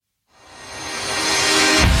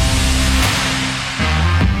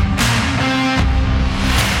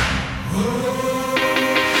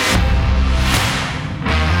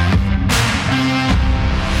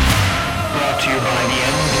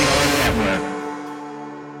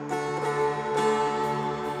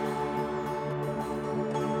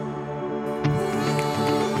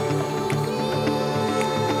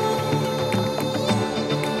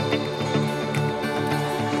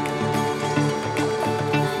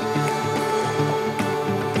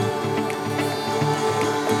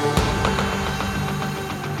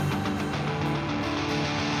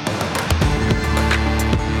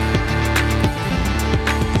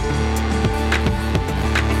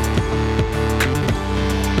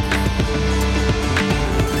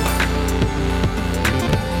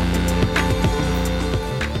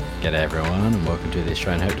the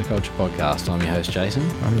Australian Herpetoculture Podcast. I'm your host, Jason.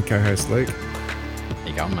 I'm your co-host, Luke. How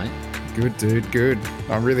you going, mate? Good, dude, good.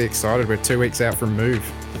 I'm really excited. We're 2 weeks out from move.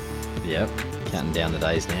 Yep, counting down the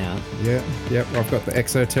days now. Yep. I've got the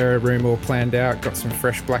Exoterra room all planned out. Got some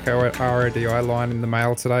fresh black RODI line in the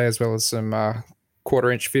mail today, as well as some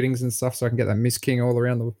quarter-inch fittings and stuff, so I can get that Miss King all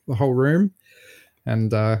around the whole room.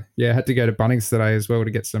 And I had to go to Bunnings today as well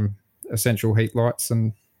to get some essential heat lights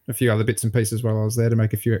and a few other bits and pieces while I was there to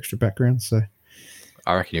make a few extra backgrounds. So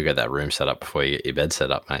I reckon you'll get that room set up before you get your bed set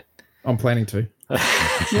up, mate. I'm planning to.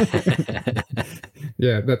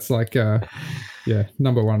 Yeah, that's like,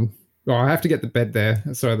 number one. Well, I have to get the bed there,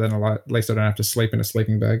 so then at least I don't have to sleep in a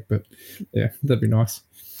sleeping bag. But yeah, that'd be nice.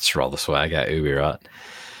 Just roll the swag out, you'll be right.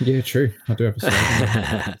 Yeah, true. I do have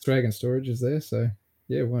a swag and storage is there, so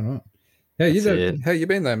yeah, why not? How you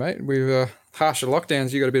been though, mate? We've harsher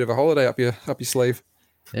lockdowns. You got a bit of a holiday up your sleeve.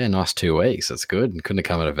 Yeah, nice 2 weeks. That's good. Couldn't have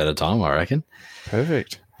come at a better time, I reckon.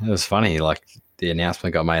 Perfect. It was funny, like the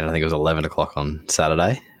announcement got made, I think it was 11 o'clock on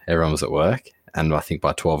Saturday. Everyone was at work, and I think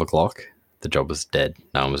by 12 o'clock, the job was dead.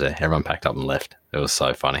 No one was there. Everyone packed up and left. It was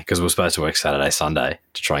so funny because we were supposed to work Saturday, Sunday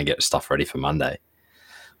to try and get stuff ready for Monday.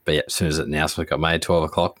 But yeah, as soon as the announcement got made, 12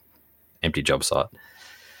 o'clock, empty job site.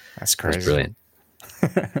 That's crazy. It was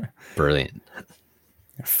brilliant. Brilliant.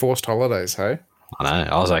 Forced holidays, hey? I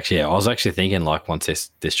know. I was actually thinking, like, once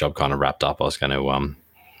this job kind of wrapped up, I was going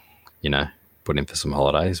to, put in for some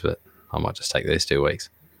holidays, but I might just take these 2 weeks.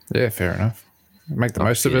 Yeah, fair enough. Make the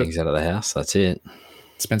most of it. Things out of the house. That's it.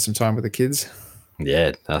 Spend some time with the kids.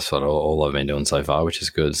 Yeah, that's what all I've been doing so far, which is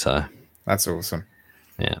good. So that's awesome.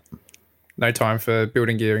 Yeah. No time for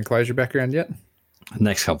building gear enclosure background yet?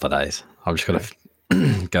 Next couple of days. I've just got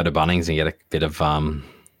to go to Bunnings and get a bit of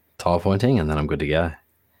tile pointing, and then I'm good to go.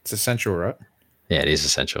 It's essential, right? Yeah, it is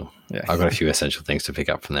essential. Yeah. I've got a few essential things to pick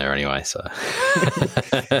up from there anyway. So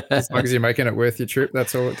as long as you're making it worth your trip,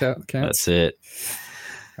 that's all it counts. That's it.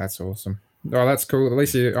 That's awesome. Oh, that's cool. At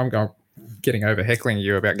least I'm getting over heckling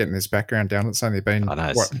you about getting this background down. It's only been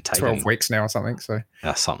 12 weeks now or something. So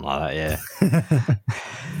something like that, yeah.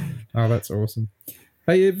 Oh, that's awesome.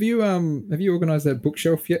 Hey, have you organised that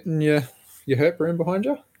bookshelf yet in your herp room behind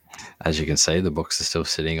you? As you can see, the books are still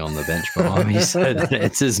sitting on the bench behind me, so the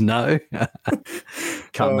answer's no.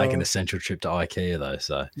 Can't make an essential trip to IKEA though,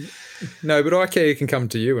 so. No, but IKEA can come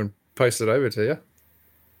to you and post it over to you.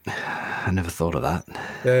 I never thought of that.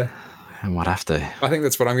 Yeah. I might have to. I think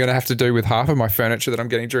that's what I'm going to have to do with half of my furniture that I'm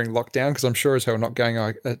getting during lockdown, because I'm sure as hell not going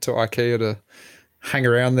to IKEA to hang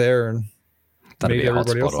around there and that'd be a hot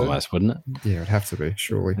spot almost, wouldn't it? Yeah, it'd have to be,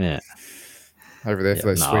 surely. Yeah. Over there for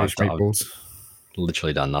those Swedish meatballs. I've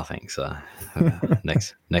literally done nothing, so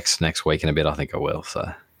next week and a bit I think I will,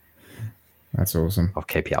 so that's awesome. I'll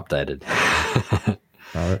keep you updated.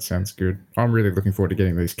 Oh, that sounds good. I'm really looking forward to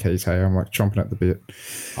getting these keys. Hey, I'm like chomping at the bit.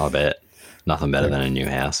 I bet. Nothing better than a new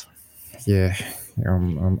house. Yeah,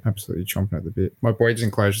 I'm absolutely chomping at the bit. My Weirdz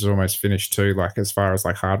enclosure is almost finished too. Like as far as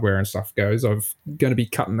like hardware and stuff goes, I'm going to be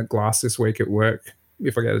cutting the glass this week at work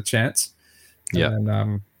if I get a chance. Yeah.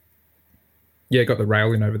 And got the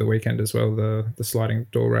rail in over the weekend as well, the sliding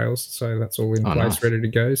door rails. So that's all in place, nice. Ready to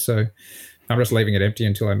go. So I'm just leaving it empty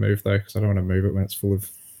until I move though, because I don't want to move it when it's full of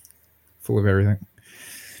everything.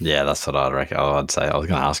 Yeah, that's what I'd reckon. I'd say I was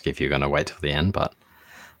going to ask if you're going to wait till the end, but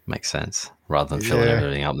makes sense. Rather than filling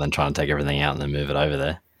everything up and then trying to take everything out and then move it over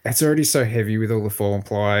there. It's already so heavy with all the fallen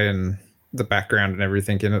ply and the background and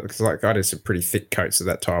everything in it, because like I did some pretty thick coats of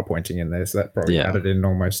that tile pointing in there, so that probably added in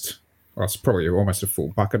almost. Well, it's probably almost a full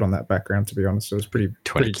bucket on that background, to be honest. So it was pretty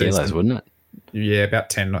 20 kilos, decent. Wouldn't it? Yeah, about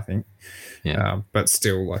 10, I think. Yeah, but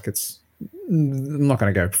still, like I'm not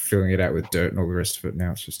going to go filling it out with dirt and all the rest of it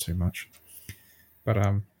now. It's just too much. But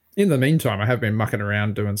in the meantime, I have been mucking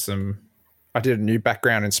around doing some. I did a new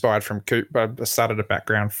background inspired from Coop, but I started a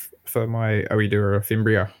background for my Oedura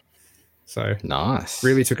Fimbria. So nice.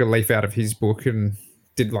 Really took a leaf out of his book and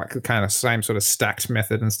did like the kind of same sort of stacked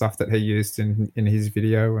method and stuff that he used in his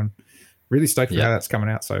video, and really stoked for how that's coming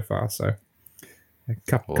out so far. So a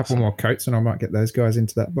couple more coats and I might get those guys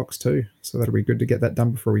into that box too. So that'll be good to get that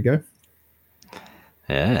done before we go.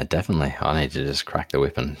 Yeah, definitely. I need to just crack the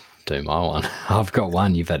whip and do my one. I've got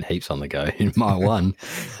one. You've had heaps on the go in my one.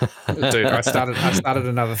 Dude, I started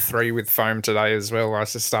another 3 with foam today as well. I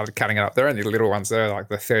just started cutting it up. They're only little ones. They're like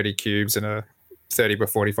the 30 cubes and a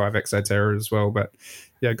 30x45 Exoterra as well. But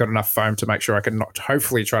yeah, got enough foam to make sure I can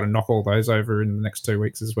hopefully try to knock all those over in the next 2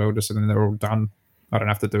 weeks as well, just so then they're all done. I don't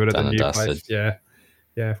have to do it at the new place. Yeah.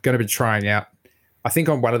 I'm going to be trying out. I think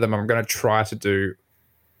on one of them I'm going to try to do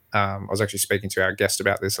I was actually speaking to our guest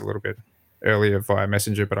about this a little bit. earlier via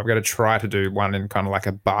Messenger, but I'm going to try to do one in kind of like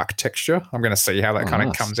a bark texture. I'm going to see how that kind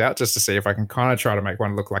of comes out, just to see if I can kind of try to make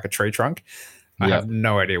one look like a tree trunk. I have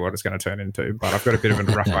no idea what it's going to turn into, but I've got a bit of a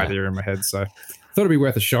rough idea in my head. So I thought it'd be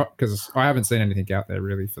worth a shot, because I haven't seen anything out there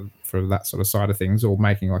really for that sort of side of things, or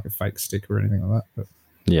making like a fake stick or anything like that.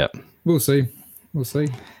 But we'll see.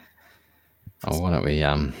 Oh, why don't we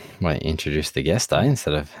introduce the guest,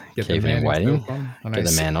 instead of keeping him waiting? Get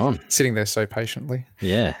the man on. Sitting there so patiently.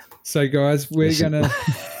 Yeah. So, guys, we're going to...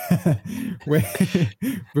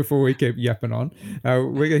 before we keep yapping on,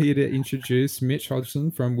 we're here to introduce Mitch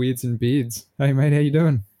Hodgson from Weirdz and Beardz. Hey, mate, how you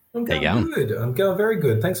doing? I'm going good. I'm going very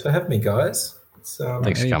good. Thanks for having me, guys.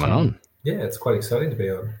 Thanks for coming on. Yeah, it's quite exciting to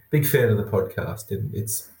be on. Big fan of the podcast.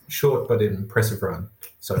 It's short but an impressive run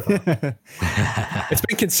so far. It's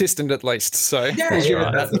been consistent at least. So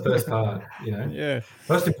that's the first part.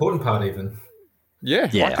 Most important part even. I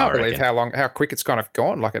can't believe how quick it's kind of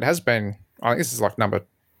gone. Like, it has been. I think this is like number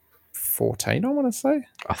 14, I want to say.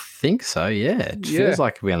 I think so, yeah. It feels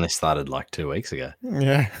like we only started like 2 weeks ago.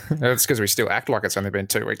 Yeah. It's because we still act like it's only been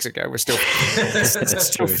 2 weeks ago. We're still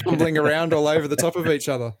fumbling around all over the top of each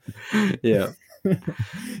other. Yeah. No,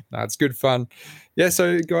 it's good fun. Yeah,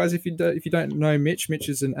 so guys, if you don't know Mitch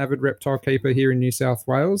is an avid reptile keeper here in New South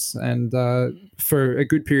Wales, and for a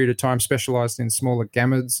good period of time specialised in smaller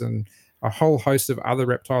gammets and a whole host of other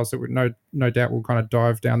reptiles that would no doubt will kind of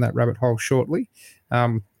dive down that rabbit hole shortly.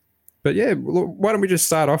 But yeah, why don't we just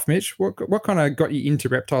start off, Mitch? What kind of got you into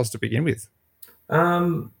reptiles to begin with?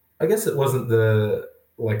 I guess it wasn't the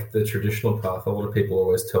traditional path. A lot of people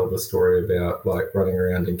always tell the story about like running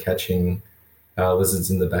around and catching lizards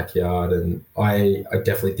in the backyard, and I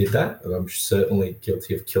definitely did that. And I'm certainly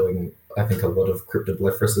guilty of killing, I think, a lot of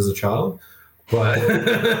cryptoblepharis as a child. But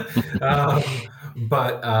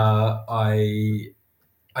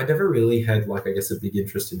I never really had a big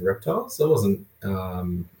interest in reptiles. I wasn't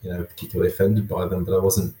particularly offended by them, but I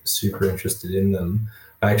wasn't super interested in them.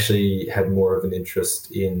 I actually had more of an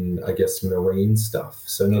interest in, marine stuff.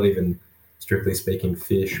 So not even strictly speaking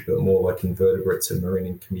fish, but more like invertebrates and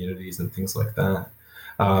marine communities and things like that.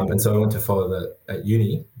 And so I went to follow that at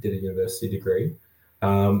uni, did a university degree.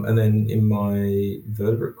 And then in my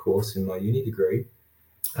vertebrate course in my uni degree,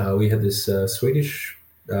 we had this Swedish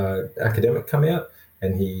academic come out,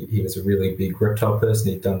 and he was a really big reptile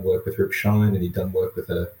person. He'd done work with Rip Shine, and he'd done work with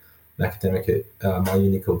an academic at my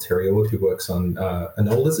uni called Terry Ord, who works on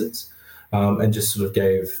anole lizards, and just sort of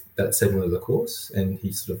gave that segment of the course. And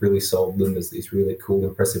he sort of really sold them as these really cool,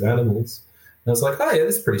 impressive animals. And I was like, oh, yeah,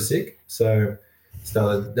 this is pretty sick. So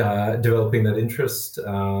started developing that interest,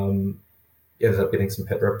 ended up getting some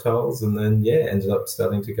pet reptiles, and then, ended up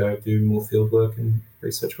starting to go do more field work and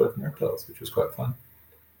research work in reptiles, which was quite fun.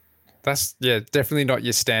 That's, definitely not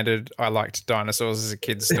your standard I liked dinosaurs as a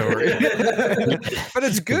kid story. But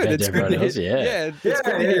it's good. It's good to hear. It's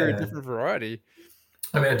good to hear a different variety.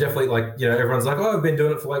 I mean, I definitely everyone's like, oh, I've been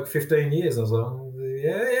doing it for like 15 years. I was like, oh,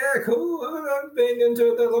 yeah, cool. I've been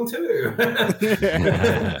into it that long too.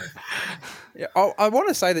 Yeah, I want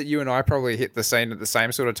to say that you and I probably hit the scene at the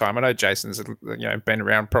same sort of time. I know Jason's been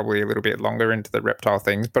around probably a little bit longer into the reptile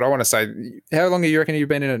things, but I want to say, how long do you reckon you've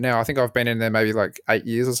been in it now? I think I've been in there maybe like 8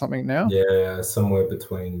 years or something now. Yeah, somewhere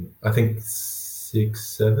between, I think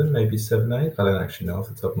 6, 7, maybe 7, 8. I don't actually know off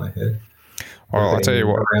the top of my head. Well, I'll tell you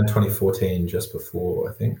what. Around 2014, just before,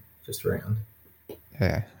 I think, just around.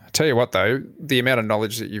 Yeah. Tell you what, though, the amount of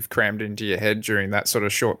knowledge that you've crammed into your head during that sort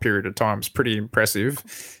of short period of time is pretty impressive.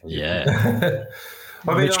 Yeah.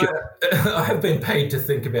 I mean, I have been paid to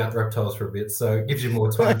think about reptiles for a bit, so it gives you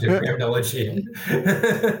more time to cram knowledge in.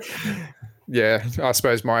 Yeah, I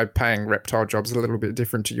suppose my paying reptile job's a little bit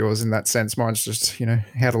different to yours in that sense. Mine's just,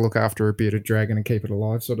 how to look after a bearded dragon and keep it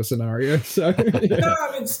alive sort of scenario. So, No,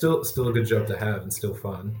 I mean, still a good job to have and still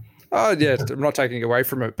fun. Oh, yeah, I'm not taking away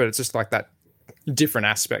from it, but it's just like that different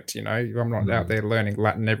aspect, I'm not out there learning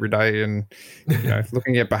Latin every day and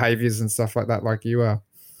looking at behaviors and stuff like that like you are.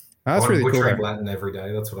 That's really cool. Butchering Latin every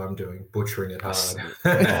day. That's what I'm doing. Butchering it hard.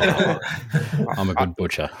 I'm a good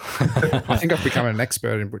butcher. I think I've become an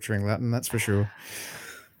expert in butchering Latin, that's for sure.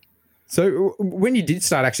 So when you did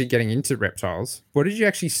start actually getting into reptiles, what did you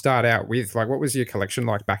actually start out with? Like, what was your collection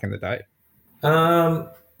like back in the day?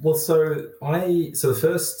 Well, so the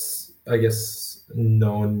first,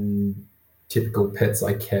 non-typical pets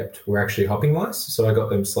I kept were actually hopping mice. So I got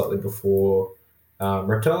them slightly before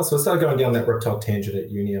reptiles. So I started going down that reptile tangent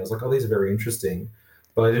at uni. I was like, oh, these are very interesting.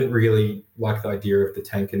 But I didn't really like the idea of the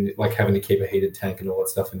tank and like having to keep a heated tank and all that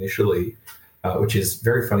stuff initially, which is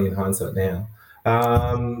very funny in hindsight now.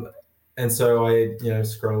 And so I,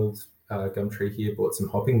 scrolled Gumtree here, bought some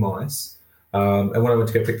hopping mice. And when I went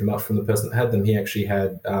to go pick them up from the person that had them, he actually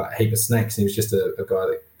had a heap of snakes. And he was just a guy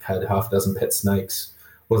that had half a dozen pet snakes,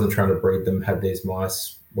 wasn't trying to breed them, had these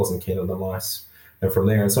mice, wasn't keen on the mice. And from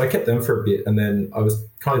there, and so I kept them for a bit. And then I was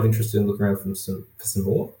kind of interested in looking around for some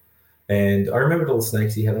more. And I remembered all the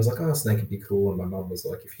snakes he had. I was like, oh, a snake would be cool. And my mum was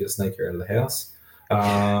like, if you get a snake, you're out of the house.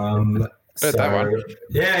 So, that one.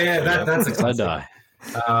 That's a I die.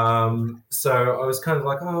 So I was kind of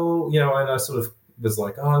like, oh, and I sort of was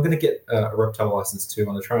like, oh, I'm going to get a reptile license too.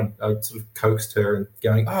 And I sort of coaxed her and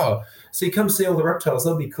going, oh, so you come see all the reptiles,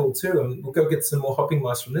 that'll be cool too. And we'll go get some more hopping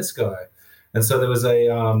mice from this guy. And so there was a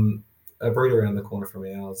breeder around the corner from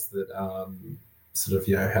ours that sort of,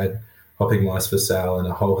 had hopping mice for sale and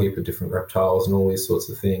a whole heap of different reptiles and all these sorts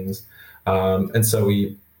of things. And so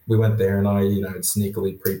we went there, and I,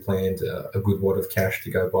 sneakily pre-planned a good wad of cash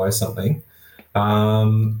to go buy something.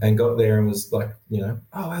 And got there and was like, oh,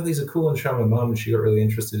 wow, these are cool, and showed my mum, and she got really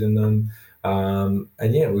interested in them. And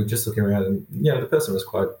we were just looking around, and the person was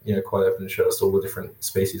quite open and showed us all the different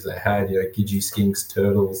species they had, gidgee, skinks,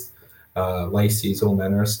 turtles, lacies, all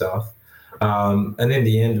manner of stuff. And in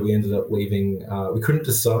the end, we ended up leaving. We couldn't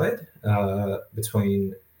decide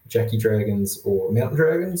between Jackie dragons or mountain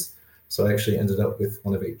dragons, so I actually ended up with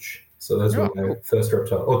one of each. So those were my first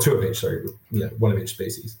reptile, or two of each. Sorry, one of each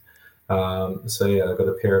species. I got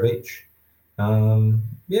a pair of each.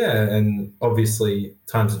 And obviously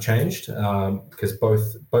times have changed because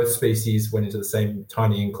both species went into the same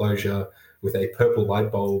tiny enclosure with a purple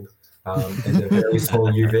light bulb and a very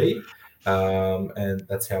small UV. And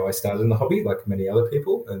that's how I started in the hobby, like many other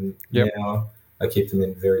people. And now I keep them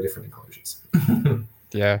in very different enclosures.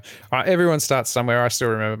 Yeah. Everyone starts somewhere. I still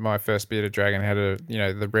remember my first bearded dragon had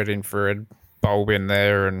the red infrared bulb in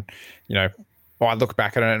there, and, I look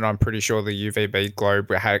back at it and I'm pretty sure the UVB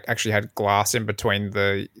globe actually had glass in between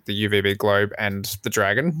the UVB globe and the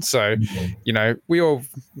dragon. So, we all,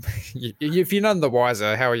 if you're none the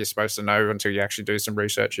wiser, how are you supposed to know until you actually do some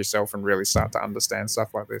research yourself and really start to understand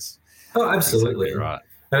stuff like this? Oh, absolutely. Exactly right.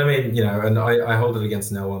 And I mean, and I hold it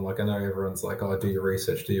against no one. Like, I know everyone's like, oh, do your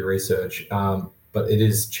research. But it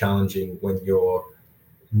is challenging when you're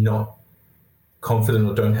not confident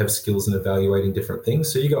or don't have skills in evaluating different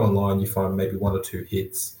things. So you go online, you find maybe one or two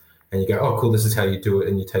hits, and you go, oh, cool, this is how you do it,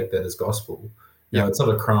 and you take that as gospel. It's not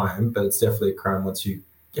a crime, but it's definitely a crime once you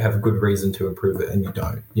have a good reason to improve it and you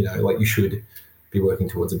don't. Like, you should be working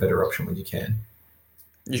towards a better option when you can.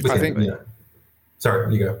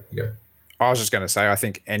 Sorry, you go. I was just going to say, I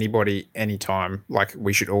think anybody, anytime, like,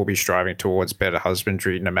 we should all be striving towards better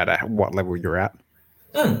husbandry, no matter what level you're at.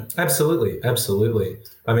 Absolutely.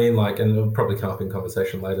 I mean, like, and it'll probably come up in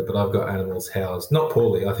conversation later, but I've got animals housed, not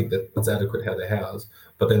poorly. I think that it's adequate how they're housed,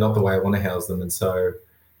 but they're not the way I want to house them. And so,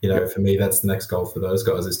 for me, that's the next goal for those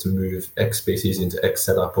guys, is to move X species into X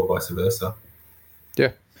setup or vice versa.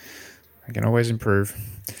 Yeah. I can always improve.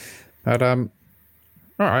 But, all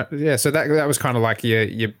right. Yeah. So that was kind of like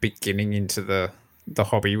your beginning into the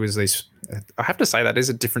hobby was these. I have to say that is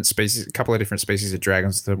a couple of different species of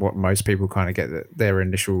dragons than what most people kind of get their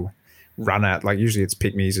initial run at. Like, usually it's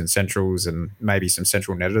pygmies and centrals and maybe some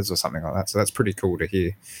central netters or something like that. So that's pretty cool to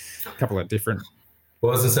hear a couple of different.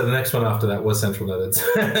 Well, as I said, the next one after that was central netters.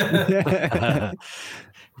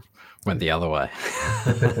 Went the other way.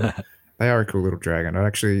 They are a cool little dragon.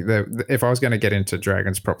 If I was going to get into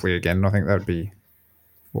dragons properly again, I think that would be.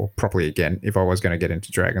 Well, properly again, if I was going to get into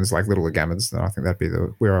dragons like little gammas, then I think that'd be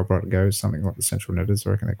where I'd like to go, something like the central netters.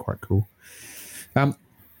 I reckon they're quite cool.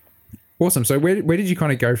 Awesome. So where did you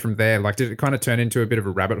kind of go from there? Like, did it kind of turn into a bit of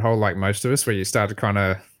a rabbit hole like most of us, where you started kind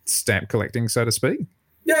of stamp collecting, so to speak?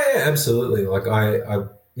 Yeah, absolutely. Like, I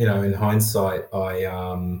in hindsight, I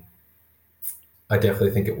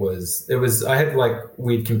definitely think it was, I had like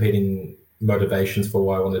weird competing motivations for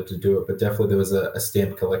why I wanted to do it, but definitely there was a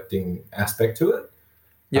stamp collecting aspect to it.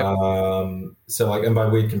 Yeah. So, like, and by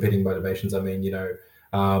weird competing motivations, I mean,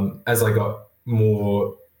 as I got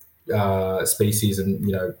more species and,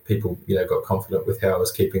 people, got confident with how I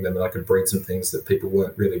was keeping them and I could breed some things that people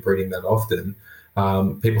weren't really breeding that often,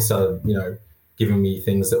 people started, giving me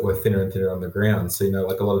things that were thinner and thinner on the ground. So,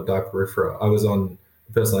 like a lot of dark peripheral. The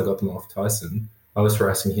person I got them off, Tyson, I was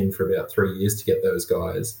harassing him for about 3 years to get those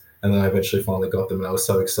guys. And then I eventually finally got them and I was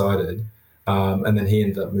so excited. And then he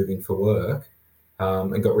ended up moving for work.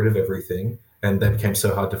 And got rid of everything, and they became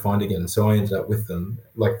so hard to find again. So I ended up with them,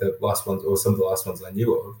 like the last ones, or some of the last ones I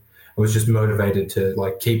knew of. I was just motivated to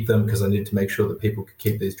like keep them because I needed to make sure that people could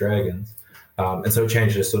keep these dragons. And so it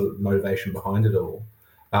changed the sort of motivation behind it all.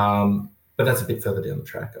 But that's a bit further down the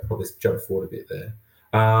track. I probably jumped forward a bit there.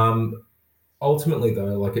 Ultimately,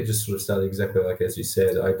 though, like, it just sort of started exactly like as you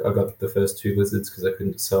said. I got the first two lizards because I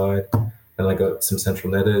couldn't decide. and I got some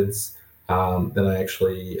central netteds. Then I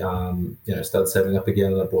actually, started saving up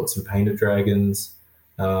again, and I bought some painted dragons,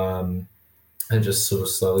 and just sort of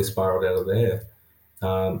slowly spiraled out of there.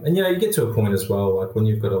 And you get to a point as well, like when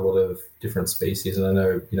you've got a lot of different species, and I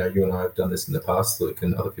know, you and I have done this in the past, Luke,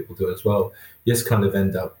 and other people do it as well. You just kind of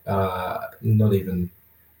end up not even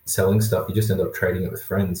selling stuff. You just end up trading it with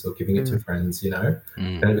friends or giving it to friends, and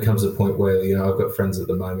it becomes a point where, I've got friends at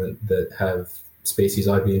the moment that have species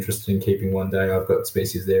I'd be interested in keeping one day. I've got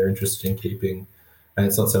species they're interested in keeping, and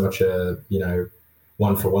it's not so much a,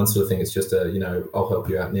 one for one sort of thing. It's just a, I'll help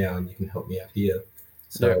you out now and you can help me out here.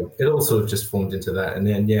 So it all sort of just formed into that, and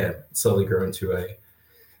then slowly grew into a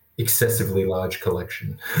excessively large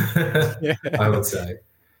collection. I would say.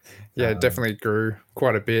 Yeah, it definitely grew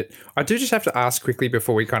quite a bit. I do just have to ask quickly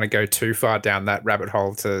before we kind of go too far down that rabbit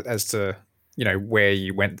hole as to where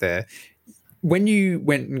you went there. When you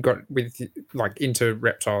went and got into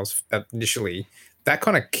reptiles initially, that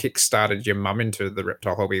kind of kick-started your mum into the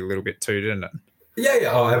reptile hobby a little bit too, didn't it?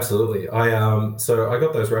 Yeah. Oh, absolutely. So I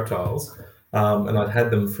got those reptiles. And I'd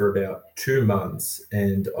had them for about 2 months,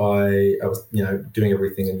 and I was, doing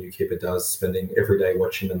everything a new keeper does, spending every day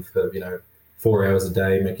watching them for, 4 hours a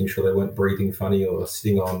day, making sure they weren't breathing funny or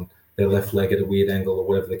sitting on their left leg at a weird angle or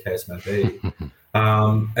whatever the case may be.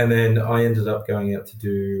 And then I ended up going out to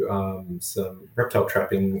do some reptile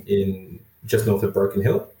trapping in just north of Broken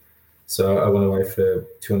Hill. So I went away for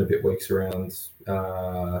 2 and a bit weeks around,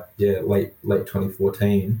 late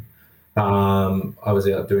 2014. I was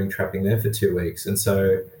out doing trapping there for 2 weeks, and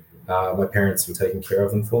so my parents were taking care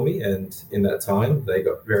of them for me, and in that time they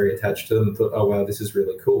got very attached to them and thought, oh wow, this is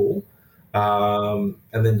really cool. And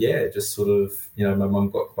then just sort of, my mum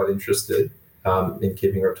got quite interested in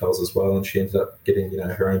keeping reptiles as well, and she ended up getting,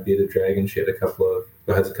 her own bearded dragon. She had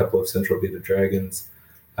has a couple of central bearded dragons,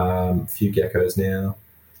 a few geckos now.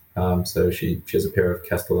 So she has a pair of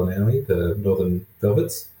Castellanaui, the northern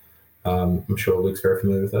velvets. I'm sure Luke's very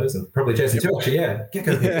familiar with those, and probably Jason too. Actually,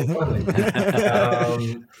 gecko people, finally.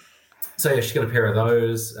 She got a pair of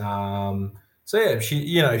those.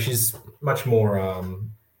 She's much more.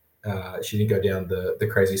 She didn't go down the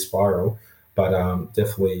crazy spiral, but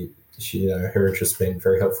definitely her interest's been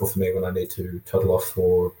very helpful for me when I need to toddle off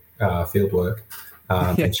for field work,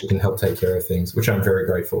 and she can help take care of things, which I'm very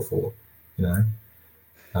grateful for.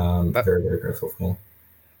 Very, very grateful for.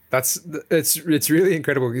 It's really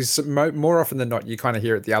incredible because more often than not you kind of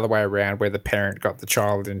hear it the other way around, where the parent got the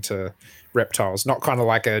child into reptiles, not kind of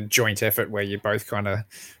like a joint effort where you both kind of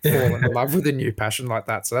fall in love with a new passion like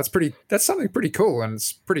that. So that's something pretty cool, and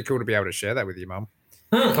it's pretty cool to be able to share that with your mum.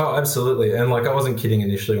 Oh, absolutely. And I wasn't kidding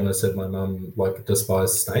initially when I said my mum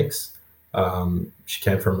despised snakes. She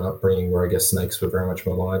came from an upbringing where I guess snakes were very much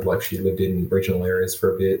maligned. She lived in regional areas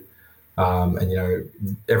for a bit. And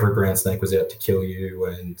every brown snake was out to kill you,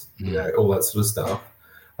 and all that sort of stuff,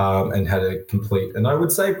 and had a complete, and I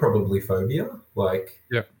would say probably phobia.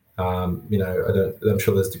 I'm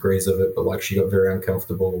sure there's degrees of it, but she got very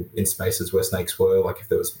uncomfortable in spaces where snakes were. If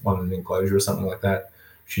there was one in an enclosure or something like that,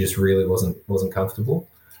 she just really wasn't comfortable.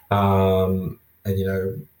 And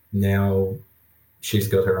now she's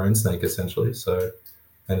got her own snake essentially, so.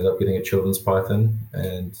 Ended up getting a children's python,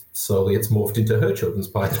 and slowly it's morphed into her children's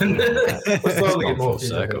python. Slowly it morphed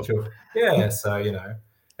into her children. Yeah, so and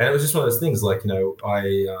it was just one of those things. I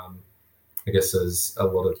guess as a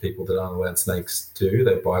lot of people that aren't allowed snakes do,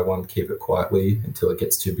 they buy one, keep it quietly until it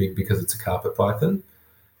gets too big because it's a carpet python,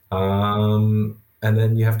 and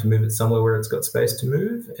then you have to move it somewhere where it's got space to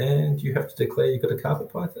move, and you have to declare you've got a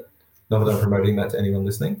carpet python. Not that I'm promoting that to anyone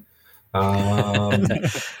listening. And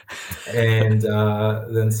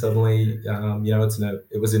then suddenly,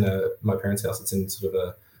 it was in my parents' house. It's in sort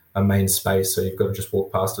of a main space, so you've got to just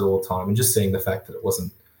walk past it all the time. And just seeing the fact that it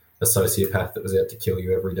wasn't a sociopath that was out to kill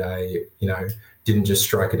you every day, didn't just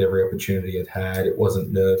strike at every opportunity it had. It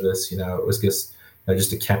wasn't nervous, it was just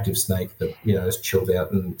a captive snake that is chilled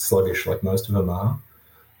out and sluggish like most of them are,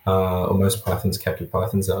 or most captive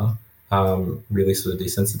pythons are. Really sort of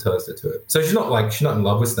desensitized her to it. So she's not in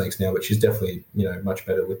love with snakes now, but she's definitely, much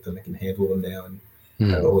better with them and can handle them now, and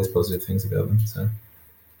all these positive things about them. So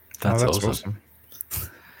that's awesome.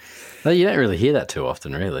 No, you don't really hear that too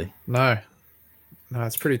often, really. No,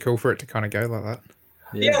 it's pretty cool for it to kind of go like that.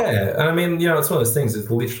 Yeah. I mean, it's one of those things. It's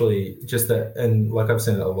literally just that, and I've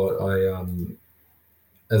seen it a lot. I,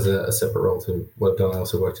 as a separate role to what I've done, I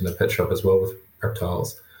also worked in a pet shop as well with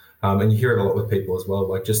reptiles, and you hear it a lot with people as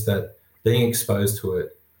well. Just that. Being exposed to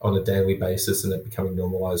it on a daily basis and it becoming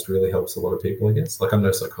normalized really helps a lot of people, I guess. I'm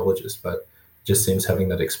no psychologist, but it just seems having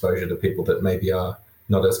that exposure to people that maybe are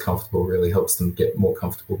not as comfortable really helps them get more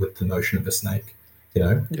comfortable with the notion of a snake,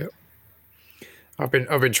 Yep. I've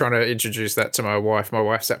been trying to introduce that to my wife. My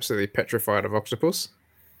wife's absolutely petrified of octopus.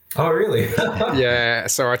 Oh, really? Yeah,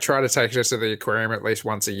 so I try to take her to the aquarium at least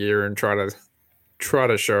once a year and try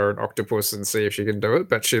to show her an octopus and see if she can do it.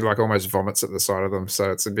 But she like almost vomits at the sight of them,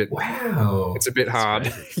 so it's a bit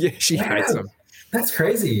hard. Yeah, she hates them. That's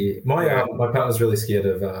crazy. My my partner's really scared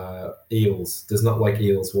of eels. Does not like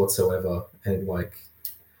eels whatsoever, and like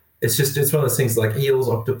it's one of those things like eels,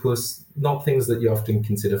 octopus, not things that you often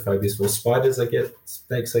consider phobias for. Spiders, I get.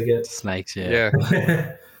 Snakes, I get. Snakes, yeah.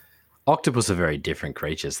 Octopus are very different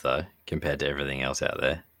creatures, though, compared to everything else out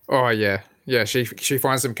there. Oh, yeah. Yeah, she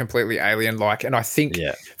finds them completely alien-like. And I think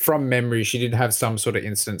from memory, she did have some sort of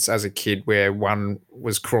instance as a kid where one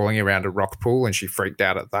was crawling around a rock pool and she freaked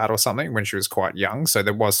out at that or something when she was quite young. So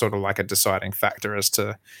there was sort of like a deciding factor as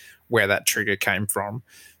to where that trigger came from.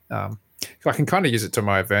 I can kind of use it to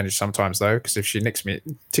my advantage sometimes, though, because if she ticks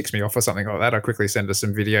me off or something like that, I quickly send her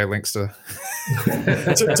some video links to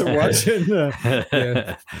watch.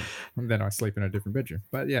 And then I sleep in a different bedroom.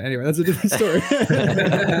 But yeah, anyway, that's a different story.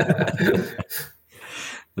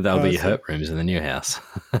 That'll be your hurt rooms in the new house.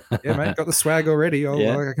 Yeah, mate, got the swag already.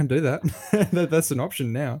 I can do that. That's an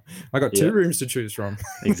option now. I got 2 rooms to choose from.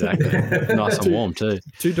 Exactly. Nice and warm, too.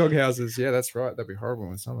 2 dog houses. Yeah, that's right. That'd be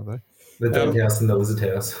horrible in summer, though. The dog house and the lizard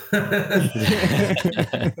house.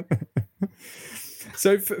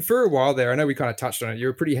 So for a while there, I know we kind of touched on it, you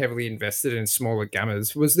were pretty heavily invested in smaller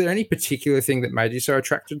gammas. Was there any particular thing that made you so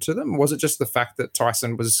attracted to them? Was it just the fact that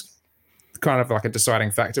Tyson was kind of like a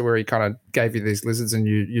deciding factor where he kind of gave you these lizards and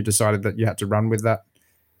you decided that you had to run with that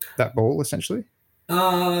ball, essentially?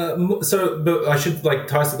 But I should, like,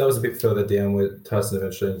 Tyson, that was a bit further down where Tyson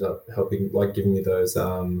eventually ended up helping, like, giving me those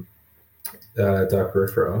dark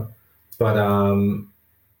peripheral. But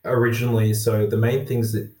originally, so the main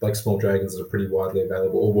things that like small dragons are pretty widely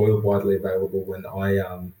available, or were widely available when I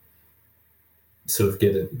sort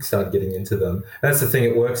of started getting into them. And that's the thing;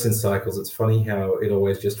 it works in cycles. It's funny how it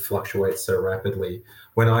always just fluctuates so rapidly.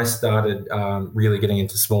 When I started really getting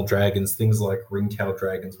into small dragons, things like ring-tailed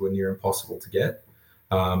dragons were near impossible to get.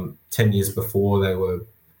 10 years before, they were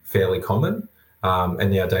fairly common,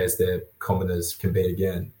 and nowadays they're common as can be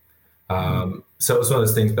again. So it was one of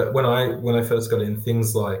those things. But when I first got in,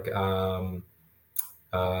 things like red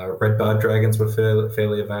barred dragons were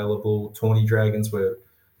fairly available. Tawny dragons were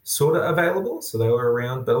sort of available, so they were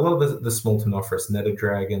around. But a lot of the small Tenophorus netted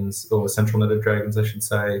dragons, or central netted dragons, I should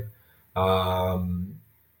say.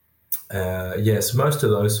 Yes, most of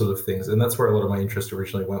those sort of things. And that's where a lot of my interest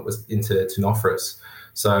originally went, was into Tenophorus.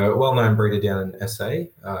 So a well-known breeder down in SA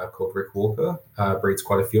called Rick Walker breeds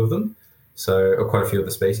quite a few of them. So quite a few of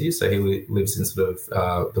the species. So he lives in sort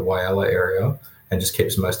of the Whyalla area and just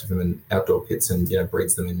keeps most of them in outdoor pits and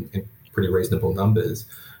breeds them in pretty reasonable numbers.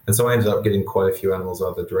 And so I ended up getting quite a few animals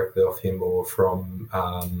either directly off him or from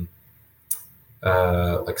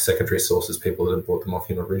like secondary sources, people that had bought them off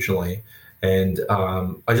him originally. And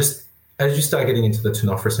as you start getting into the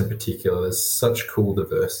Tenophorus in particular, there's such cool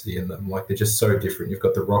diversity in them. Like, they're just so different. You've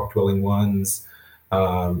got the rock-dwelling ones.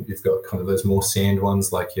 You've got kind of those more sand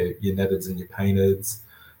ones like your netteds and your painteds.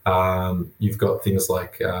 You've got things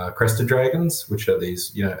like crested dragons, which are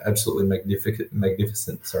these, absolutely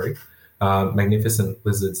magnificent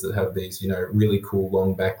lizards that have these, really cool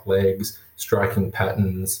long back legs, striking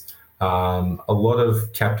patterns. A lot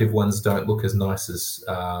of captive ones don't look as nice as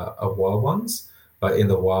wild ones, but in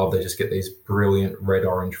the wild they just get these brilliant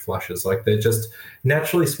red-orange flushes. Like, they're just,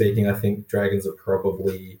 naturally speaking, I think dragons are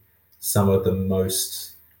probably some of the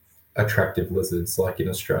most attractive lizards, like in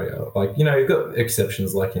Australia. Like, you've got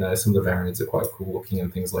exceptions, like, some of the varanids are quite cool looking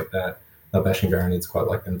and things like that. Bashing varanids quite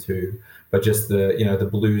like them too. But just the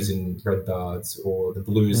blues in red bards, or the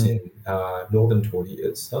blues in northern tawny,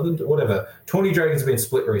 whatever. Tawny dragons have been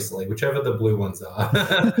split recently, whichever the blue ones are.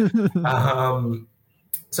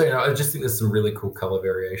 So, I just think there's some really cool color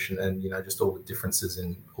variation and, just all the differences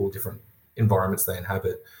in all different environments they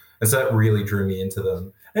inhabit. And so that really drew me into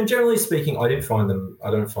them. And generally speaking, I don't find them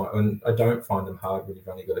hard when you've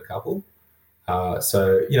only got a couple.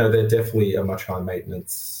 So, they're definitely a much higher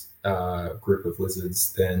maintenance group of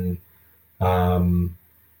lizards than,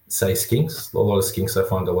 say, skinks. A lot of skinks I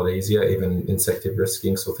find a lot easier, even insectivorous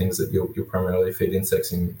skinks or things that you'll primarily feed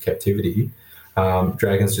insects in captivity.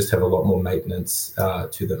 Dragons just have a lot more maintenance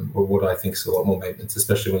to them, or what I think is a lot more maintenance,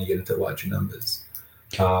 especially when you get into larger numbers.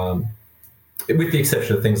 With the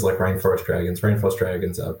exception of things like rainforest dragons. Rainforest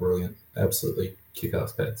dragons are brilliant, absolutely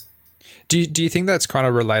kick-ass pets. Do you think that's kind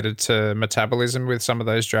of related to metabolism with some of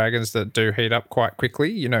those dragons that do heat up quite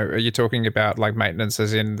quickly? Are you talking about like maintenance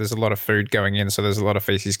as in there's a lot of food going in, so there's a lot of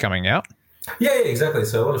feces coming out? Yeah, exactly.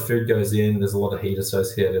 So a lot of food goes in. There's a lot of heat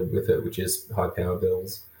associated with it, which is high power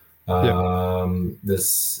bills.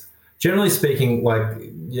 There's generally speaking, like,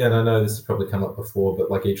 yeah, and I know this has probably come up before, but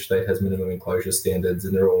like each state has minimum enclosure standards,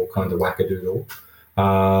 and they're all kind of wackadoodle.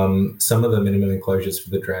 Some of the minimum enclosures for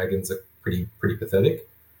the dragons are pretty pathetic,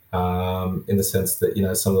 in the sense that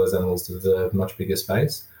some of those animals deserve much bigger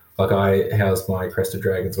space. Like I housed my crested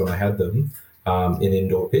dragons when I had them in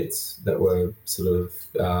indoor pits that were sort of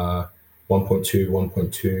 1.2,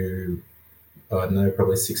 1.2, I don't know,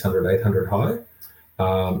 probably 600, 800 high.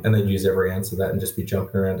 And they'd use every ounce of that and just be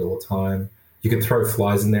jumping around all the time. You could throw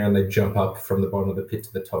flies in there and they'd jump up from the bottom of the pit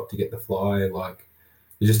to the top to get the fly. Like,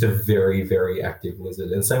 they're just a very, very active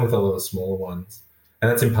lizard. And same with a lot of the smaller ones. And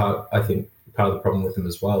that's in part, I think, part of the problem with them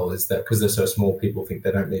as well, is that because they're so small, people think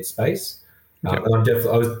they don't need space. And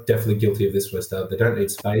I was definitely guilty of this when I started. They don't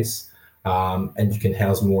need space, and you can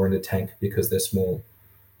house more in a tank because they're small.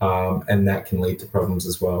 And that can lead to problems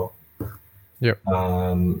as well.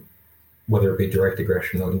 Whether it be direct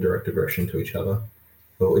aggression or indirect aggression to each other,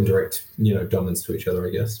 or indirect, dominance to each other,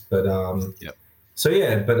 I guess. But so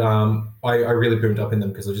yeah, but I really boomed up in them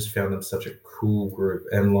because I just found them such a cool group,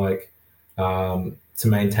 and like to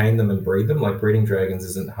maintain them and breed them. Like, breeding dragons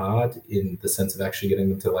isn't hard in the sense of actually getting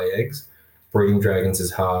them to lay eggs. Breeding dragons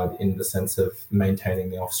is hard in the sense of maintaining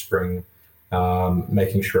the offspring,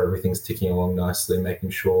 making sure everything's ticking along nicely, making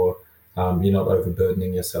sure you're not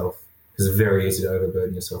overburdening yourself. Because it's very easy to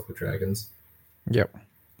overburden yourself with dragons. Yep.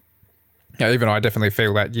 Yeah, even I definitely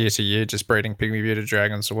feel that year to year, just breeding pygmy bearded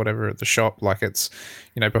dragons or whatever at the shop. Like, it's,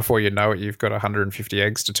 before you know it, you've got 150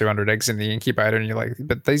 eggs to 200 eggs in the incubator, and you're like,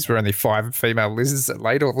 but these were only 5 female lizards that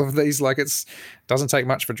laid all of these. Like, it doesn't take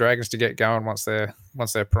much for dragons to get going once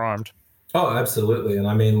they're primed. Oh, absolutely. And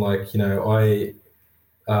I mean, like, my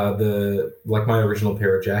original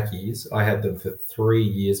pair of Jackies, I had them for 3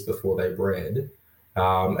 years before they bred.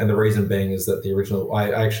 And the reason being is that the original,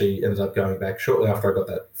 I actually ended up going back shortly after I got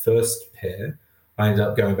that first pair. I ended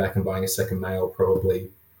up going back and buying a second male probably,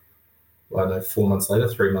 4 months later,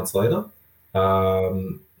 3 months later.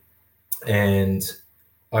 And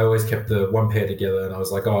I always kept the one pair together, and I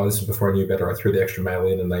was like, oh, this is before I knew better. I threw the extra male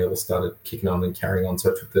in and they all started kicking on and carrying on.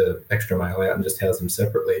 So I took the extra male out and just housed them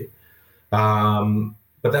separately.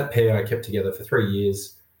 But that pair I kept together for 3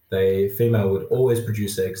 years. The female would always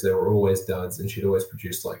produce eggs. They were always duds, and she'd always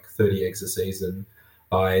produce like 30 eggs a season.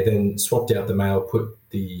 I then swapped out the male, put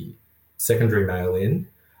the secondary male in,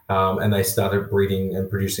 and they started breeding and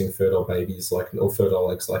producing fertile babies, or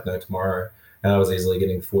fertile eggs like no tomorrow. And I was easily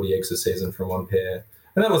getting 40 eggs a season from one pair.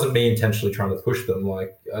 And that wasn't me intentionally trying to push them.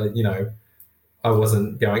 Like, I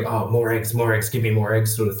wasn't going, oh, more eggs, give me more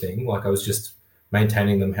eggs sort of thing. Like, I was just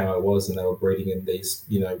maintaining them how I was, and they were breeding in these,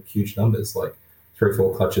 huge numbers, like 3 or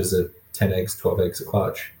 4 clutches at 10 eggs, 12 eggs a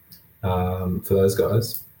clutch. For those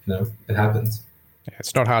guys, it happens. Yeah,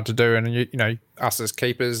 it's not hard to do, and us as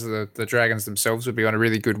keepers, the dragons themselves would be on a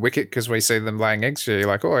really good wicket because we see them laying eggs. So you're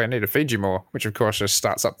like, oh, I need to feed you more, which of course just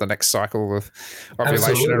starts up the next cycle of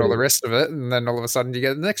ovulation. Absolutely. And all the rest of it, and then all of a sudden you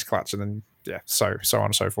get the next clutch, and then so on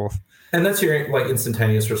and so forth. And that's your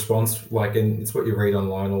instantaneous response, and it's what you read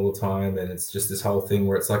online all the time, and it's just this whole thing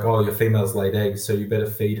where it's like, oh, your female's laid eggs, so you better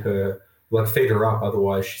feed her up,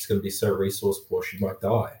 otherwise she's going to be so resource poor she might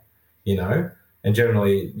die, And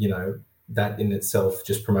generally, that in itself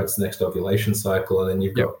just promotes the next ovulation cycle, and then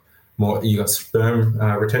you've got you got sperm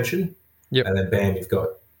retention, and then bam, you've got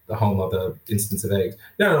a whole other instance of eggs.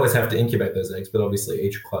 You don't always have to incubate those eggs, but obviously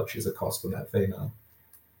each clutch is a cost on that female.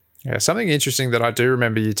 Yeah, something interesting that I do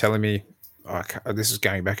remember you telling me, this is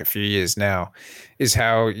going back a few years now, is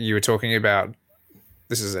how you were talking about,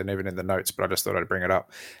 this isn't even in the notes, but I just thought I'd bring it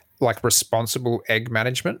up, like responsible egg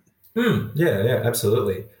management. Yeah,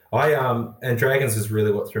 absolutely. And dragons is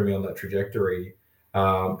really what threw me on that trajectory.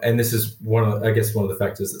 And this is one of the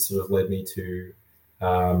factors that sort of led me to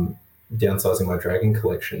downsizing my dragon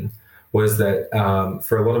collection, was that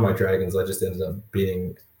for a lot of my dragons, I just ended up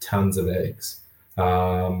being tons of eggs.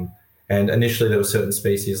 And initially there were certain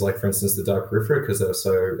species, like for instance, the Diporifera, because they were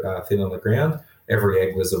so thin on the ground, every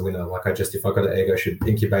egg was a winner. Like, if I got an egg, I should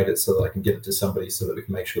incubate it so that I can get it to somebody so that we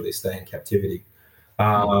can make sure they stay in captivity.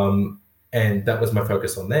 And that was my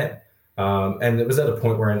focus on that. And it was at a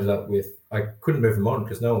point where I ended up with, I couldn't move them on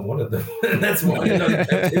because no one wanted them. And that's why I ended up in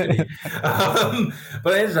captivity.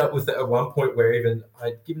 But I ended up with at one point where even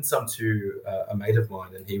I'd given some to a mate of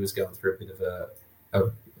mine, and he was going through a bit of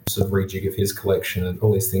a sort of rejig of his collection, and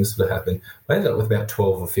all these things sort of happened. I ended up with about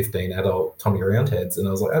 12 or 15 adult Tommy Roundheads, and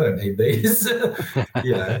I was like, I don't need these.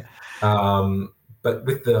 But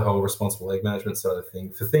with the whole responsible egg management side of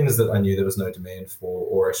things, for things that I knew there was no demand for,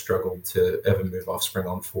 or I struggled to ever move offspring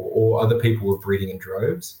on for, or other people were breeding in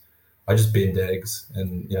droves, I just binned eggs.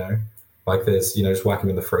 And, like there's, just whack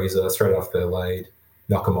them in the freezer straight after they're laid,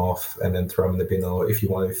 knock them off, and then throw them in the bin, or if you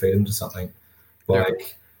want to feed them to something.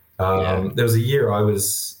 Like, there was a year I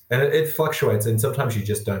was, and it fluctuates, and sometimes you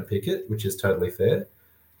just don't pick it, which is totally fair.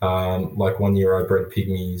 Like one year I bred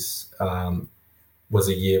pygmies, was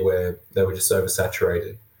a year where they were just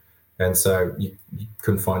oversaturated. And so you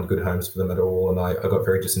couldn't find good homes for them at all. And I got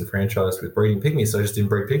very disenfranchised with breeding pygmies, so I just didn't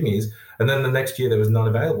breed pygmies. And then the next year there was none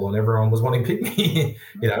available and everyone was wanting pygmy,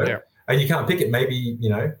 And you can't pick it. Maybe,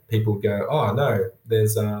 people would go, oh, no,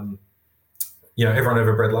 there's, everyone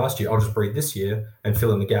overbred last year. I'll just breed this year and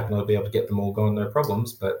fill in the gap and I'll be able to get them all gone, no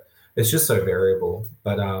problems. But it's just so variable.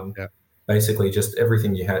 But basically just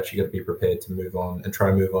everything you hatch, you got to be prepared to move on and try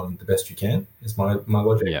and move on the best you can is my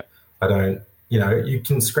logic. Yeah. I don't, you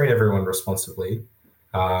can screen everyone responsibly,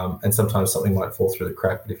 and sometimes something might fall through the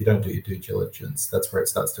crack, but if you don't do your due diligence, that's where it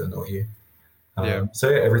starts to annoy you. So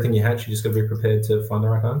everything you hatch, you just got to be prepared to find the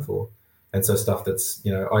right home for. And so stuff that's,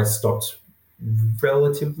 I stopped,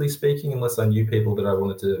 relatively speaking, unless I knew people that I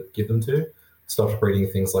wanted to give them to, stopped breeding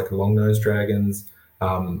things like long-nosed dragons.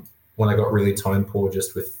 When I got really time poor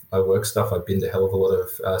just with my work stuff, I binned a hell of a lot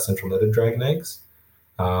of central netted dragon eggs.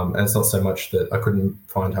 And it's not so much that I couldn't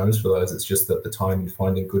find homes for those, it's just that the time in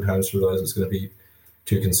finding good homes for those was going to be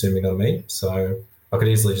too consuming on me. So I could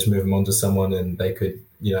easily just move them on to someone and they could,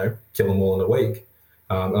 kill them all in a week.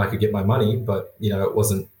 And I could get my money, but, it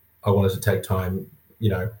wasn't, I wanted to take time,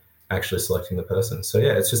 actually selecting the person. So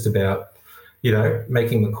yeah, it's just about,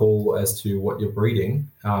 making the call as to what you're breeding,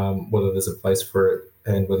 whether there's a place for it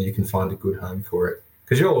and whether you can find a good home for it.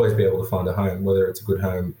 Because you'll always be able to find a home, whether it's a good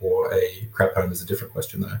home or a crap home is a different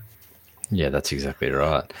question though. Yeah, that's exactly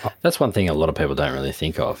right. That's one thing a lot of people don't really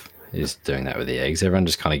think of, is doing that with the eggs. Everyone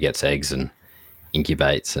just kind of gets eggs and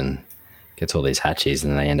incubates and gets all these hatchies,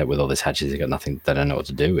 and then they end up with all these hatchies they got nothing, they don't know what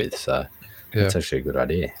to do with. So it's actually a good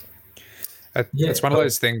idea. It's one of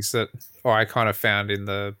those things that I kind of found in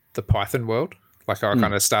the python world. Like I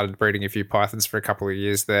kind of started breeding a few pythons for a couple of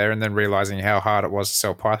years there, and then realizing how hard it was to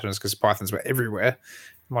sell pythons because pythons were everywhere.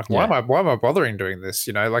 I'm like, why am I bothering doing this?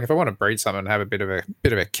 Like if I want to breed something and have a bit of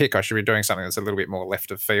a kick, I should be doing something that's a little bit more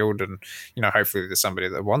left of field, and hopefully there's somebody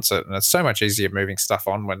that wants it. And it's so much easier moving stuff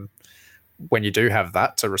on when you do have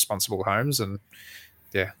that to responsible homes. And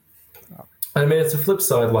I mean, it's a flip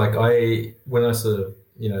side. Like when I sort of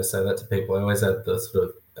say that to people, I always add the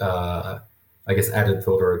sort of added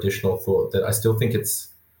thought or additional thought that I still think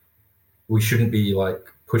we shouldn't be like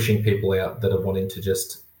pushing people out that are wanting to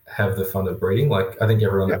just have the fun of breeding. Like I think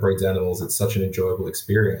everyone that breeds animals, it's such an enjoyable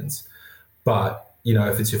experience. But,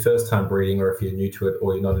 if it's your first time breeding, or if you're new to it,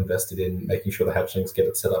 or you're not invested in making sure the hatchlings get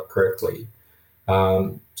it set up correctly,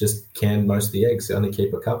 just can most of the eggs, only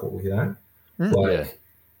keep a couple,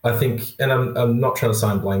 I think, and I'm not trying to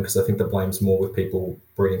assign blame because I think the blame's more with people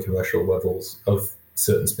breeding commercial levels of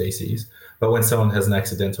certain species. But when someone has an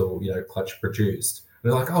accidental, clutch produced,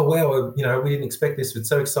 and they're like, oh, wow, we didn't expect this. It's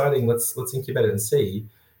so exciting. Let's incubate it and see.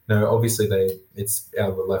 Obviously it's out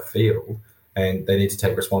of the left field and they need to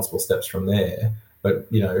take responsible steps from there. But,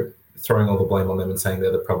 throwing all the blame on them and saying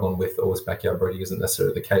they're the problem with all this backyard breeding isn't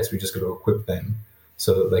necessarily the case. We just got to equip them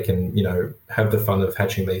so that they can, have the fun of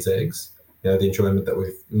hatching these eggs. The enjoyment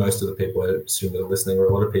that most of the people, I assume that are listening, or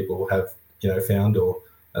a lot of people have, found or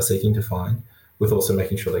are seeking to find, with also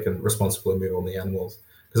making sure they can responsibly move on the animals.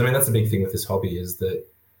 Because, I mean, that's the big thing with this hobby is that,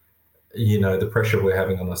 the pressure we're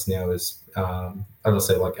having on us now is, I don't want to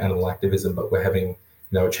say like animal activism, but we're having,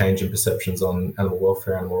 a change in perceptions on animal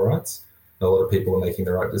welfare, animal rights. And a lot of people are making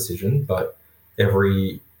the right decision, but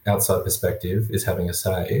every outside perspective is having a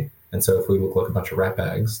say. And so if we look like a bunch of rat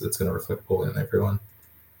bags, that's going to reflect poorly on everyone.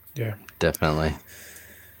 Yeah, definitely.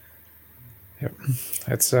 Yep,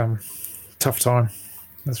 it's tough time,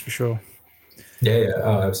 that's for sure. Yeah,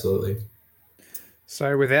 oh, absolutely.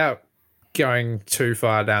 So without going too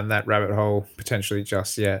far down that rabbit hole potentially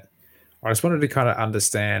just yet, I just wanted to kind of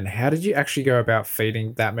understand, how did you actually go about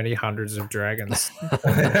feeding that many hundreds of dragons?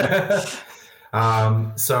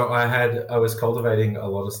 So I was cultivating a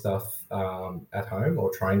lot of stuff at home,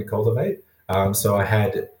 or trying to cultivate. So I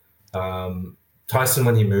had Tyson,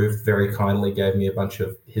 when he moved, very kindly gave me a bunch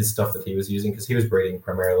of his stuff that he was using, because he was breeding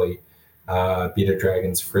primarily bearded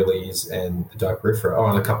dragons, frillies, and the dark riffra. Oh,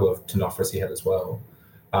 and a couple of Tenophrus he had as well.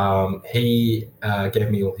 He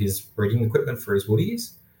gave me all his breeding equipment for his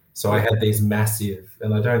woodies. So I had these massive,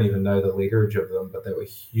 and I don't even know the literage of them, but they were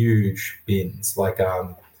huge bins, like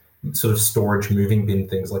sort of storage moving bin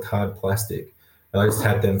things, like hard plastic. And I just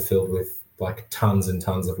had them filled with like tons and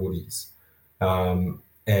tons of woodies.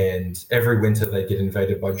 And every winter they get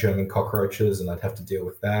invaded by German cockroaches, and I'd have to deal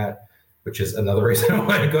with that, which is another reason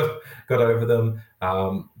why I got over them.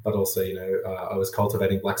 But also, I was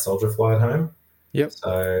cultivating black soldier fly at home. Yep.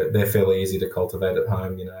 So they're fairly easy to cultivate at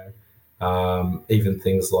home, even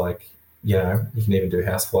things like, you can even do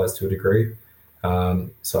house flies to a degree.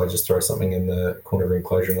 So I just throw something in the corner of an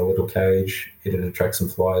enclosure in a little cage, it'd attract some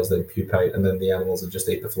flies, they'd pupate, and then the animals would just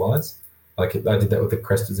eat the flies. Like I did that with the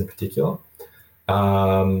cresteds in particular.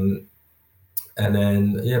 And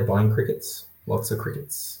then, buying crickets, lots of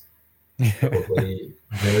crickets.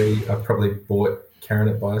 I probably bought Karen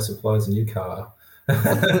at Biosupplies a new car.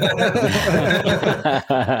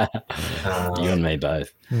 You and me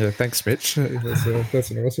both. Yeah, thanks, Mitch.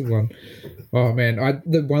 That's an awesome one. Oh man,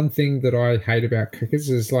 the one thing that I hate about crickets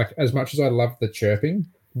is, like, as much as I love the chirping,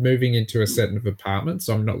 moving into a set of apartments,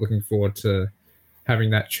 I'm not looking forward to having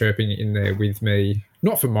that chirping in there with me.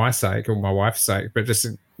 Not for my sake or my wife's sake, but just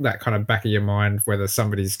that kind of back of your mind, whether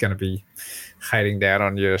somebody's going to be hating down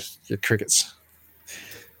on your crickets.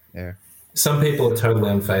 Yeah. Some people are totally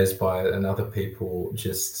unfazed by it, and other people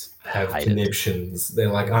just have conniptions. They're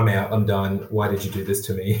like, I'm out, I'm done. Why did you do this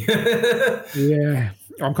to me? Yeah.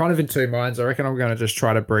 I'm kind of in two minds. I reckon I'm going to just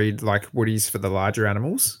try to breed like woodies for the larger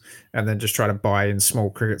animals, and then just try to buy in small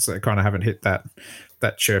crickets that kind of haven't hit that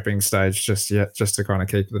chirping stage just yet, just to kind of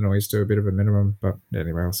keep the noise to a bit of a minimum. But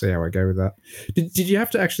anyway, I'll see how I go with that. Did you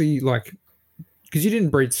have to actually, like, because you didn't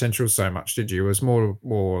breed centrals so much, did you? It was more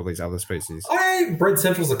all these other species. I bred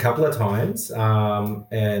centrals a couple of times,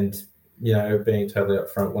 and being totally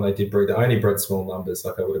upfront, when I did breed, I only bred small numbers.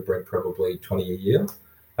 Like I would have bred probably 20 a year,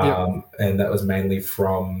 and that was mainly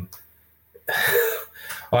from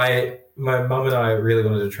my mum and I really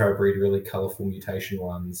wanted to try breed really colourful mutation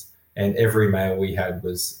ones. And every male we had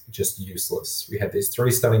was just useless. We had these 3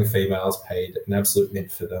 stunning females, paid an absolute mint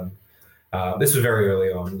for them. This was very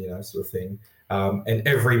early on, sort of thing. And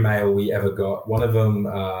every male we ever got, one of them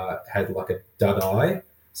had like a dud eye.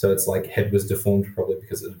 So it's like head was deformed probably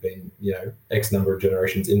because it had been, X number of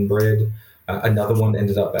generations inbred. Another one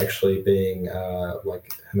ended up actually being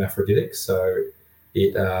like hermaphroditic. So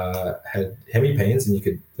it had hemipenes, and you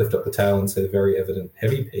could lift up the tail and see the very evident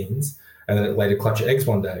hemipenes. And then it laid a clutch of eggs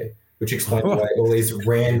one day, which explained why all these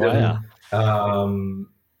random...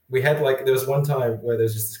 we had there was one time where there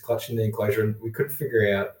was just this clutch in the enclosure, and we couldn't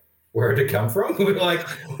figure out where it had come from. We were like,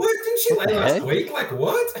 what, didn't she lay last week? Like,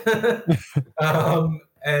 what?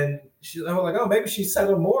 And I was like, oh, maybe she sat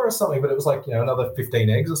on more or something, but it was like, another 15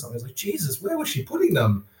 eggs or something. I was like, Jesus, where was she putting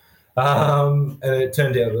them? And it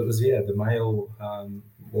turned out it was, the male,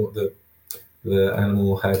 or the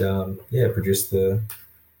animal had, produced the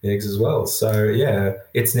eggs as well. So,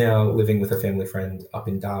 it's now living with a family friend up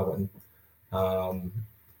in Darwin.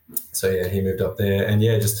 He moved up there, and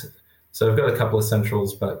so I've got a couple of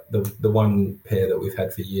centrals, but the one pair that we've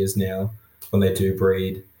had for years now, when they do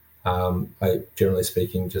breed, I generally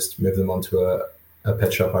speaking just move them onto a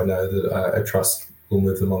pet shop I know that I trust will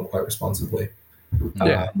move them on quite responsibly.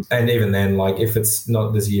 And even then, if it's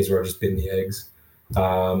not, there's years where I just bin the eggs,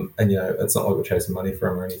 and it's not like we're chasing money for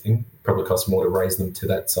them or anything. It probably costs more to raise them to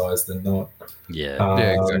that size than not.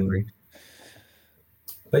 Exactly.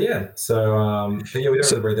 But we don't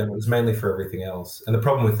really breed them. It was mainly for everything else. And the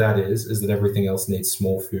problem with that is that everything else needs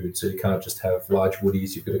small food. So you can't just have large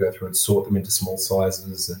woodies. You've got to go through and sort them into small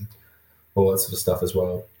sizes and all that sort of stuff as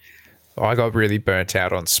well. I got really burnt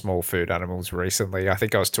out on small food animals recently. I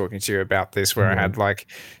think I was talking to you about this, where I had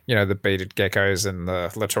the bearded geckos and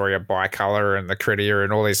the Latoria bicolor and the critter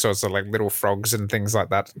and all these sorts of little frogs and things like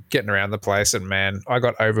that getting around the place. And man, I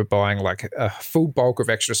got overbuying a full bulk of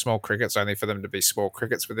extra small crickets only for them to be small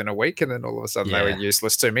crickets within a week. And then all of a sudden they were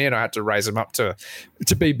useless to me, and I had to raise them up to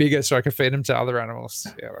be bigger so I could feed them to other animals.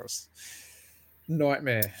 Yeah, that was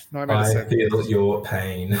nightmare. I feel your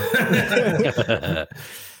pain.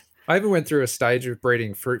 I even went through a stage of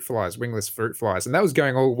breeding fruit flies, wingless fruit flies, and that was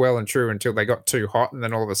going all well and true until they got too hot, and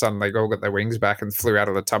then all of a sudden they all got their wings back and flew out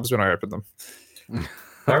of the tubs when I opened them.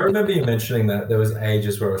 I remember you mentioning that there was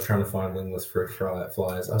ages where I was trying to find wingless fruit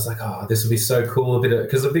flies. I was like, oh, this would be so cool.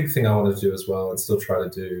 Because the big thing I wanted to do as well, and still try to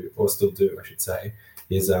do, or still do, I should say,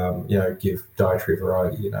 is give dietary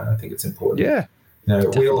variety. I think it's important. Yeah.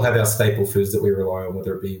 We all have our staple foods that we rely on,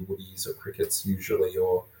 whether it be woodies or crickets usually,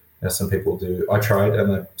 or some people do. I tried,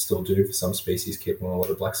 and I still do for some species, keep on a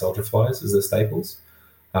lot of black soldier flies as their staples,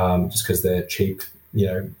 just because they're cheap,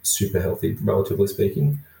 super healthy, relatively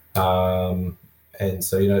speaking. And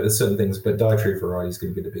so, there's certain things, but dietary variety is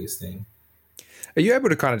going to be the biggest thing. Are you able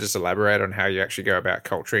to kind of just elaborate on how you actually go about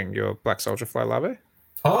culturing your black soldier fly larvae?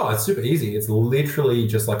 Oh, it's super easy. It's literally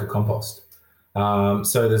just like a compost.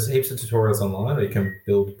 So there's heaps of tutorials online where you can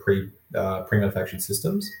build pre-manufactured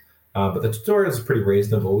systems, but the tutorials are pretty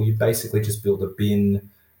reasonable. You basically just build a bin,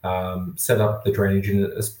 set up the drainage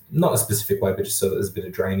in not a specific way, but just so that there's a bit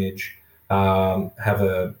of drainage. Have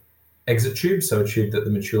a exit tube, so a tube that the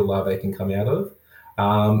mature larvae can come out of.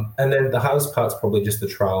 And then the hardest part's probably just the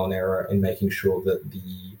trial and error in making sure that the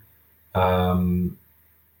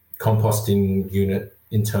composting unit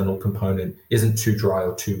internal component isn't too dry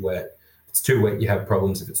or too wet. If it's too wet, you have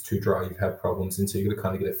problems. If it's too dry, you have problems. And so you've got to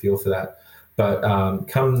kind of get a feel for that. But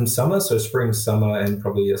come summer, so spring, summer, and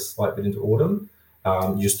probably a slight bit into autumn,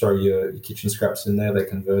 you just throw your kitchen scraps in there, they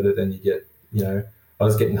convert it, and you get, I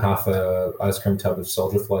was getting half a ice cream tub of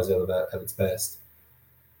soldier flies out of that at its best.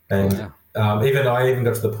 And I even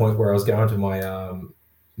got to the point where I was going to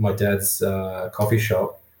my dad's coffee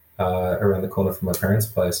shop around the corner from my parents'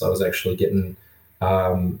 place. I was actually getting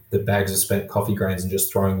the bags of spent coffee grains and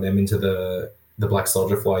just throwing them into the black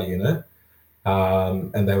soldier fly unit,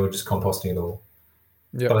 and they were just composting it all.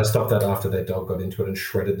 Yep. But I stopped that after their dog got into it and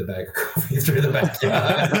shredded the bag of coffee through the backyard.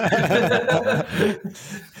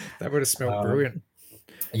 That would have smelled brilliant.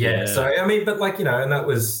 Yeah. So I mean, but and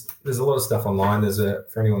there's a lot of stuff online.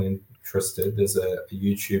 For anyone interested, there's a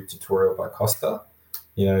YouTube tutorial by Costa.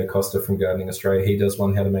 Costa from Gardening Australia. He does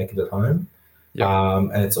one how to make it at home. Yep.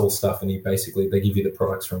 And it's all stuff, and they give you the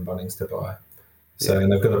products from Bunnings to buy. So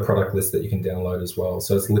and they've got a product list that you can download as well.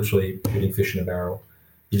 So it's literally putting fish in a barrel.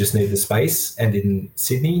 You just need the space, and in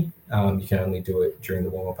Sydney, you can only do it during the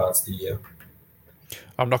warmer parts of the year.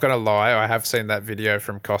 I'm not going to lie, I have seen that video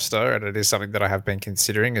from Costa, and it is something that I have been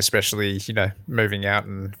considering, especially, moving out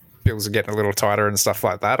and bills are getting a little tighter and stuff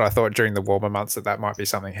like that. I thought during the warmer months that might be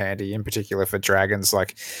something handy, in particular for dragons.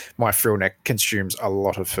 Like my frill neck consumes a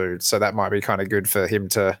lot of food, so that might be kind of good for him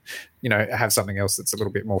to, have something else that's a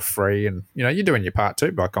little bit more free. And, you're doing your part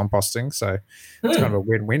too by composting, so it's kind of a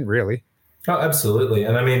win-win, really. Oh, absolutely.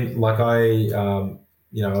 And I mean, I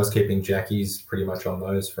was keeping Jackies pretty much on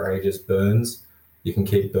those for ages. Burns, you can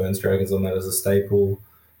keep Burns dragons on that as a staple.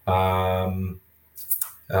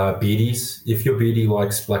 Beardies, if your beardie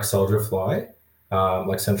likes black soldier fly,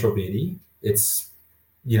 like central beardie, it's,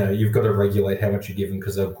 you've got to regulate how much you give them,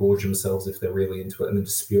 because they'll gorge themselves if they're really into it and then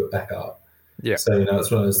just spew it back up. Yeah. So, it's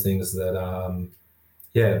one of those things that,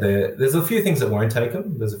 there's a few things that won't take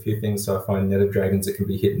them. There's a few things. So I find netted dragons that can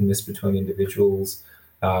be hit and miss between individuals.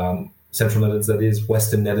 Central netteds, that is.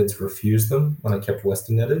 Western netteds refuse them. When I kept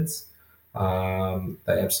Western netteds,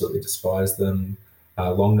 they absolutely despise them.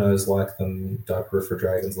 Long nose like them. Diaperifera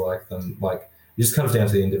dragons like them. It just comes down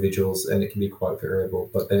to the individuals, and it can be quite variable.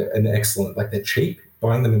 But they're an excellent. They're cheap.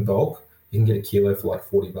 Buying them in bulk, you can get a kilo for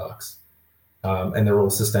 $40, and they're all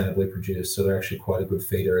sustainably produced. So they're actually quite a good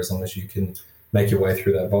feeder, as long as you can make your way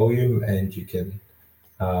through that volume, and you can,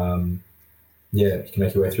 you can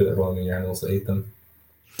make your way through that volume, and your animals will eat them.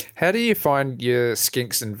 How do you find your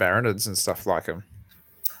skinks and varanids and stuff like them?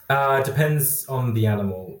 It depends on the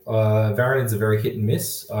animal. Varanids are very hit and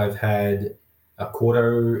miss. I've had a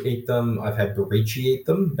Cordo eat them. I've had Barichi eat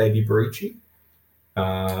them, baby Barichi.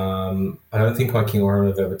 I don't think my King Oran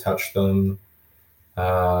have ever touched them.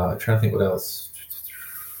 I'm trying to think what else.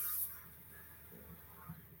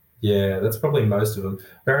 Yeah, that's probably most of them.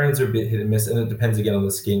 Varanids are a bit hit and miss, and it depends again on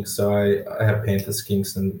the skinks. So I have panther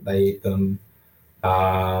skinks, and they eat them.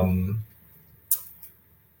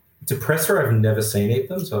 Depressor, I've never seen eat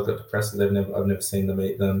them. So I've got Depressor, I've never seen them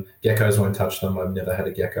eat them. Geckos won't touch them. I've never had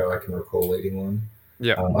a gecko I can recall eating one.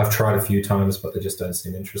 Yeah, I've tried a few times, but they just don't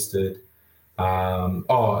seem interested. Just on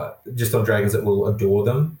dragons that will adore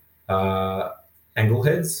them.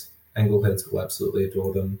 Angleheads will absolutely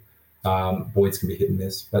adore them. Boids can be hit and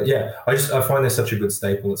miss, but I find they're such a good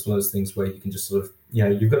staple. It's one of those things where you can just sort of,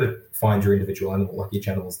 you've got to find your individual animal. Like each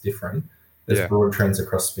animal's different. There's broad trends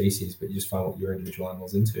across species, but you just find what your individual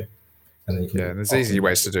animal's into. And then you can there's easy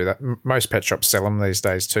ways to do that. Most pet shops sell them these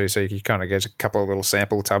days too, so you can kind of get a couple of little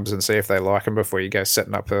sample tubs and see if they like them before you go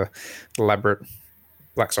setting up a elaborate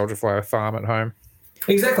black soldier fly farm at home.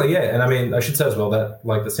 Exactly, yeah. And I mean, I should say as well that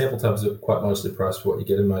the sample tubs are quite mostly priced for what you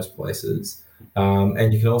get in most places.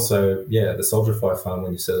 And you can also, the soldier fly farm,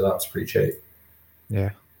 when you set it up, is pretty cheap.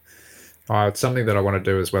 Yeah. It's something that I want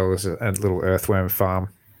to do as well as a little earthworm farm,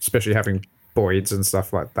 especially having Boids and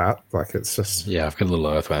stuff like that. It's just... Yeah, I've got a little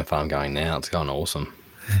earthworm farm going now. It's going awesome.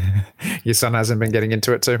 Your son hasn't been getting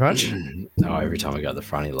into it too much? No, every time I go to the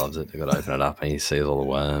front, he loves it. I've got to open it up and he sees all the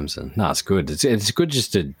worms. And no, it's good. It's good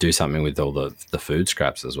just to do something with all the food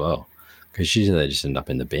scraps as well, because usually they just end up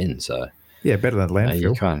in the bin. So yeah, better than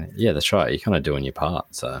landfill. That's right. You're kind of doing your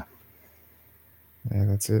part. So yeah,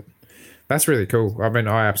 that's it. That's really cool. I mean,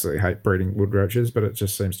 I absolutely hate breeding wood roaches, but it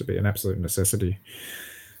just seems to be an absolute necessity.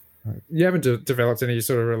 You haven't developed any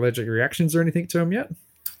sort of allergic reactions or anything to them yet?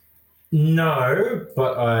 No,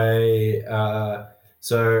 but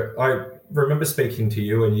so I remember speaking to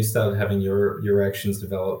you and you started having your reactions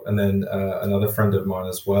develop, and then another friend of mine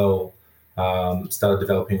as well started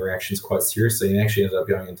developing reactions quite seriously, and actually ended up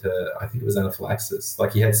going into, I think it was anaphylaxis.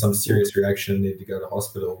 Like he had some serious reaction and needed to go to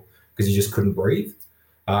hospital because he just couldn't breathe.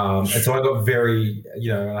 And so I got very,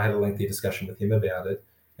 I had a lengthy discussion with him about it.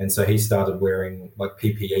 And so he started wearing like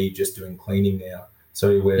PPE, just doing cleaning now. So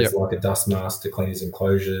he wears like a dust mask to clean his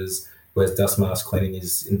enclosures, wears dust mask cleaning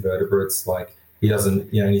his invertebrates. Like he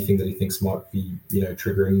doesn't, anything that he thinks might be,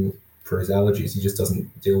 triggering for his allergies, he just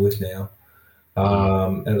doesn't deal with now.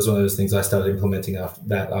 And it was one of those things I started implementing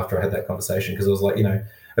after I had that conversation, because I was like,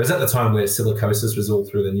 it was at the time where silicosis was all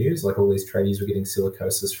through the news. Like all these tradies were getting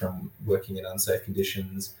silicosis from working in unsafe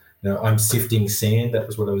conditions. I'm sifting sand. That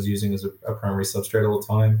was what I was using as a primary substrate all the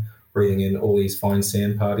time, breathing in all these fine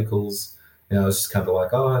sand particles. And I was just kind of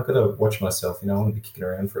like, I've got to watch myself. I want to be kicking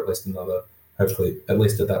around for at least another, hopefully, at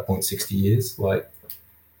least at that point, 60 years.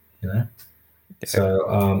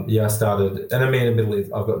 So, I started, and I mean, admittedly,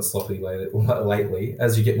 I've gotten sloppy lately.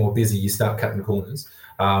 As you get more busy, you start cutting corners.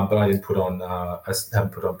 But I haven't put on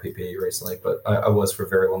PPE recently, but I was for a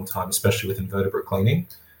very long time, especially with invertebrate cleaning,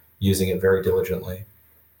 using it very diligently.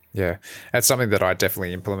 Yeah, that's something that I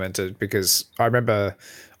definitely implemented, because I remember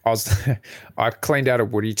I cleaned out a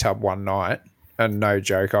woody tub one night, and no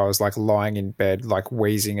joke, I was like lying in bed, like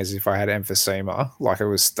wheezing as if I had emphysema, like it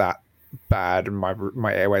was that bad, and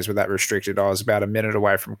my airways were that restricted. I was about a minute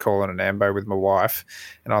away from calling an ambo with my wife,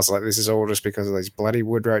 and I was like, this is all just because of these bloody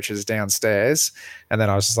wood roaches downstairs. And then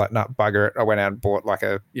I was just like, nah, bugger it. I went out and bought like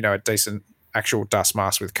a decent actual dust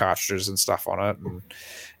mask with cartridges and stuff on it, and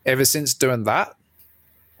ever since doing that,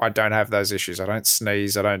 I don't have those issues. I don't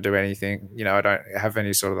sneeze. I don't do anything. I don't have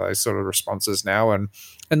any sort of those sort of responses now. And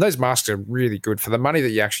those masks are really good for the money that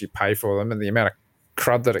you actually pay for them, and the amount of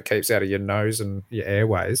crud that it keeps out of your nose and your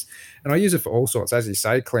airways. And I use it for all sorts, as you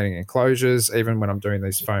say, cleaning enclosures, even when I'm doing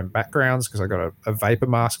these foam backgrounds, because I got a vapor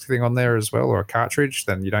mask thing on there as well, or a cartridge.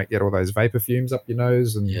 Then you don't get all those vapor fumes up your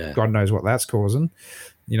nose, and God knows what that's causing.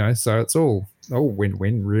 So it's all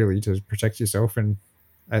win-win really to protect yourself. And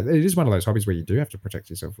it is one of those hobbies where you do have to protect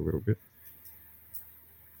yourself a little bit.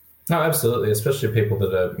 No, absolutely. Especially people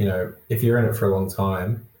that are, if you're in it for a long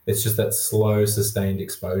time, it's just that slow, sustained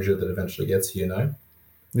exposure that eventually gets you,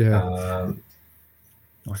 Yeah.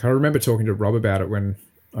 Like I remember talking to Rob about it when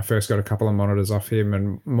I first got a couple of monitors off him,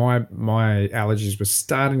 and my allergies were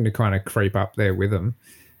starting to kind of creep up there with them.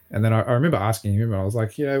 And then I remember asking him, and I was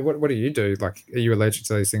like, what do you do? Like, are you allergic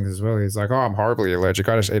to these things as well? He's like, oh, I'm horribly allergic.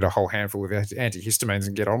 I just eat a whole handful of antihistamines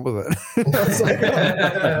and get on with it. I was like,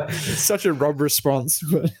 it's such a Rob response.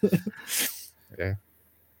 But yeah.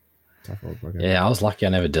 Yeah, I was lucky I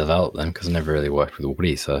never developed them because I never really worked with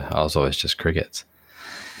woody, so I was always just crickets.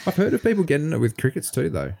 I've heard of people getting it with crickets too,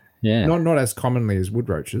 though. Yeah. Not as commonly as wood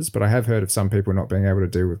roaches, but I have heard of some people not being able to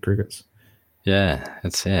deal with crickets. Yeah,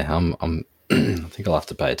 I'm I think I'll have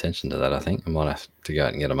to pay attention to that. I think I might have to go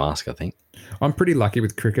out and get a mask, I think. I'm pretty lucky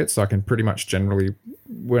with crickets. I can pretty much generally,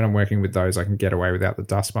 when I'm working with those, I can get away without the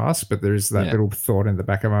dust mask. But there's that little thought in the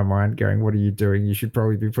back of my mind going, what are you doing? You should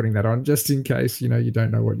probably be putting that on just in case, you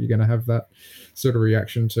don't know what you're going to have that sort of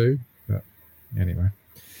reaction to. But anyway,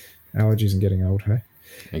 allergies and getting old, hey?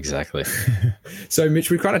 Exactly. So,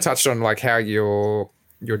 Mitch, we've kind of touched on like how your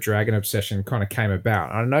dragon obsession kind of came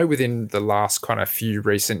about. I know within the last kind of few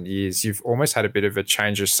recent years, you've almost had a bit of a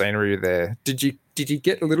change of scenery there. Did you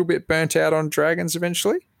get a little bit burnt out on dragons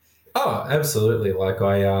eventually? Oh, absolutely. Like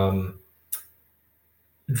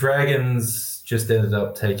dragons just ended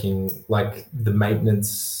up taking like the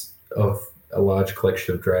maintenance of a large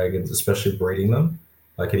collection of dragons, especially breeding them.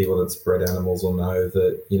 Like anyone that's bred animals will know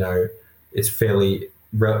that, it's fairly,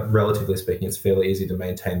 relatively speaking, it's fairly easy to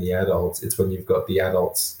maintain the adults. It's when you've got the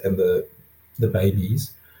adults and the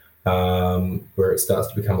babies where it starts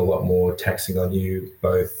to become a lot more taxing on you,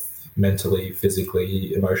 both mentally,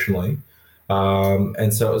 physically, emotionally.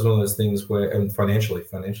 And so it was one of those things where, and financially,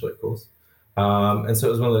 of course. And so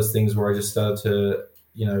it was one of those things where I just started to,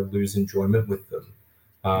 lose enjoyment with them.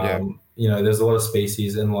 There's a lot of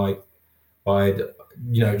species, and like I'd,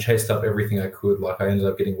 chased up everything I could. Like I ended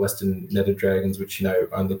up getting Western netted dragons, which,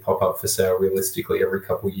 only pop up for sale realistically every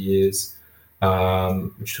couple of years,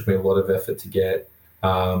 which took me a lot of effort to get.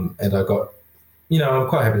 And I got, I'm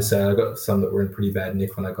quite happy to say I got some that were in pretty bad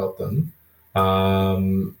nick when I got them.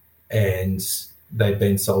 And they'd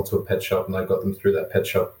been sold to a pet shop, and I got them through that pet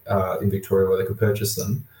shop in Victoria where they could purchase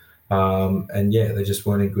them. And yeah, they just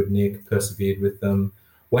weren't in good nick, persevered with them.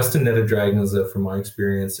 Western netted dragons are, from my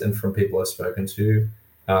experience and from people I've spoken to,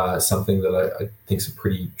 something that I think is a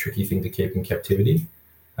pretty tricky thing to keep in captivity.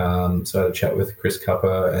 So I had a chat with Chris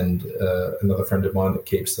Cupper and another friend of mine that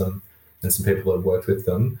keeps them, and some people that have worked with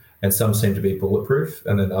them. And some seem to be bulletproof,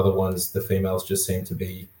 and then other ones, the females just seem to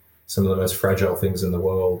be some of the most fragile things in the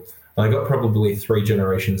world. And I got probably 3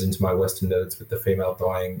 generations into my Western netteds with the female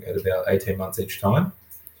dying at about 18 months each time.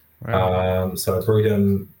 Wow. So I'd breed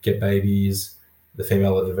them, get babies. The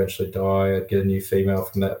female would eventually die. I'd get a new female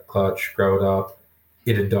from that clutch, grow it up.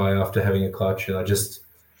 It'd die after having a clutch, and I just,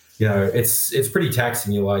 it's pretty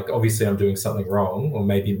taxing. You're like, obviously I'm doing something wrong, or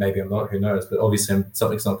maybe I'm not. Who knows? But obviously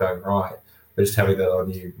something's not going right. But just having that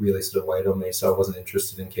on you really sort of weighed on me. So I wasn't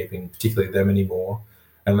interested in keeping particularly them anymore,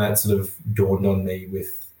 and that sort of dawned on me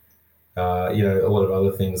with, a lot of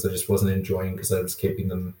other things I just wasn't enjoying because I was keeping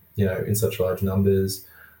them, in such large numbers.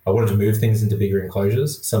 I wanted to move things into bigger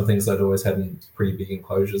enclosures. Some things I'd always had in pretty big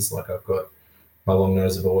enclosures. Like I've got my long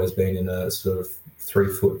nose have always been in a sort of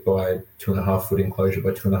 3 foot by 2.5 foot enclosure by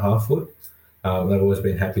 2.5 foot. And I've always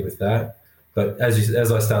been happy with that. But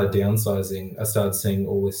as I started downsizing, I started seeing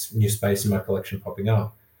all this new space in my collection popping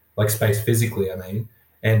up, like space physically, I mean.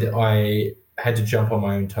 And I had to jump on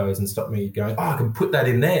my own toes and stop me going, I can put that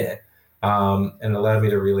in there. And allowed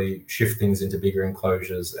me to really shift things into bigger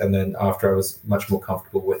enclosures. And then after I was much more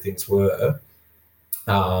comfortable where things were,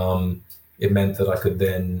 it meant that I could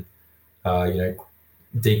then,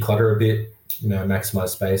 declutter a bit, maximize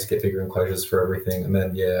space, get bigger enclosures for everything. And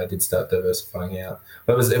then, I did start diversifying out.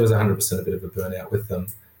 But it was 100% a bit of a burnout with them.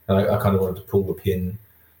 And I kind of wanted to pull the pin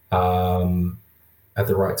at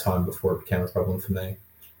the right time before it became a problem for me.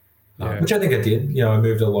 Which I think I did. I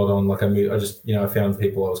moved a lot on. Like I found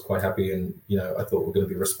people I was quite happy and, I thought were going to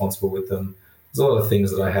be responsible with them. There's a lot of things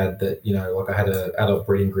that I had that, like I had an adult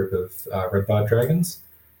breeding group of red barred dragons.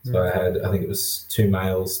 So I think it was 2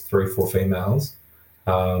 males, 4 females,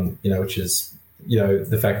 which is,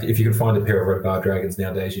 the fact that if you can find a pair of red barred dragons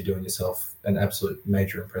nowadays, you're doing yourself an absolute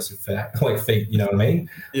major impressive feat, you know what I mean?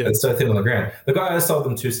 Yeah. It's so thin on the ground. The guy I sold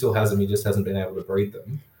them to still has them. He just hasn't been able to breed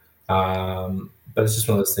them. But it's just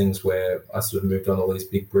one of those things where I sort of moved on all these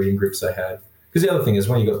big breeding groups I had. Because the other thing is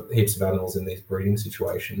when you've got heaps of animals in these breeding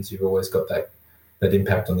situations, you've always got that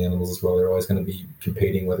impact on the animals as well. They're always going to be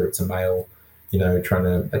competing, whether it's a male, trying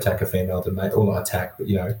to attack a female to mate, or not attack, but,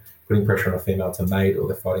 putting pressure on a female to mate, or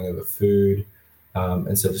they're fighting over food.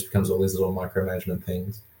 And so it just becomes all these little micromanagement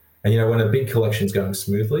things. And, when a big collection's going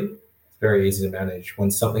smoothly, it's very easy to manage.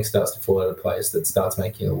 When something starts to fall out of place, that starts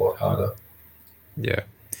making it a lot harder. Yeah.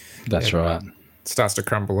 That's right. Starts to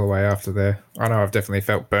crumble away after there. I know I've definitely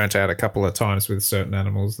felt burnt out a couple of times with certain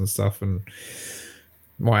animals and stuff, and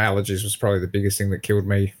my allergies was probably the biggest thing that killed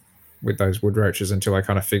me with those wood roaches until I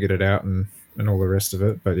kind of figured it out and all the rest of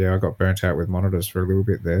it. But yeah, I got burnt out with monitors for a little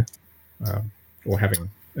bit there, or having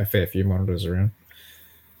a fair few monitors around.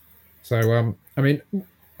 So,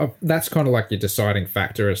 that's kind of like your deciding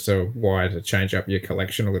factor as to why to change up your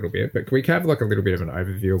collection a little bit. But can we have like a little bit of an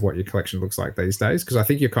overview of what your collection looks like these days? Because I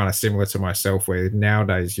think you're kind of similar to myself, where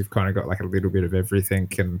nowadays you've kind of got like a little bit of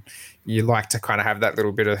everything, and you like to kind of have that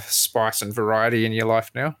little bit of spice and variety in your life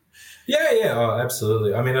now. Yeah,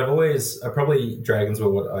 absolutely. I mean, probably dragons were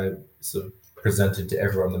what I sort of presented to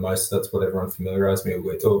everyone the most. That's what everyone familiarized me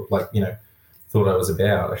with, or thought I was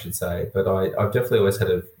about, I should say. But I've definitely always had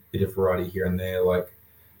a bit of variety here and there. Like,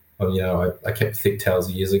 I kept thick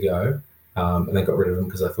tails years ago, and then got rid of them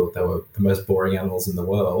because I thought they were the most boring animals in the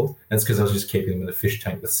world. And it's because I was just keeping them in a fish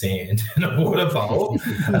tank with sand and a water bowl.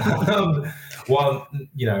 While,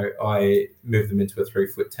 I moved them into a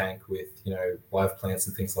 3-foot tank with, live plants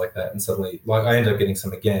and things like that. And suddenly, I ended up getting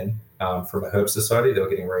some again from a herb society. They were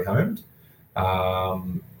getting rehomed.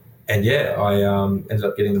 And yeah, I ended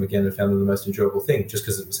up getting them again and found them the most enjoyable thing just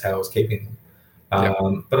because it was how I was keeping them.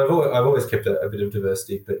 But I've always kept a bit of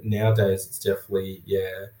diversity, but nowadays it's definitely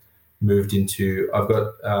moved into.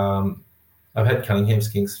 I've had Cunningham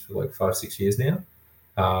skinks for like 5-6 years now,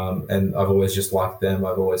 and I've always just liked them.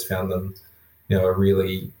 I've always found them, a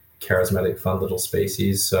really charismatic, fun little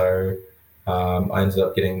species. So I ended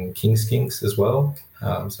up getting king skinks as well.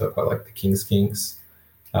 So I quite like the king skinks,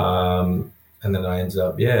 and then I ended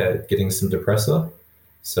up getting some depressor.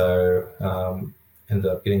 So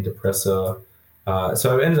ended up getting depressor.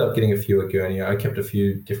 So I ended up getting a few Agurnia. I kept a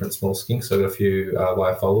few different small skinks. So I got a few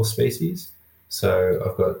Lyophilus species. So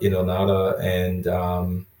I've got Inornata and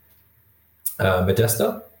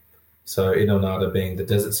Modesta. So Inornata being the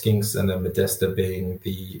desert skinks, and then Modesta being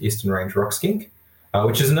the Eastern Range rock skink,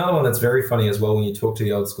 which is another one that's very funny as well when you talk to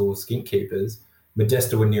the old school skink keepers.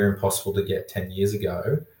 Modesta were near impossible to get 10 years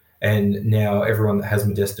ago. And now everyone that has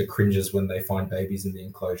Modesta cringes when they find babies in the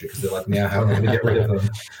enclosure because they're like, now how am I going to get rid of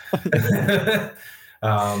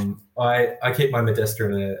them? I keep my Modesta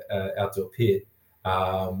in an outdoor pit.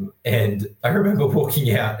 And I remember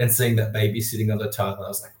walking out and seeing that baby sitting on the tile. And I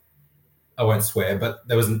was like, I won't swear, but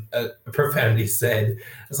there was a profanity said.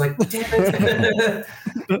 I was like, damn it.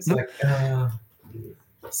 It's like,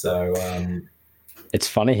 it's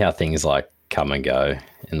funny how things like come and go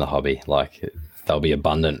in the hobby. Like they'll be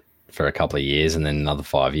abundant for a couple of years, and then another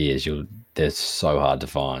 5 years, they're so hard to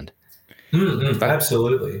find.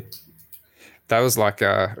 Absolutely. That was like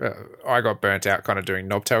I got burnt out kind of doing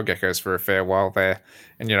knobtail geckos for a fair while there,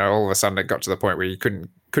 and all of a sudden it got to the point where you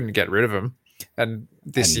couldn't get rid of them. And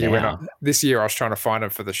this year I was trying to find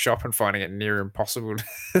them for the shop and finding it near impossible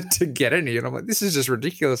to get any. And I'm like, this is just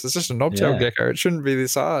ridiculous. It's just a knobtail gecko. It shouldn't be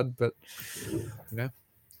this hard, but I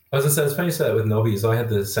was gonna say, it's funny you say that with knobbies. I had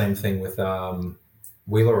the same thing with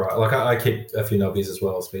Wheeler. Like I keep a few knobbies as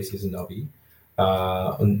well, species of knobby.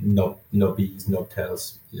 Knobbies,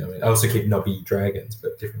 knobtails. I also keep knobby dragons,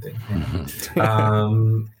 but different thing.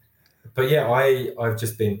 But yeah, I've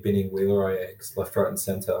just been binning Wheeler eggs left, right, and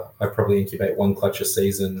center. I probably incubate one clutch a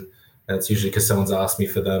season, and it's usually because someone's asked me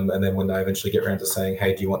for them. And then when I eventually get around to saying,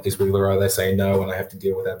 "Hey, do you want these Wheeler?" they say no, and I have to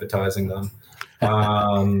deal with advertising them.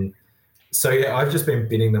 So yeah, I've just been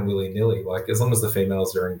binning them willy-nilly. Like as long as the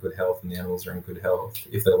females are in good health and the animals are in good health,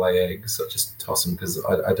 if they lay eggs, I just toss them because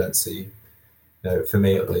I don't see, for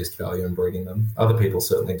me at least, value in breeding them. Other people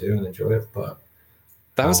certainly do and enjoy it, but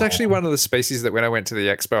that was actually one of the species that when I went to the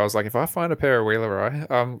expo, I was like, if I find a pair of Wheeler,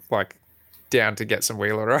 I'm like down to get some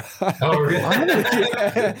Wheeler. Oh, really?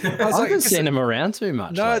 I haven't seen them around too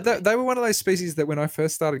much. No, they were one of those species that when I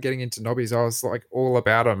first started getting into knobbies, I was like all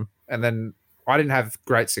about them. And then I didn't have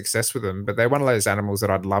great success with them, but they're one of those animals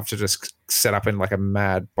that I'd love to just set up in like a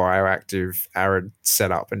mad bioactive arid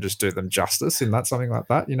setup and just do them justice in something like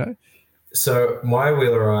that, So my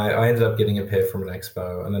Wheeler I ended up getting a pair from an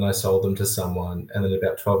expo, and then I sold them to someone. And then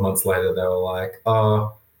about 12 months later, they were like,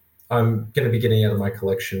 "Oh, I'm going to be getting out of my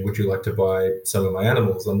collection. Would you like to buy some of my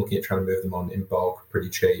animals? I'm looking at trying to move them on in bulk, pretty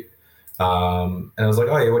cheap." And I was like,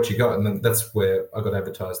 "Oh yeah, what you got?" And then that's where I got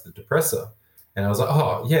advertised the depressor. And I was like,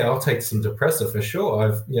 "Oh yeah, I'll take some depressor for sure.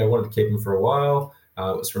 I've wanted to keep them for a while.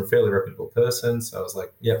 It was from a fairly reputable person, so I was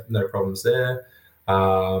like, yep, no problems there."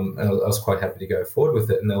 And I was quite happy to go forward with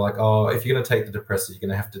it. And they're like, "Oh, if you're going to take the depressor, you're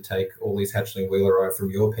going to have to take all these hatchling Wheeler from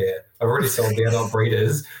your pair. I've already sold the adult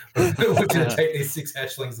breeders. We're going to take these 6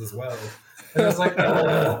 hatchlings as well." And I was like,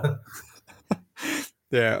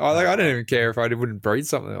 Yeah, I don't even care if I wouldn't breed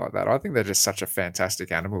something like that. I think they're just such a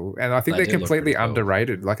fantastic animal. And I think they're completely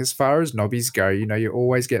underrated. Like as far as knobbies go, you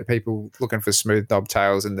always get people looking for smooth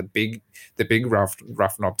knobtails and the big rough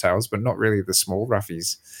knobtails, but not really the small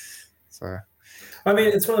roughies. So I mean,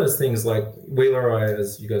 it's one of those things like Wheeler,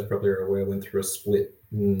 as you guys probably are aware, went through a split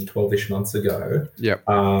 12-ish months ago. Yep.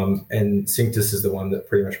 And Cinctus is the one that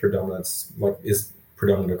pretty much is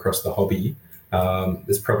predominant across the hobby.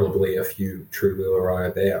 There's probably a few true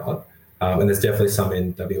Wheeler there. And there's definitely some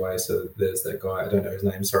in WA. So there's that guy, I don't know his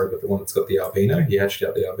name, sorry, but the one that's got the albino. He hatched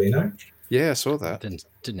out the albino. Yeah, I saw that. Didn't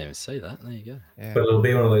even see that. There you go. Yeah. But it'll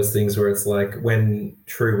be one of those things where it's like when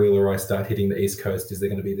true Wheeler start hitting the East Coast, is there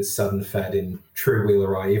going to be this sudden fad in true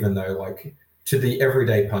Wheeler, even though like to the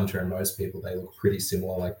everyday punter and most people, they look pretty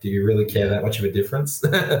similar. Like, do you really care that much of a difference?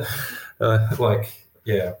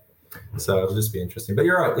 Yeah. So it'll just be interesting. But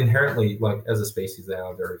you're right. Inherently, like as a species, they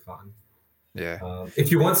are very fun. Yeah.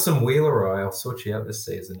 If you want some Wheeler, I'll sort you out this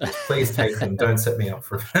season. Just please take them. Don't set me up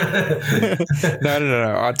for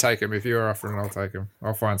No. I'd take them. If you're offering, I'll take them.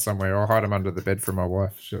 I'll find somewhere. I'll hide them under the bed for my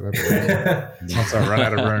wife. Once I run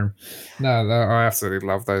out of room. No, I absolutely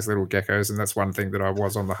love those little geckos. And that's one thing that I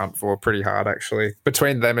was on the hunt for pretty hard, actually,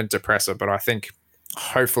 between them and depressor. But I think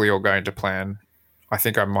hopefully you're going to plan. I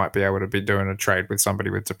think I might be able to be doing a trade with somebody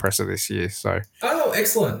with depressor this year. So, oh,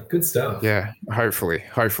 excellent, good stuff. Yeah, hopefully.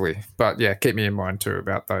 But yeah, keep me in mind too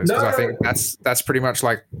about those because I think that's pretty much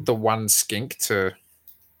like the one skink to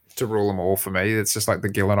rule them all for me. It's just like the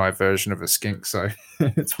Gill and I version of a skink. So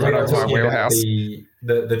it's right up my wheelhouse.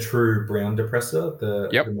 The true brown depressor, the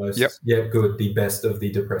most good, the best of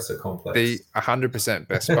the depressor complex. The 100%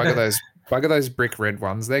 best. Bugger those brick red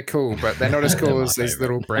ones. They're cool, but they're not as cool as these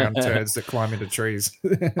little brown turds that climb into trees.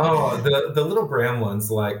 Oh, the little brown ones.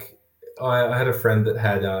 Like I had a friend that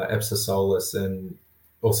had Epsisolus and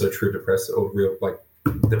also true depressor or real like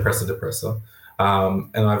depressor.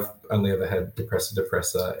 And I've only ever had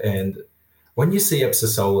depressor. And when you see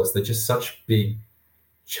Epsisolus, they're just such big,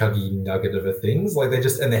 chuggy nugget of a things. Like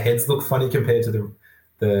and their heads look funny compared to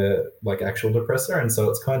the like actual depressor. And so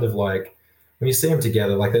it's kind of like, when you see them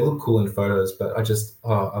together, like they look cool in photos, but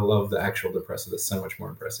I love the actual depressor. That's so much more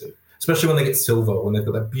impressive, especially when they get silver, when they've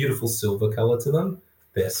got that beautiful silver color to them.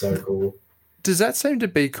 They're so cool. Does that seem to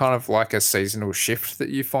be kind of like a seasonal shift that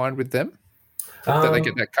you find with them? That they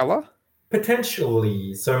get that color?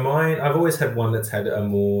 Potentially. So mine, I've always had one that's had a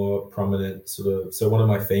more prominent so one of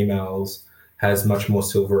my females has much more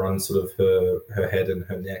silver on sort of her head and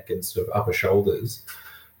her neck and sort of upper shoulders.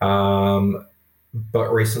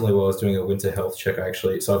 But recently while I was doing a winter health check, so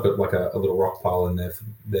I've got like a little rock pile in there for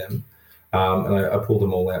them. And I pulled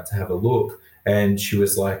them all out to have a look, and she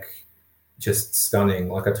was like just stunning.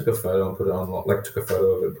 Like I took a photo and put it on, like took a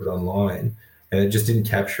photo of it and put it online, and it just didn't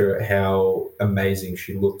capture how amazing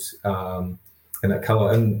she looked in that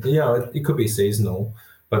color. And it could be seasonal,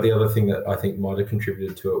 but the other thing that I think might have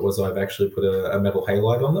contributed to it was I've actually put a metal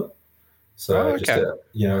halide on them. So just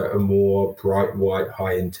a more bright white,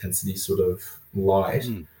 high intensity sort of light.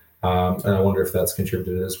 And I wonder if that's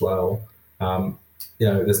contributed as well.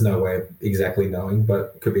 There's no way of exactly knowing,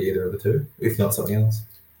 but it could be either of the two, if not something else.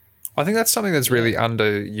 I think that's something that's really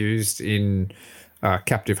underused in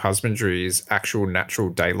captive husbandry is actual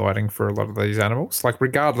natural daylighting for a lot of these animals. Like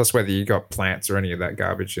regardless whether you got plants or any of that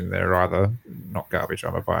garbage in there, either not garbage.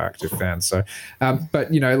 I'm a bioactive fan, so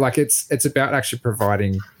but like it's about actually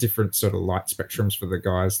providing different sort of light spectrums for the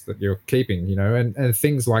guys that you're keeping. And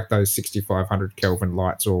things like those 6500 Kelvin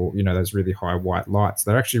lights or those really high white lights.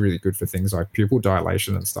 They're actually really good for things like pupil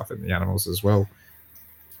dilation and stuff in the animals as well.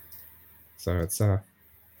 So it's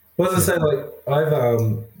Well, as I say, like I've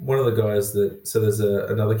one of the guys there's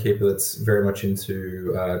another keeper that's very much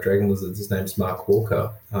into dragon lizards. His name's Mark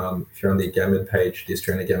Walker. If you're on the Gamid page, the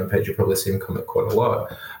Australian Gamid page, you'll probably see him comment quite a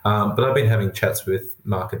lot. But I've been having chats with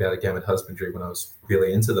Mark about a Gamid husbandry when I was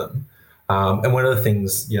really into them. And one of the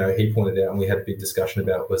things he pointed out and we had a big discussion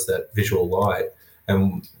about was that visual light,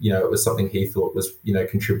 and it was something he thought was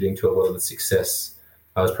contributing to a lot of the success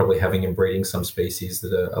I was probably having in breeding some species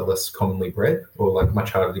that are less commonly bred or like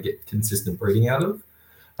much harder to get consistent breeding out of.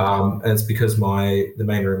 And it's because the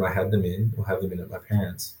main room I had them in, or have them in at my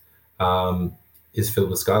parents', is filled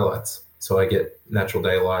with skylights. So I get natural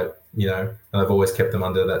daylight, and I've always kept them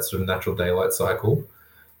under that sort of natural daylight cycle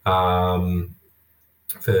for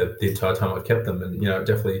the entire time I've kept them. And,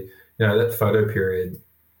 definitely, that photo period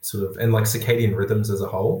sort of, and like circadian rhythms as a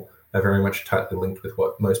whole, are very much tightly linked with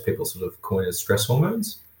what most people sort of coin as stress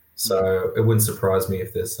hormones. So it wouldn't surprise me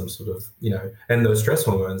if there's some sort of, and those stress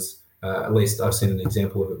hormones, at least I've seen an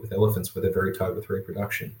example of it with elephants where they're very tied with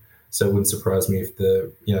reproduction. So it wouldn't surprise me if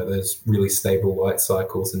those really stable light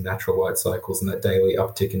cycles and natural light cycles and that daily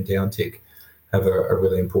uptick and downtick have a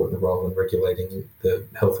really important role in regulating the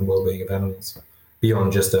health and well-being of animals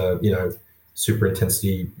beyond just super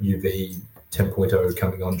intensity UV 10.0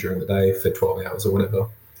 coming on during the day for 12 hours or whatever.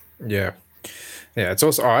 Yeah. It's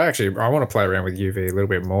also I want to play around with UV a little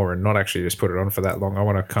bit more and not actually just put it on for that long. I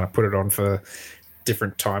want to kind of put it on for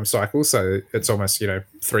different time cycles, so it's almost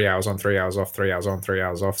 3 hours on, 3 hours off, 3 hours on, 3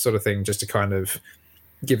 hours off sort of thing, just to kind of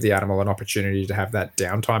give the animal an opportunity to have that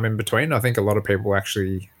downtime in between. I think a lot of people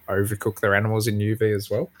actually overcook their animals in UV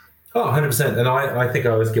as well. Oh, 100%. And I think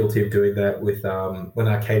I was guilty of doing that with when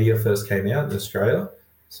Arcadia first came out in Australia.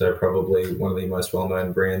 So probably one of the most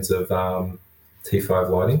well-known brands of T5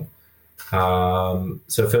 lighting.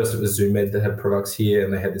 So first it was Zoom Med that had products here,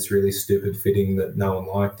 and they had this really stupid fitting that no one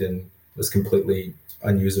liked and was completely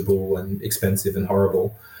unusable and expensive and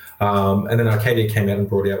horrible. And then Arcadia came out and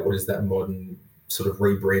brought out what is that modern sort of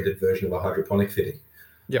rebranded version of a hydroponic fitting.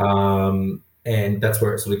 Yep. And that's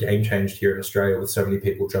where it sort of game changed here in Australia with so many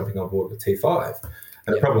people jumping on board with T5.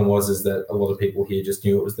 And the problem was that a lot of people here just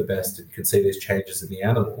knew it was the best and could see these changes in the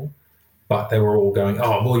animal, but they were all going,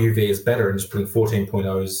 oh, more UV is better, and just putting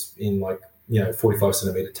 14.0s in 45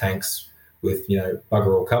 centimeter tanks with,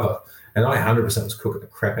 bugger all cover. And I 100% was cooking the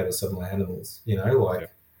crap out of some of my animals,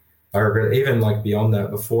 I regret it. Even beyond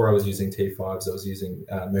that, before I was using T5s, I was using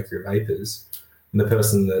mercury vapors. And the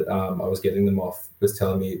person that I was getting them off was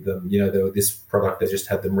telling me they were this product, they just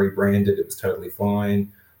had them rebranded, it was totally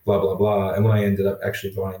fine, blah, blah, blah. And when I ended up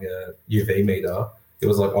actually buying a UV meter, it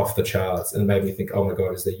was off the charts, and it made me think, oh my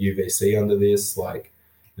God, is there UVC under this?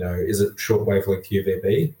 Is it short wavelength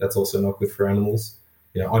UVB? That's also not good for animals.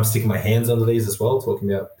 I'm sticking my hands under these as well,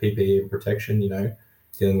 talking about PPE and protection,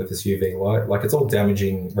 dealing with this UV light. It's all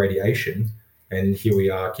damaging radiation. And here we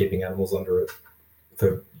are keeping animals under it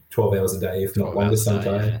for 12 hours a day, if not longer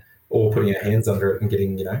sometimes, or putting our hands under it and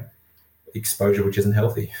getting, exposure, which isn't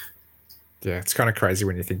healthy. Yeah, it's kind of crazy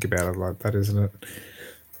when you think about it like that, isn't it?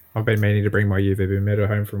 I've been meaning to bring my UVB meter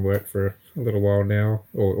home from work for a little while now,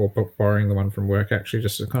 or borrowing the one from work actually,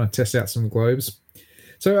 just to kind of test out some globes.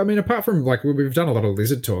 So, I mean, apart from like we've done a lot of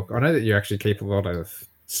lizard talk, I know that you actually keep a lot of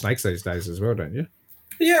snakes these days as well, don't you?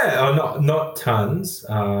 Yeah, not tons.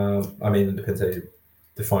 I mean, it depends how you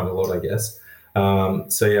define a lot, I guess.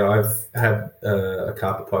 So yeah, I've had a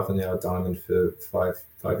carpet python now, a diamond, for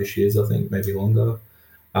five-ish years, I think, maybe longer.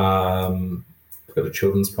 I've got a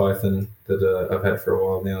children's python that I've had for a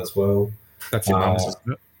while now as well. That's your mum's,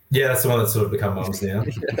 isn't it? Yeah, that's the one that's sort of become mum's now.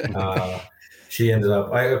 She ended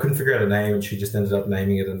up, I couldn't figure out a name, and she just ended up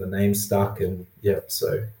naming it, and the name stuck, and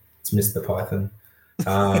so it's Mr. Python.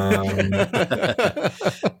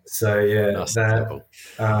 So yeah, nice.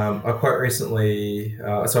 I quite recently,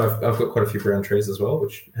 so I've got quite a few brown trees as well,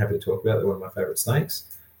 which I'm happy to talk about. They're one of my favourite snakes.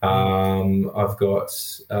 I've got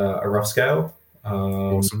a rough scale.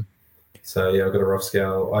 Awesome. So yeah, I've got a rough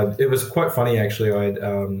scale. It was quite funny actually. I'd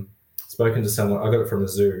spoken to someone. I got it from a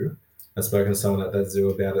zoo. I'd spoken to someone at that zoo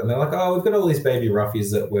about it, and they're like, "Oh, we've got all these baby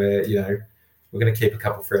roughies that we're going to keep a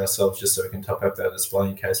couple for ourselves just so we can top up our display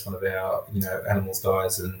in case one of our animals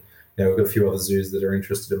dies, and we've got a few other zoos that are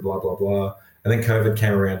interested in blah blah blah." And then COVID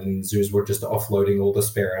came around, and zoos were just offloading all the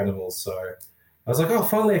spare animals. So I was like, "Oh,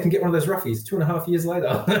 finally, I can get one of those roughies." 2.5 years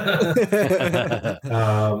later,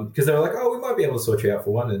 because they were like, "Oh, we might be able to sort you out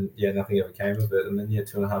for one," and nothing ever came of it. And then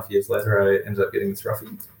 2.5 years later, I ended up getting this roughie.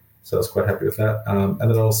 So I was quite happy with that. And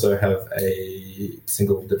then I also have a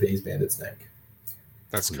single Devise banded snake.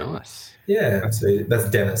 That's cool. Nice. Yeah, so that's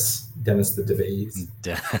Dennis the Devise.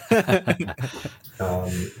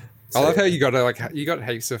 I love how you got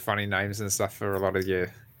heaps of funny names and stuff for a lot of you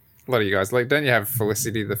guys. Like, don't you have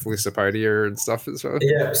Felicity the Felicipodia and stuff as well?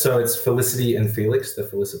 Yeah, so it's Felicity and Felix the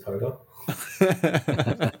Felicipoda.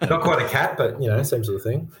 Not quite a cat, but same sort of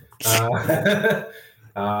thing.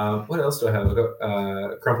 What else do I have? I've got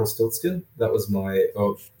Crumple Stiltskin. That was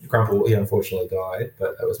Crumple. He unfortunately died,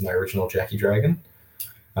 but that was my original Jackie Dragon.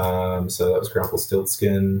 So that was Crumple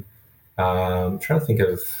Stiltskin. I'm trying to think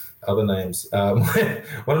of other names. One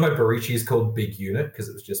of my Barichis is called Big Unit because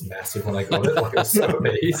it was just massive when I got it. Like, it was so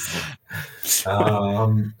obese. So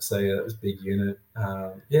yeah, that was Big Unit.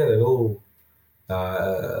 They're all.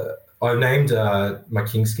 I've named my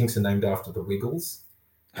King Skinks are named after the Wiggles.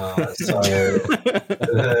 So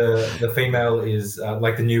the female is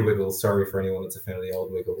like the new Wiggles. Sorry for anyone that's a fan of the old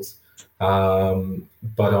Wiggles.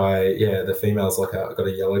 But the female's got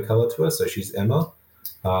a yellow color to her, so she's Emma.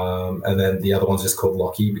 And then the other one's just called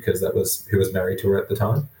Lockie because that was who was married to her at the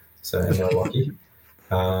time. So Emma Lockie.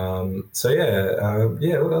 What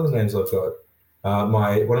other names I've got?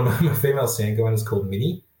 One of my female Sangone is called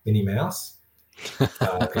Minnie Mouse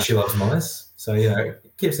because she loves mice. So it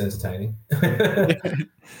keeps entertaining.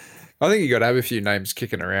 I think you got to have a few names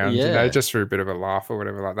kicking around, just for a bit of a laugh or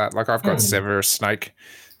whatever like that. Like I've got Severus Snake.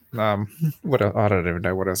 I don't even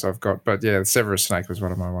know what else I've got, but yeah, Severus Snake was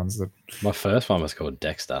one of my ones that. My first one was called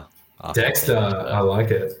Dexter. Dexter, I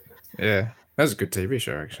like it. Yeah, that was a good TV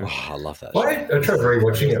show actually. Oh, I love that. Well, I tried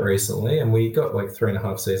rewatching it recently, and we got like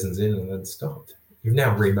 3.5 seasons in, and then stopped. You've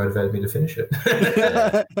now remotivated me to finish it.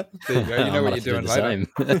 There you go. You know what you're doing later.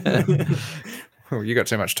 Oh, you got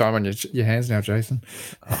too much time on your hands now, Jason.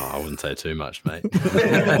 Oh, I wouldn't say too much, mate.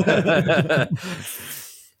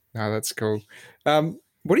 No, that's cool.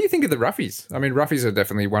 What do you think of the roughies? I mean, roughies are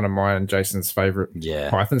definitely one of mine and Jason's favourite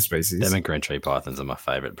python species. Them and green tree pythons are my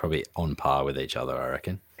favourite, probably on par with each other, I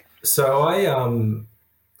reckon. So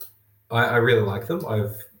I really like them.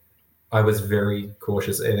 I was very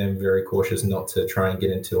cautious and am very cautious not to try and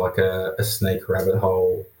get into like a snake rabbit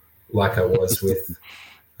hole like I was with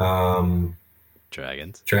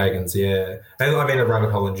Dragons, yeah. And I mean a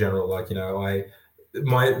rabbit hole in general. Like,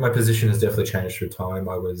 my position has definitely changed through time.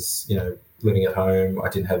 I was, living at home. I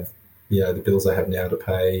didn't have, the bills I have now to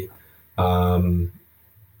pay. And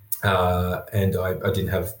I didn't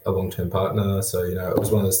have a long-term partner. So, it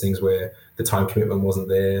was one of those things where the time commitment wasn't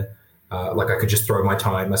there. Like I could just throw my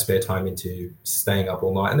spare time into staying up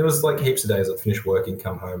all night. And there was like heaps of days I'd finish working,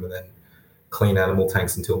 come home and then clean animal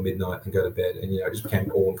tanks until midnight and go to bed. And, it just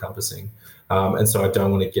became all encompassing. And so I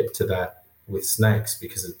don't want to get to that with snakes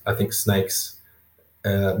because I think snakes,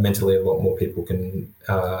 mentally a lot more people can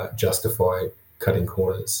justify cutting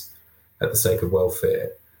corners at the sake of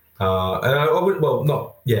welfare. And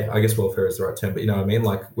I guess welfare is the right term, but you know what I mean?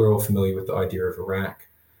 Like we're all familiar with the idea of a rack.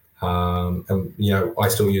 And I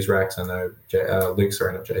still use racks. I know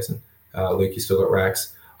not Jason. Luke, you still got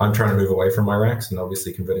racks. I'm trying to move away from my racks, and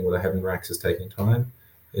obviously converting what I have in racks is taking time.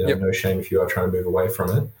 No shame if you are trying to move away from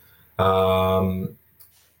it.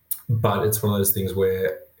 But it's one of those things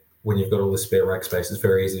where when you've got all this spare rack space, it's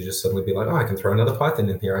very easy to just suddenly be like, I can throw another python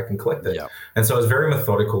in here, I can collect it. Yep. And so I was very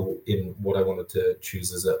methodical in what I wanted to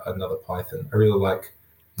choose as another python. I really like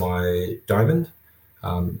my diamond.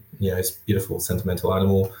 It's a beautiful, sentimental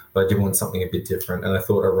animal, but I did want something a bit different, and I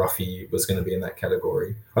thought a roughy was going to be in that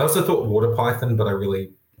category. I also thought water python, but I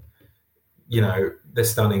really, they're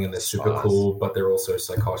stunning and they're super cool, but they're also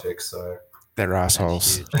psychotic, so... They're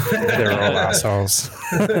assholes. They're all assholes.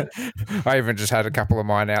 I even just had a couple of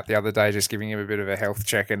mine out the other day, just giving him a bit of a health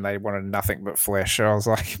check, and they wanted nothing but flesh. I was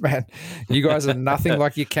like, man, you guys are nothing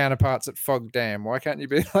like your counterparts at Fog Dam. Why can't you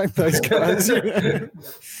be like those guys?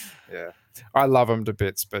 Yeah, I love them to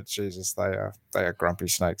bits, but Jesus, they are grumpy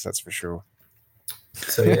snakes, that's for sure.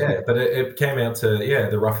 So but it came out to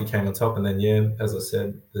the roughy came on top, and then as I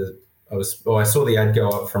said, I saw the ad go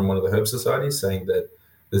up from one of the herb societies saying that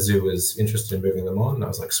the zoo was interested in moving them on. And I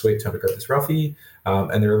was like, sweet, time to grab this roughy.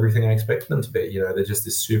 And they're everything I expected them to be. They're just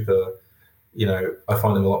this super, I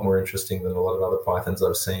find them a lot more interesting than a lot of other pythons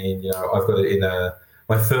I've seen. I've got it in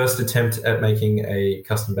my first attempt at making a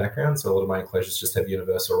custom background. So a lot of my enclosures just have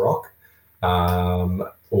universal rock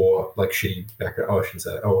or like shitty background. Oh, I shouldn't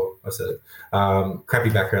say it. Oh, I said it. Crappy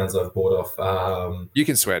backgrounds I've bought off. You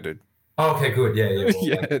can swear, dude. Oh, okay, good. Yeah.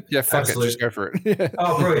 Well, fuck it. Just go for it.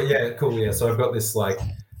 Oh, brilliant. Yeah, cool. Yeah. So I've got this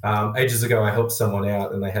ages ago, I helped someone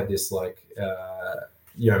out and they had this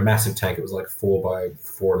massive tank. It was like 4 by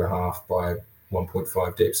 4.5 by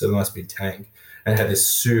 1.5 deep. So a nice big tank. And it had this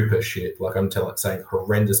super shit, saying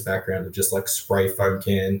horrendous background of just like spray foam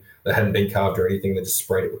can that hadn't been carved or anything. They just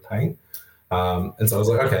sprayed it with paint. And so I was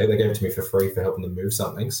like, okay, they gave it to me for free for helping them move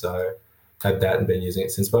something. So had that and been using it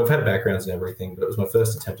since, but I've had backgrounds and everything, but it was my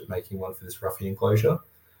first attempt at making one for this roughy enclosure.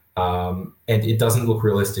 And it doesn't look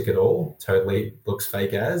realistic at all. Totally looks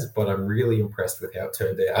fake but I'm really impressed with how it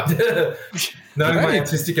turned out. Knowing my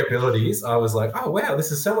artistic abilities, I was like, oh wow,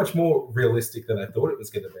 this is so much more realistic than I thought it was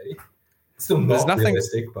going to be. It's still not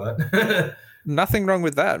realistic, but nothing wrong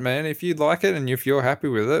with that, man. If you like it and if you're happy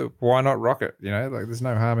with it, why not rock it? There's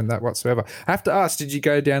no harm in that whatsoever. I have to ask, did you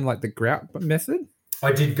go down like the grout method?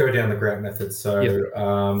 I did go down the grout method. So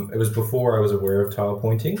it was before I was aware of tile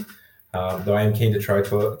pointing, though I am keen to try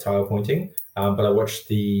tile pointing. But I watched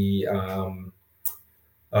the,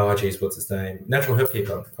 what's its name? Natural Herb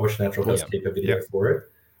Keeper. I watched Natural Herb Keeper video for it.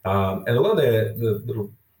 And a lot of the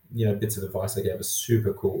little, bits of advice they gave was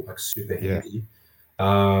super cool, like super handy.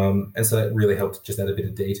 And so that really helped just add a bit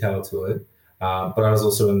of detail to it. But I was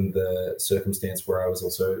also in the circumstance where I was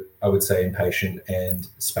also, I would say, impatient and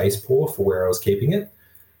space poor for where I was keeping it.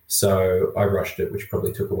 So I rushed it, which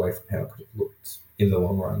probably took away from how it could have looked in the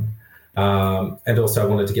long run. And also I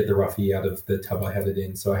wanted to get the roughy out of the tub I had it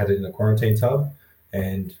in. So I had it in a quarantine tub.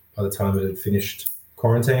 And by the time it had finished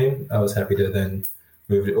quarantine, I was happy to then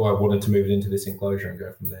move it, or I wanted to move it into this enclosure and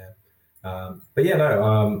go from there. I've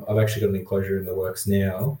actually got an enclosure in the works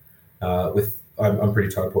now I'm pretty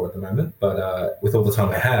tile poor at the moment, but with all the time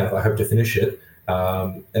I have, I hope to finish it,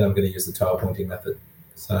 and I'm going to use the tile pointing method.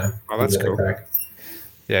 So that's cool.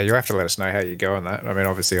 Yeah, you'll have to let us know how you go on that. I mean,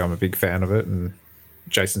 obviously, I'm a big fan of it, and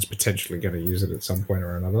Jason's potentially going to use it at some point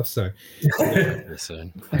or another. So, I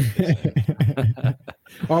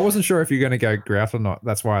wasn't sure if you're going to go grout or not.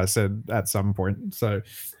 That's why I said at some point. So,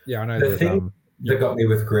 yeah, I know the thing that got me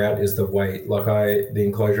with grout is the weight. The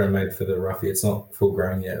enclosure I made for the roughy, it's not full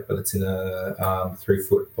grown yet, but it's in a 3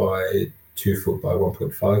 foot by 2 foot by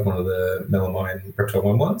 1.5, one of the melamine Reptile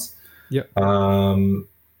One ones. Yep.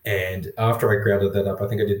 And after I grouted that up, I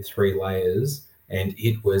think I did 3 layers, and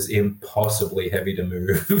it was impossibly heavy to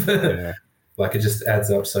move. Yeah. It just adds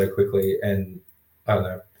up so quickly. And I don't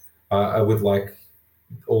know, I would like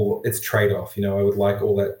it's trade-off, I would like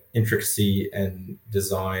all that intricacy and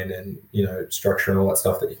design and, structure and all that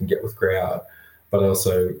stuff that you can get with grout, but I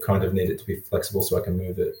also kind of need it to be flexible so I can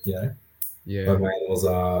move it, Yeah. But my animals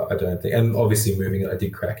are, I don't think, and obviously moving it, I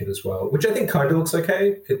did crack it as well, which I think kind of looks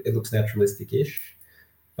okay. It looks naturalistic-ish,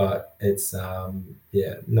 but it's,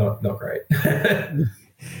 not great.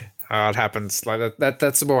 It happens like that.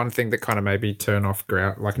 That's the one thing that kind of made me turn off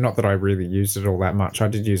grout. Not that I really used it all that much. I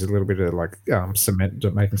did use a little bit of cement,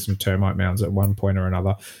 making some termite mounds at one point or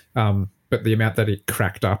another. But the amount that it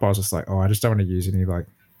cracked up, I was just like, I just don't want to use any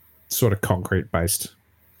sort of concrete based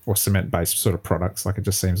or cement based sort of products. It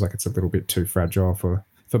just seems like it's a little bit too fragile for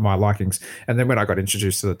my likings. And then when I got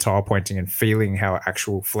introduced to the tile pointing and feeling how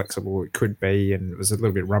actual flexible it could be, and it was a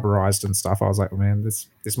little bit rubberized and stuff, I was like, man, this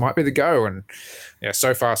might be the go. And yeah,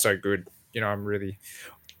 so far so good. I'm really,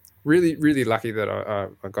 really, really lucky that I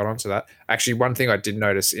got onto that. Actually, one thing I did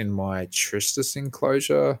notice in my Tristis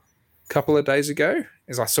enclosure a couple of days ago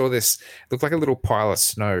is I saw this looked like a little pile of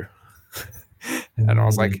snow. And I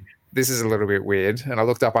was like, this is a little bit weird. And I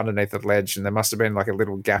looked up underneath the ledge, and there must have been a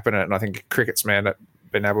little gap in it. And I think crickets, man,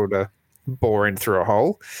 been able to boring through a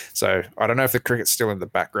hole. So I don't know if the cricket's still in the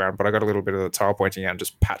background, but I got a little bit of the tile pointing out and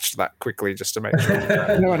just patched that quickly just to make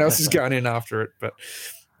sure no one else is going in after it. But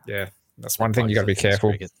yeah, that's one thing you got to be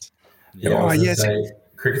careful. Yeah, I was gonna say,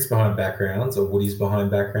 crickets behind backgrounds or woodies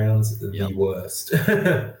behind backgrounds, the worst.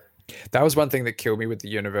 That was one thing that killed me with the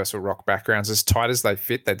universal rock backgrounds. As tight as they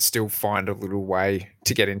fit, they'd still find a little way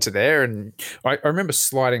to get into there. And I remember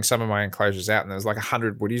sliding some of my enclosures out, and there was like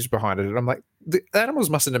 100 woodies behind it. And I'm like, the animals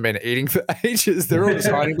mustn't have been eating for ages. They're all just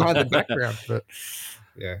hiding behind the background. But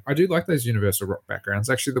yeah, I do like those universal rock backgrounds.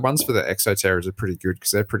 Actually, the ones for the Exoterras are pretty good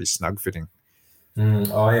because they're pretty snug fitting. So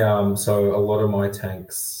a lot of my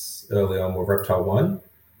tanks early on were Reptile 1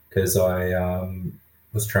 because I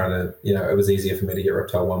was trying to, it was easier for me to get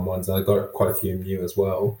Reptile 1 ones, and I got quite a few new as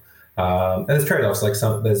well. And there's trade-offs, like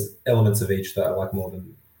there's elements of each that I like more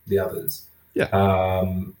than the others. Yeah.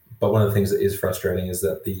 But one of the things that is frustrating is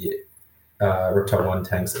that the Reptile 1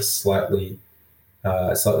 tanks are slightly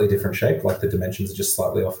different shape, like the dimensions are just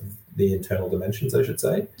slightly off of the internal dimensions, I should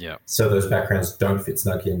say. Yeah. So those backgrounds don't fit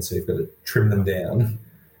snug in, so you've got to trim them down.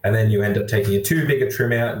 And then you end up taking a too big a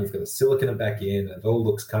trim out, and you've got to silicon it back in, and it all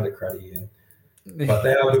looks kind of cruddy. But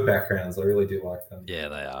they are good backgrounds. I really do like them. Yeah,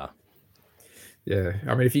 they are. Yeah.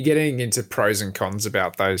 I mean, if you're getting into pros and cons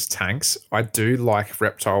about those tanks, I do like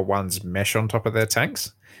Reptile 1's mesh on top of their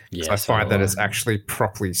tanks. Yes, I find that it's actually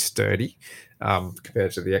properly sturdy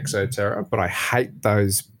compared to the Exoterra, but I hate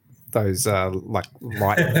those like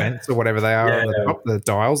light vents or whatever they are on the top, the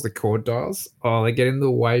dials, the cord dials. Oh, they get in the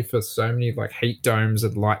way for so many like heat domes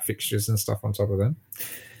and light fixtures and stuff on top of them.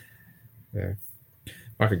 Yeah.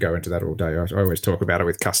 I could go into that all day. I always talk about it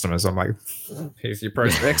with customers. I'm like, here's your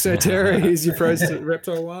pros to Exoterra, here's your pros to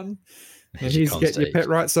Reptile 1, and here's get your pet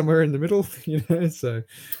right somewhere in the middle, so.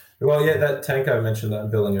 Well, yeah, that tank I mentioned that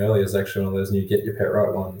I'm building earlier is actually one of those new get your pet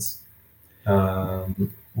right ones.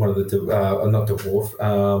 One of the, not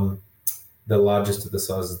dwarf, the largest of the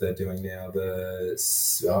sizes they're doing now.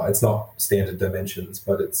 It's not standard dimensions,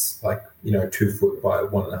 but it's like, 2 foot by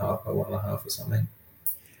 1.5 by 1.5 or something.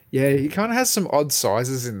 Yeah, he kind of has some odd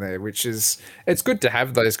sizes in there, which it's good to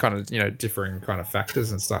have those kind of, differing kind of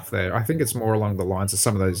factors and stuff there. I think it's more along the lines of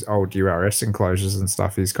some of those old URS enclosures and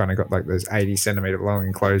stuff. He's kind of got like those 80 centimeter long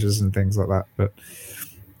enclosures and things like that. But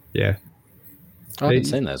yeah. I haven't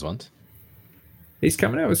seen those ones. He's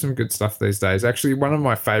coming out with some good stuff these days. Actually, one of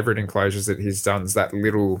my favorite enclosures that he's done is that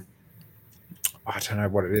little, I don't know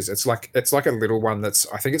what it is. It's like a little one I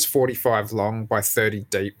think it's 45 long by 30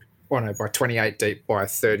 deep. By 28 deep by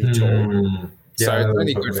 30 tall. So it's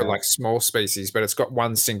only good for like small species, but it's got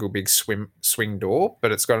one single big swing door,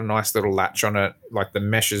 but it's got a nice little latch on it. Like the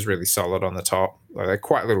mesh is really solid on the top. Like they're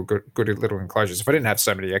quite good little enclosures. If I didn't have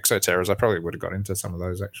so many Exoterras, I probably would have got into some of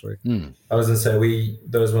those actually. I was going to say,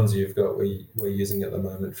 those ones you've got, we're using at the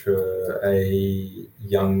moment for a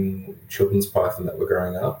young children's python that we're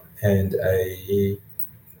growing up and a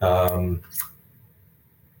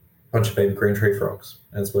bunch of baby green tree frogs,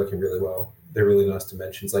 and it's working really well. They're really nice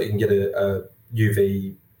dimensions. Like you can get a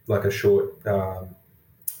UV, like a short,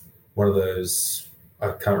 one of those,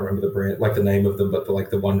 I can't remember the brand, like the name of them, but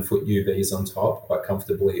the 1 foot UVs on top quite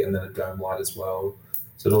comfortably, and then a dome light as well.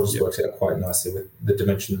 So it all just works out quite nicely with the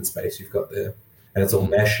dimension and space you've got there. And it's all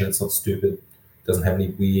mesh and it's not stupid. It doesn't have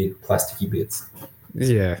any weird plasticky bits.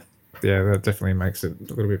 Yeah. Yeah, that definitely makes it a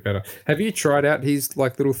little bit better. Have you tried out his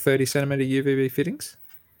like little 30 centimeter UVB fittings?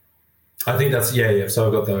 I think that's, yeah. So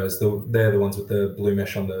I've got those. They're the ones with the blue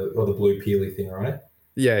mesh or the blue peely thing, right?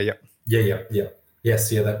 Yeah. Yeah.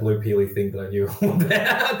 Yes, yeah, that blue peely thing that I knew all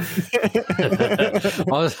about.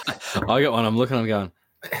 I got one. I'm looking. I'm going,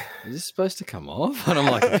 is this supposed to come off? And I'm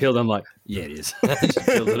like, peeled. I'm like, yeah, it is. I just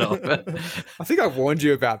peeled it off. I think I warned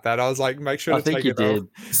you about that. I was like, make sure to take it off.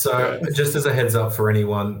 So just as a heads up for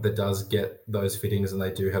anyone that does get those fittings and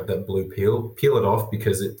they do have that blue peel it off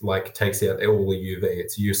because it like takes out all the UV.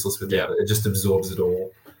 It's useless without it. It just absorbs it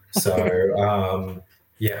all. So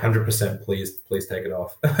 100% please take it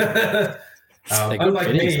off.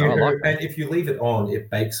 Unlike me, and if you leave it on,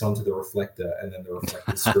 it bakes onto the reflector, and then the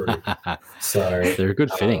reflector's screwed. So they're a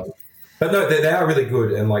good fitting. But no, they are really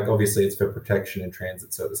good, and like obviously it's for protection in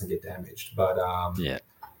transit, so it doesn't get damaged. But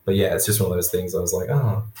it's just one of those things. I was like,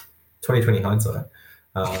 2020 hindsight.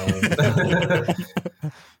 But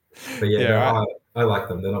I like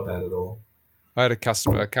them. They're not bad at all. I had a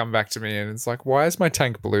customer come back to me and it's like, why is my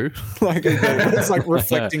tank blue? Like it's like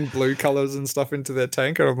reflecting blue colors and stuff into their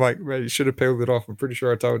tank. And I'm like, man, you should have peeled it off. I'm pretty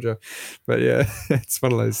sure I told you. But yeah, it's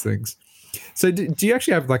one of those things. So do you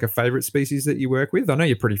actually have like a favorite species that you work with? I know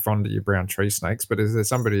you're pretty fond of your brown tree snakes, but is there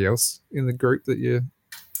somebody else in the group that you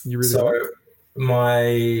really like?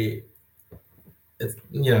 it's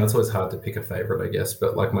it's always hard to pick a favorite, I guess.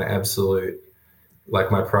 But like my absolute,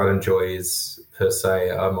 like my pride and joys per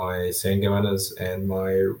se are my sand goannas and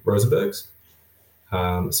my Rosenbergs.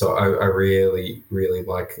 So I really, really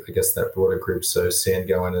like, I guess, that broader group. So sand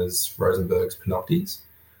goannas, Rosenbergs, Panoptes.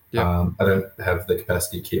 Yeah. I don't have the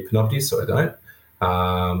capacity to keep Panoptes, so I don't.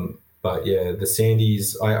 But yeah, the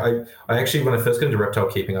Sandies, I actually, when I first got into reptile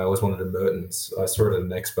keeping, I always wanted a Mertens. I saw it at an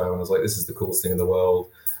expo and I was like, this is the coolest thing in the world.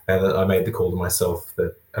 And I made the call to myself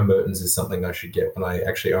that a Mertens is something I should get when I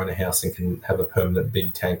actually own a house and can have a permanent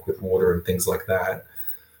big tank with water and things like that.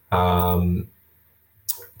 Because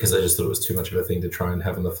I just thought it was too much of a thing to try and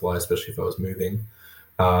have on the fly, especially if I was moving.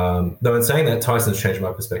 Though in saying that, Tyson's changed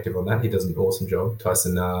my perspective on that. He does an awesome job.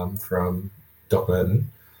 Tyson from Doc Merton.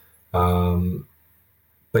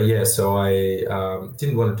 But yeah, so I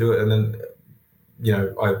didn't want to do it. And then,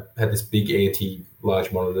 I had this big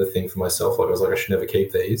anti-large monitor thing for myself. Like I was like, I should never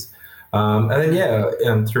keep these. And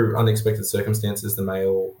then, through unexpected circumstances, the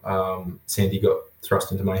male Sandy got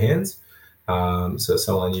thrust into my hands. So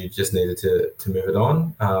someone I knew just needed to move it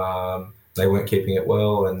on. They weren't keeping it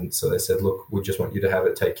well. And so they said, look, we just want you to have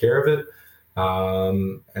it, take care of it.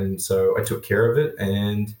 And so I took care of it,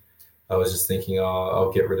 and I was just thinking,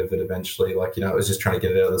 I'll get rid of it eventually. Like, I was just trying to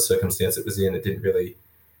get it out of the circumstance it was in. It didn't really,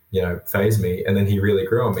 phase me. And then he really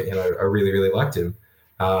grew on me. I really, really liked him.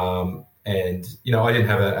 And, I didn't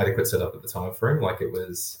have an adequate setup at the time for him. Like it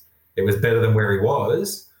was better than where he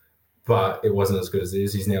was, but it wasn't as good as it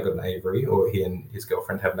is. He's now got an Avery, or he and his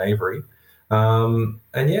girlfriend have an Avery. So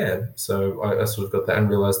I sort of got that and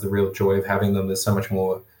realized the real joy of having them. There's so much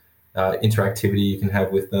more interactivity you can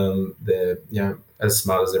have with them. They're, as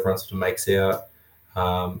smart as everyone sort of makes out.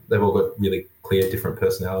 They've all got really clear different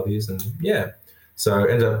personalities, and so I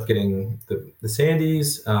ended up getting the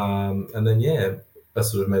Sandies, and then I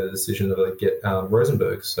sort of made a decision that I'd get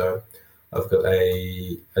Rosenbergs. So I've got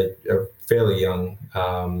a fairly young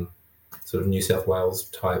sort of New South Wales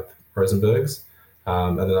type Rosenbergs,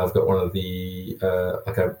 and then I've got one of the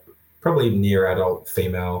like a probably near adult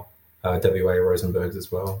female WA Rosenbergs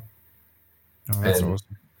as well. Oh, that's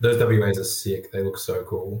awesome. Those WAs are sick. They look so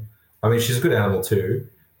cool. I mean, she's a good animal too.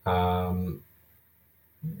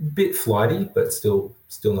 Bit flighty, but still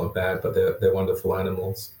not bad. But they're wonderful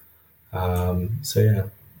animals.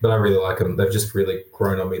 But I really like them. They've just really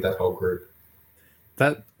grown on me, that whole group.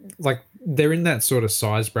 That, like, they're in that sort of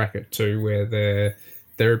size bracket too, where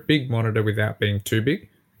they're a big monitor without being too big.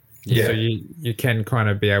 Yeah. So you can kind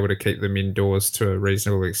of be able to keep them indoors to a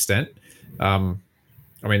reasonable extent.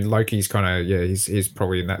 I mean, Loki's kind of, he's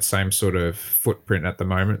probably in that same sort of footprint at the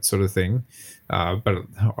moment, sort of thing. But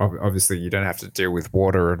obviously, you don't have to deal with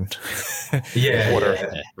water and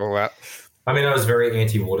all that. I mean, I was very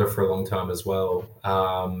anti-water for a long time as well.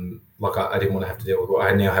 Like I didn't want to have to deal with water.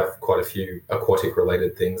 I now have quite a few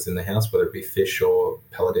aquatic-related things in the house, whether it be fish or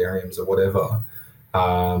paludariums or whatever.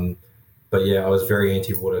 But I was very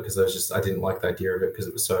anti-water because I didn't like the idea of it because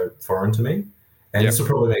it was so foreign to me. And this will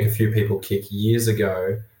probably make a few people kick. Years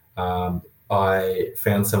ago, I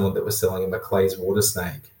found someone that was selling a Maclay's water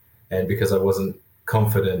snake. And because I wasn't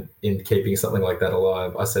confident in keeping something like that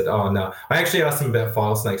alive, I said, oh, no. I actually asked them about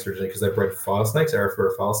file snakes originally because they bred file snakes,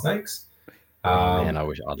 Aerophora file snakes. Man,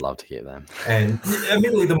 I'd love to get them. And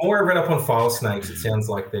admittedly, the more I read up on file snakes, it sounds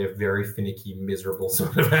like they're very finicky, miserable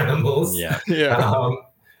sort of animals. Yeah.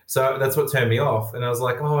 So that's what turned me off. And I was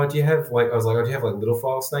like, do you have like little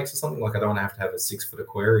file snakes or something? Like I don't want to have a 6-foot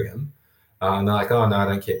aquarium. And they're like, oh, no, I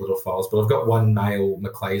don't keep little files. But I've got one male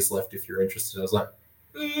Maclay's left if you're interested. And I was like,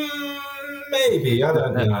 maybe. I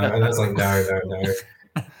don't know. And I was like, no.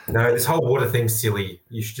 No, this whole water thing's silly.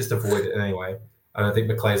 You should just avoid it anyway. I don't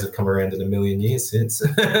think Maclay's have come around in a million years since.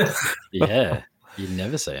 Yeah, you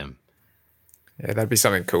never see them. Yeah, that'd be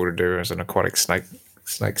something cool to do as an aquatic snake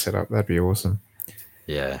setup. That'd be awesome.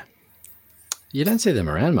 Yeah. You don't see them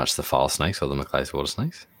around much, the file snakes or the Maclay's water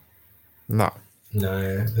snakes? No,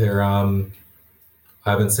 they're I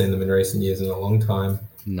haven't seen them in recent years in a long time.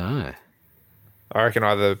 No. I reckon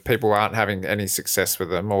either people aren't having any success with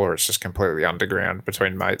them, or it's just completely underground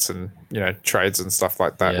between mates and trades and stuff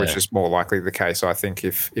like that, which is more likely the case. I think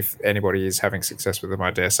if anybody is having success with them,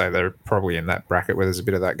 I dare say they're probably in that bracket where there's a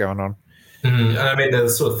bit of that going on. Mm-hmm. I mean, they're the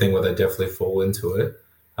sort of thing where they definitely fall into it.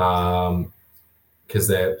 Because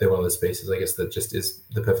they're one of the species, I guess, that just is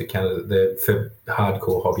the perfect candidate. They're for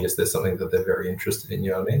hardcore hobbyists. There's something that they're very interested in.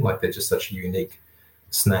 You know what I mean? Like they're just such a unique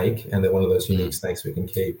snake, and they're one of those unique snakes we can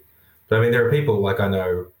keep. But I mean, there are people like I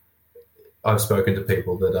know. I've spoken to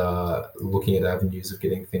people that are looking at avenues of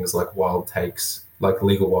getting things like wild takes, like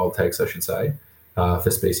legal wild takes, I should say, for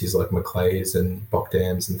species like Maclay's and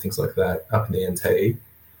Bokdams and things like that up in the NT.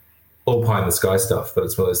 all pie in the sky stuff, but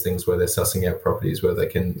it's one of those things where they're sussing out properties where they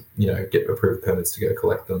can, get approved permits to go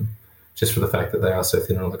collect them, just for the fact that they are so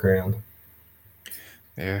thin on the ground.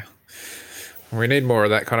 Yeah. We need more of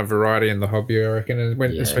that kind of variety in the hobby, I reckon, and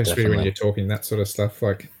especially definitely. When you're talking that sort of stuff.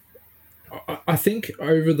 Like, I think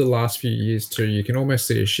over the last few years too, you can almost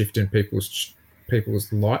see a shift in people's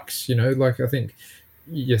likes. Like I think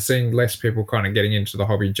you're seeing less people kind of getting into the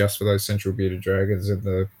hobby just for those central bearded dragons and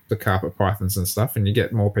the carpet pythons and stuff, and you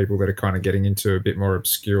get more people that are kind of getting into a bit more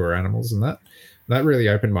obscure animals, and that really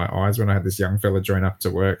opened my eyes when I had this young fella join up to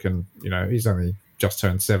work, and he's only just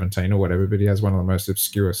turned 17 or whatever, but he has one of the most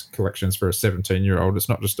obscure collections for a 17-year-old. It's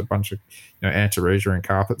not just a bunch of Antaresia and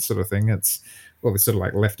carpets sort of thing. It's all this sort of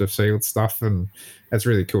like left of field stuff, and it's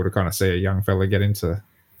really cool to kind of see a young fella get into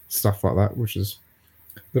stuff like that, which is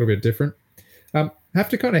a little bit different. Have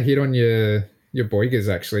to kind of hit on your boigers,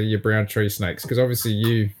 actually, your brown tree snakes, because obviously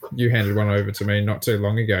you handed one over to me not too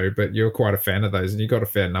long ago, but you're quite a fan of those, and you got a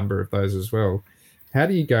fair number of those as well. How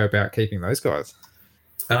do you go about keeping those guys?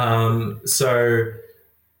 So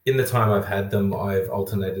in the time I've had them, I've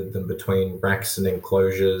alternated them between racks and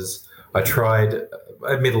enclosures. I tried,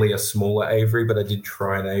 admittedly, a smaller aviary, but I did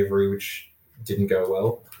try an aviary, which didn't go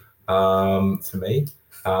well for me.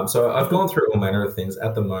 So I've gone through all manner of things.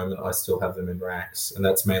 At the moment, I still have them in racks, and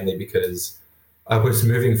that's mainly because I was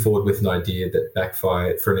moving forward with an idea that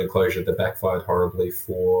backfired for an enclosure that backfired horribly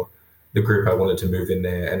for the group I wanted to move in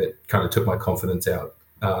there, and it kind of took my confidence out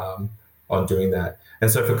on doing that. And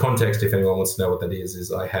so for context, if anyone wants to know what that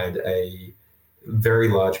is I had a very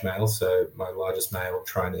large male, so my largest male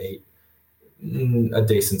trying to eat a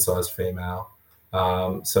decent-sized female.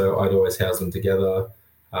 So I'd always house them together.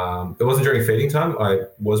 It wasn't during feeding time. I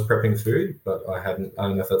was prepping food, but I don't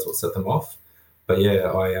know if that's what set them off. But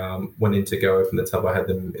yeah, I went in to go open the tub. I had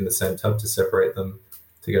them in the same tub to separate them,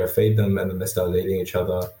 to go feed them, and then they started eating each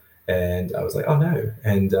other. And I was like, oh no.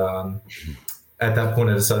 And at that point,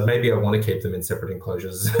 I decided maybe I want to keep them in separate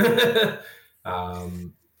enclosures.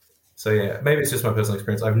 So yeah, maybe it's just my personal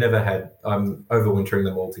experience. I'm overwintering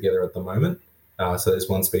them all together at the moment. So there's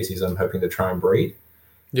one species I'm hoping to try and breed.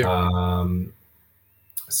 Yeah.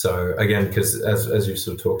 So again, because as you've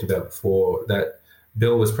sort of talked about before, that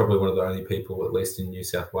Bill was probably one of the only people, at least in New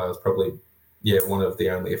South Wales, probably, one of the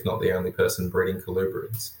only, if not the only person breeding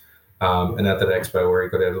colubrids. And at that expo where he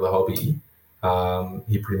got out of the hobby,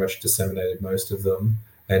 he pretty much disseminated most of them,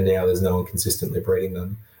 and now there's no one consistently breeding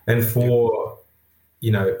them. And for,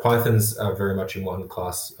 pythons are very much in one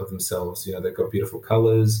class of themselves. They've got beautiful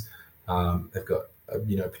colors, they've got,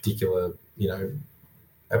 particular,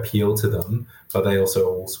 appeal to them, but they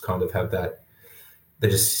also kind of have that, they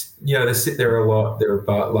just, they sit there a lot. They're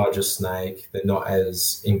a larger snake. They're not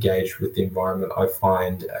as engaged with the environment, I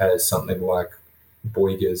find, as something like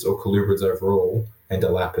boigers or colubrids overall, and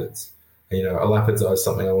elapids. Elapids are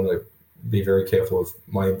something I want to be very careful of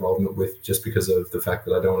my involvement with, just because of the fact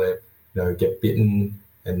that I don't want to, get bitten,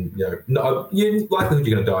 and likelihood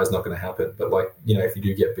you're going to die is not going to happen. But if you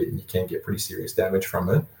do get bitten, you can get pretty serious damage from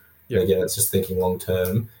it. Yeah. Again, it's just thinking long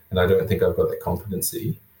term, and I don't think I've got that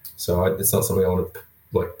competency, so it's not something I want to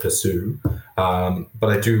pursue. But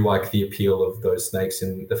I do like the appeal of those snakes,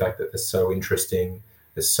 and the fact that they're so interesting,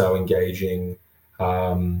 they're so engaging.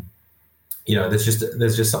 There's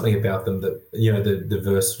just something about them that, the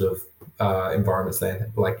diverse sort of environments they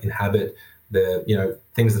inhabit, the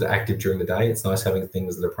things that are active during the day. It's nice having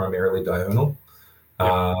things that are primarily diurnal.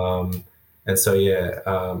 Yeah. And so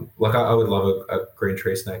I would love a green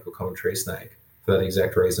tree snake or common tree snake for that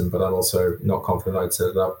exact reason, but I'm also not confident I'd set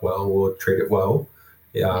it up well or treat it well,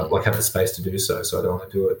 have the space to do so. So I don't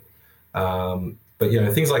want to do it. But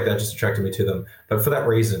things like that just attracted me to them. But for that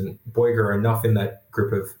reason, boiger are enough in that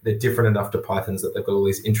group of, they're different enough to pythons that they've got all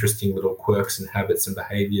these interesting little quirks and habits and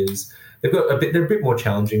behaviors. They're a bit more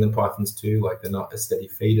challenging than pythons too. They're not as steady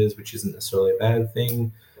feeders, which isn't necessarily a bad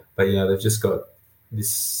thing, but they've just got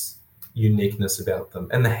this uniqueness about them,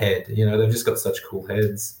 and the head. They've just got such cool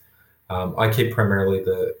heads. I keep primarily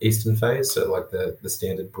the eastern phase, so the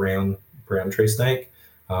standard brown tree snake.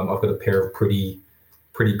 I've got a pair of pretty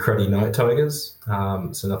cruddy night tigers,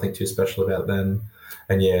 so nothing too special about them.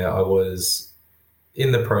 And I was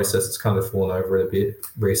in the process, it's kind of fallen over it a bit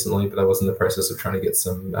recently, but I was in the process of trying to get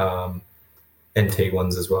some NT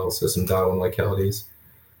ones as well, so some Darwin localities.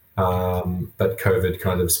 But COVID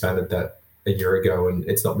kind of spanted that a year ago, and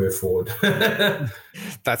it's not moved forward.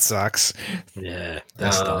 That sucks. Yeah,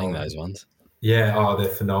 they're stunning, those ones. Yeah, they're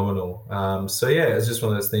phenomenal. It's just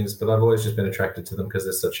one of those things, but I've always just been attracted to them because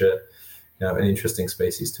they're such an interesting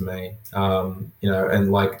species to me. And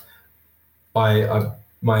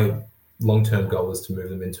my long-term goal is to move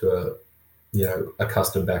them into a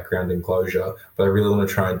custom background enclosure, but I really want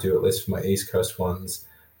to try and do, at least for my East Coast ones,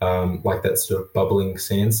 like that sort of bubbling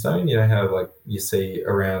sandstone. You know how like you see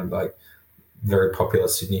around like very popular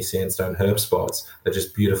Sydney sandstone herb spots. They're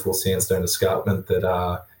just beautiful sandstone escarpment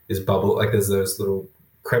that is bubble. Like there's those little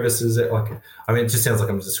crevices that, like, I mean, it just sounds like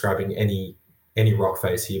I'm describing any rock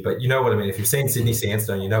face here, but you know what I mean. If you've seen Sydney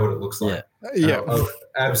sandstone, you know what it looks like. Yeah. I would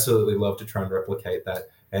absolutely love to try and replicate that.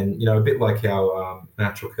 And a bit like how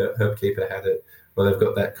Natural Herb Keeper had it, where they've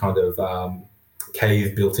got that kind of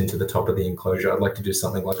cave built into the top of the enclosure. I'd like to do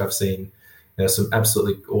something like I've seen, some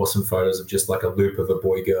absolutely awesome photos of just like a loop of a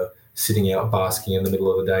boiga sitting out basking in the middle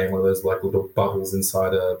of the day in one of those like little bubbles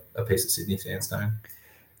inside a piece of Sydney sandstone.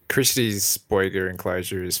 Christie's boiga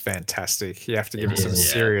enclosure is fantastic. You have to give it some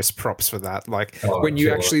serious props for that. Like when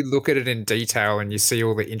you actually look at it in detail and you see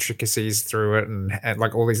all the intricacies through it and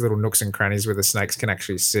like all these little nooks and crannies where the snakes can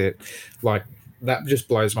actually sit, like that just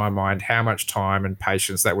blows my mind how much time and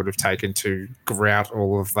patience that would have taken to grout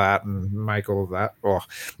all of that and make all of that.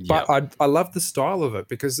 But I love the style of it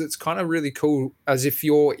because it's kind of really cool, as if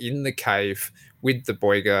you're in the cave with the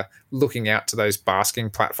boiga looking out to those basking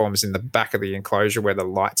platforms in the back of the enclosure where the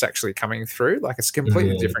light's actually coming through. Like it's a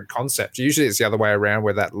completely different concept. Usually it's the other way around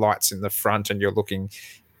where that light's in the front and you're looking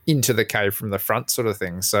into the cave from the front sort of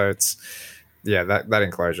thing. So it's, that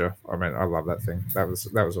enclosure. I mean, I love that thing. That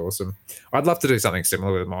was awesome. I'd love to do something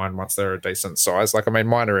similar with mine once they're a decent size. Like, I mean,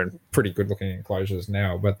 mine are in pretty good looking enclosures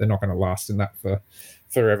now, but they're not going to last in that for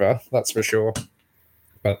forever. That's for sure.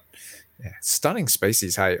 But yeah, stunning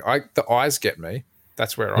species. Hey, the eyes get me.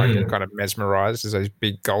 That's where I get kind of mesmerized, is those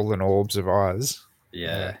big golden orbs of eyes.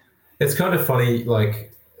 Yeah. It's kind of funny,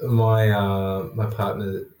 like my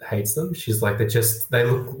partner hates them. She's like, they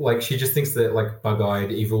look like, she just thinks they're like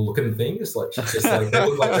bug-eyed, evil-looking things. Like she's just like, they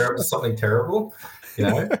look like they're up to something terrible,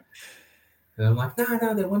 And I'm like,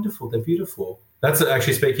 no, they're wonderful, they're beautiful. That's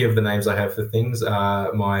actually, speaking of the names I have for things,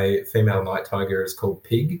 my female night tiger is called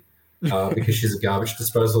Pig. Because she's a garbage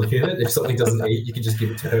disposal unit. If something doesn't eat, you can just give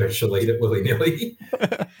it to her. She'll eat it willy-nilly.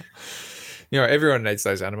 Everyone needs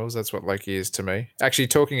those animals. That's what Loki is to me. Actually,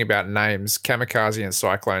 talking about names, Kamikaze and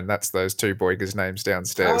Cyclone, that's those two boigas' names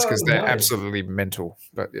downstairs because they're absolutely mental.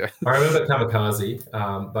 But yeah. I remember Kamikaze,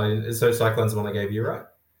 but so Cyclone's the one I gave you, right?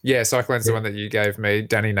 Yeah, Cyclone's the one that you gave me.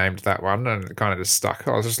 Danny named that one and it kind of just stuck.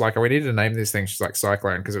 I was just like, we need to name this thing. She's like,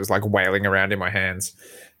 Cyclone, because it was like wailing around in my hands.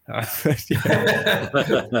 That'll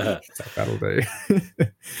do.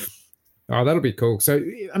 Oh, that'll be cool. So,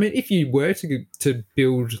 I mean, if you were to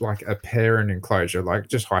build like a parent enclosure, like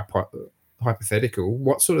just hypothetical,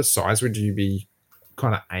 what sort of size would you be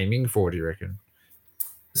kind of aiming for, do you reckon?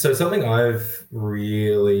 So something I've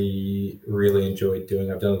really, really enjoyed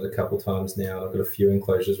doing, I've done it a couple of times now. I've got a few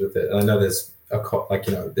enclosures with it. And I know there's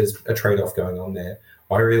there's a trade-off going on there.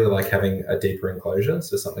 I really like having a deeper enclosure,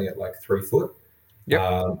 so something at like 3 foot.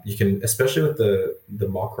 Yep. You can, especially with the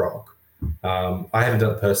mock rock. I haven't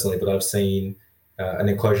done it personally, but I've seen an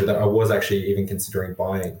enclosure that I was actually even considering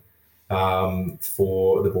buying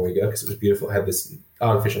for the boiga because it was beautiful. It had this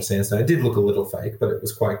artificial sandstone. It did look a little fake, but it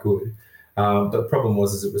was quite good. But the problem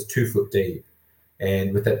was it was 2 foot deep,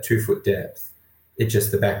 and with that 2 foot depth,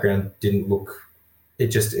 the background didn't look.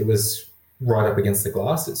 It was right up against the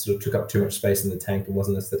glass. It sort of took up too much space in the tank and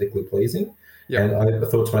wasn't aesthetically pleasing. Yep. And I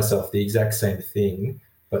thought to myself, the exact same thing,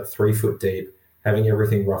 but 3 foot deep, having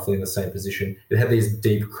everything roughly in the same position. It had these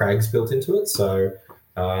deep crags built into it. So,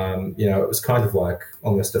 it was kind of like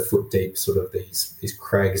almost a foot deep, sort of these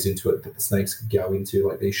crags into it that the snakes could go into,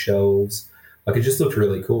 like these shelves. Like it just looked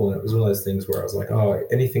really cool. And it was one of those things where I was like,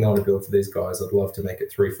 anything I want to build for these guys, I'd love to make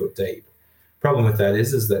it 3 foot deep. Problem with that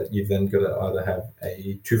is that you've then got to either have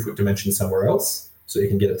a 2 foot dimension somewhere else so you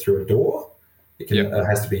can get it through a door. It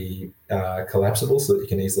has to be collapsible so that you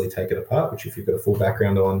can easily take it apart, which if you've got a full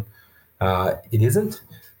background on, it isn't.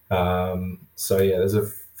 There's a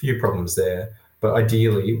few problems there. But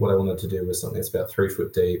ideally, what I wanted to do was something that's about 3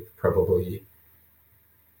 foot deep, probably.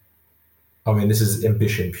 I mean, this is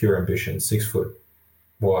ambition, pure ambition, 6 foot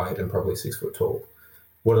wide and probably 6 foot tall.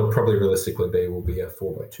 What it'll probably realistically be will be a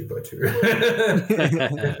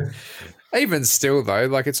 4x2x2. Even still, though,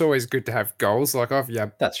 like it's always good to have goals. Like I've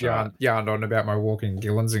yarned on about my walking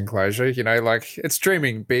Gillen's enclosure. Like it's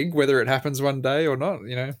dreaming big, whether it happens one day or not.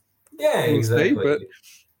 Yeah, exactly. But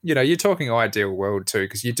you're talking ideal world too,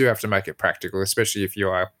 because you do have to make it practical, especially if you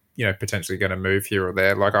are potentially going to move here or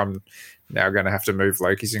there. Like I'm now going to have to move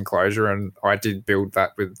Loki's enclosure, and I did build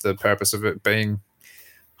that with the purpose of it being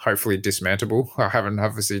hopefully dismantleable. I haven't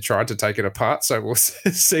obviously tried to take it apart, so we'll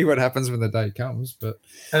see what happens when the day comes. But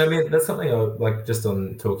and I mean, that's something I like. Just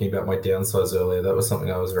on talking about my downsize earlier, that was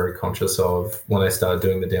something I was very conscious of when I started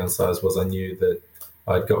doing the downsize. Was I knew that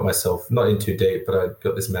I'd got myself not in too deep, but I'd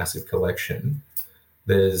got this massive collection.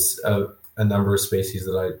 There's a number of species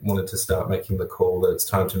that I wanted to start making the call that it's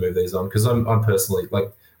time to move these on, because I'm personally,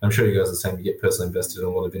 like, I'm sure you guys are the same. You get personally invested in a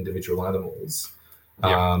lot of individual animals,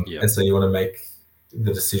 and so you want to make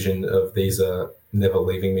the decision of these are never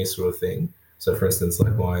leaving me sort of thing. So, for instance,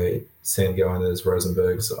 like my sand goannas,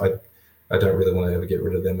 Rosenbergs, I don't really want to ever get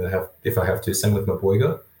rid of them if I have to. Same with my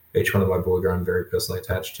boiga. Each one of my boiga I'm very personally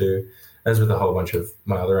attached to, as with a whole bunch of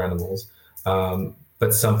my other animals.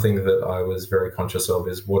 But something that I was very conscious of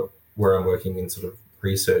is where I'm working in sort of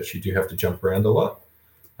research, you do have to jump around a lot.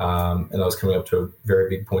 And I was coming up to a very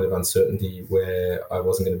big point of uncertainty where I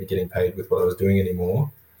wasn't going to be getting paid with what I was doing anymore.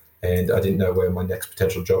 And I didn't know where my next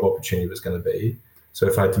potential job opportunity was going to be. So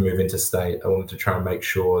if I had to move into state, I wanted to try and make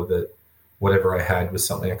sure that whatever I had was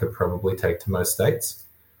something I could probably take to most states.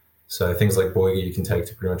 So things like boiga you can take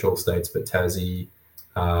to pretty much all states, but Tassie,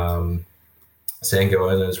 Sangoanas,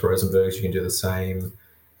 Rosenbergs, you can do the same.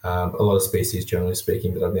 A lot of species, generally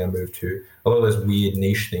speaking, that I've now moved to. A lot of those weird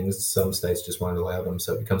niche things, some states just won't allow them,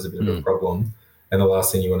 so it becomes a bit of a problem. And the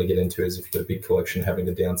last thing you want to get into is if you've got a big collection, having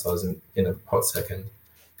to downsize in a hot second,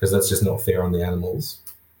 because that's just not fair on the animals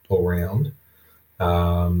all round.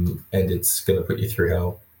 And it's going to put you through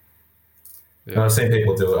hell. Yeah. And I've seen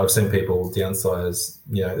people do it. I've seen people downsize.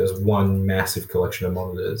 There's one massive collection of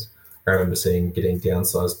monitors. I remember getting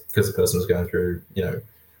downsized because the person was going through,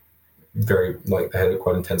 very, like, they had a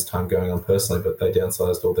quite intense time going on personally, but they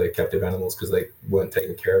downsized all their captive animals because they weren't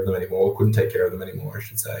taking care of them anymore, or couldn't take care of them anymore, I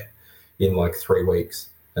should say, in like 3 weeks.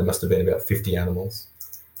 There must have been about 50 animals.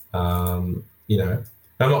 I'm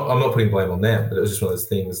not putting blame on them, but it was just one of those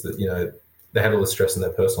things that, they had all the stress in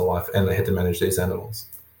their personal life and they had to manage these animals.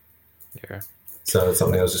 Yeah. So it's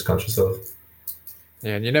something I was just conscious of.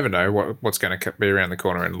 Yeah, and you never know what's going to be around the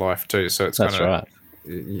corner in life too. So it's that's right.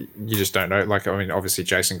 You just don't know. Like, I mean, obviously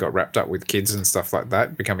Jason got wrapped up with kids and stuff like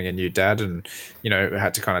that, becoming a new dad, and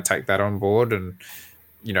had to kind of take that on board. And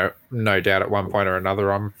no doubt at one point or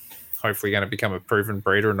another, I'm hopefully going to become a proven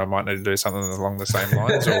breeder, and I might need to do something along the same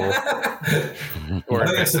lines, or I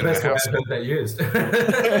think that's the best way I've heard that used.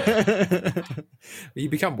 You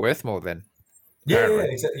become worth more then. Yeah,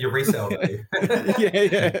 exactly. Your resale value.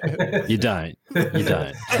 yeah. You don't.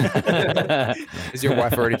 Has your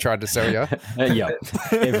wife already tried to sell you? Yep,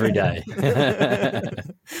 every day.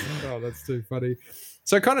 Oh, that's too funny.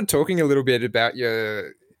 So kind of talking a little bit about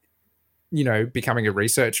your, becoming a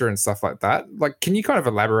researcher and stuff like that. Like, can you kind of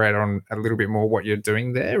elaborate on a little bit more what you're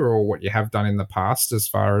doing there, or what you have done in the past as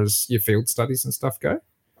far as your field studies and stuff go?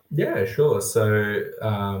 Yeah, sure. So,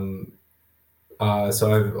 I've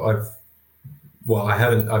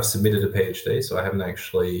submitted a PhD, so I haven't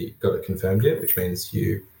actually got it confirmed yet, which means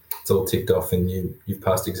it's all ticked off and you've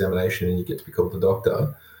passed examination and you get to be called the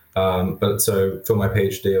doctor. But so for my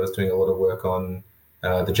PhD, I was doing a lot of work on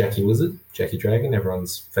the Jackie lizard, Jackie dragon,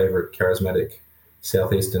 everyone's favorite charismatic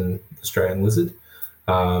southeastern Australian lizard,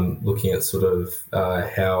 looking at sort of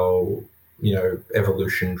how,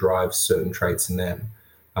 evolution drives certain traits in them.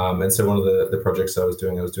 And so one of the projects I was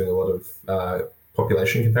doing a lot of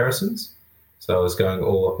population comparisons. So I was going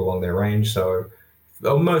all up along their range,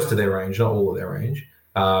 most of their range, not all of their range,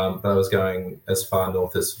 but I was going as far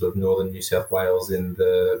north as sort of northern New South Wales in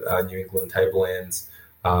the New England tablelands,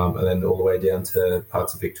 and then all the way down to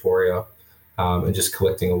parts of Victoria, and just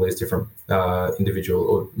collecting all these different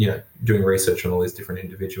doing research on all these different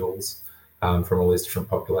individuals from all these different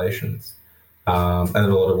populations, and then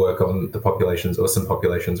a lot of work on the populations, or some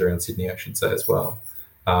populations around Sydney, I should say, as well.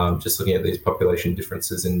 Just looking at these population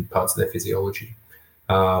differences in parts of their physiology.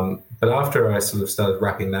 But after I sort of started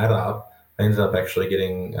wrapping that up, I ended up actually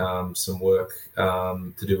getting some work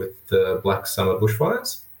to do with the Black Summer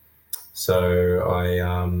bushfires. So I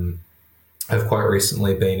have quite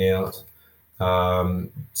recently been out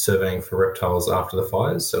surveying for reptiles after the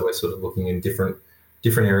fires. So we're sort of looking in different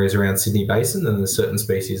areas around Sydney Basin, and there's certain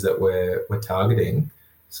species that we're targeting.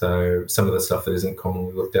 So some of the stuff that isn't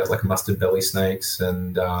commonly looked at, like mustard belly snakes,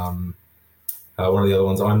 and one of the other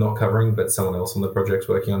ones I'm not covering, but someone else on the project's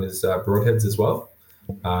working on, is broadheads as well.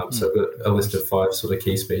 So I've got a list of 5 sort of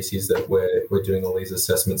key species that we're doing all these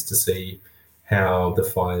assessments to see how the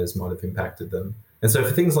fires might have impacted them. And so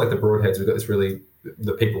for things like the broadheads, we've got this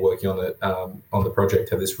the people working on it on the project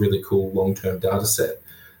have this really cool long-term data set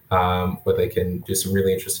where they can do some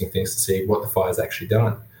really interesting things to see what the fire's actually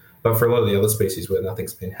done. But for a lot of the other species where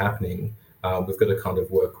nothing's been happening, we've got to kind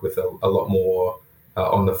of work with a lot more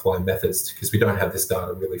on-the-fly methods because we don't have this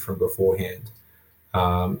data really from beforehand.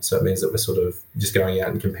 So it means that we're sort of just going out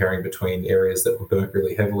and comparing between areas that were burnt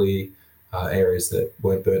really heavily, areas that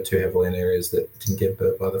weren't burnt too heavily, and areas that didn't get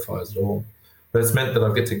burnt by the fires at all. But it's meant that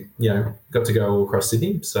I've got to go all across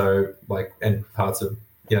Sydney, so and parts of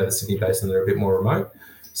the Sydney Basin that are a bit more remote.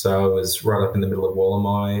 So I was right up in the middle of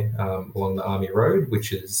Wallamai along the Army Road,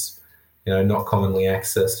 which is not commonly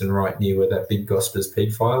accessed, and right near where that big Gospers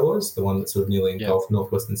Peak fire was, the one that sort of nearly engulfed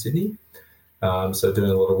northwestern Sydney. So doing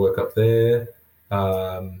a lot of work up there,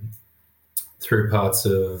 through parts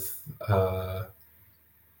of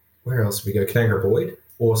where else did we go? Canangara Boyd,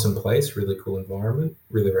 awesome place, really cool environment.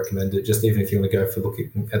 Really recommend it. Just even if you want to go for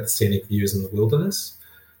looking at the scenic views in the wilderness,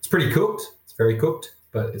 it's pretty cooked. It's very cooked,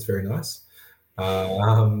 but it's very nice.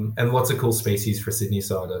 And lots of cool species for Sydney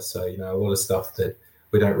cider. So, a lot of stuff that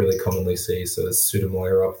we don't really commonly see. So there's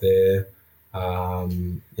Pseudomoya up there. A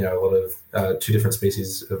lot of 2 different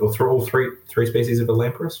species, all three species of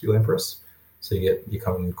Eulamperus. So you get your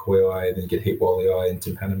common koi eye, then you get heat walleye and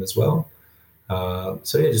tympanum as well.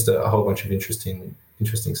 Just a whole bunch of interesting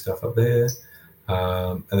stuff up there.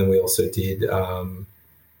 And then we also did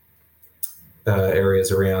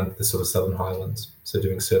areas around the sort of Southern Highlands. So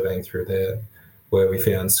doing surveying through there, where we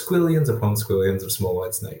found squillions upon squillions of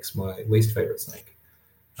small-eyed snakes, my least favorite snake.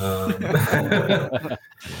 And then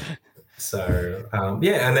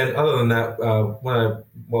other than that,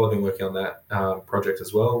 while I've been working on that project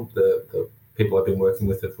as well, the people I've been working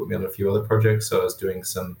with have put me on a few other projects. So I was doing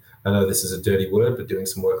I know this is a dirty word, but doing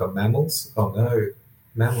some work on mammals. Oh no,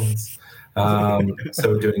 mammals. So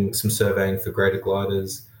we're doing some surveying for greater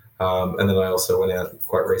gliders. And then I also went out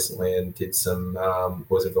quite recently and did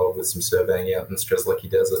was involved with some surveying out in the Strzelecki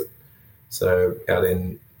Desert. So out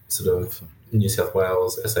in sort of New South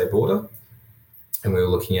Wales, SA border. And we were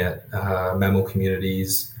looking at mammal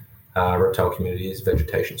communities, reptile communities,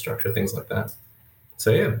 vegetation structure, things like that.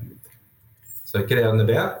 So yeah, so get out and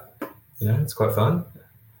about. It's quite fun.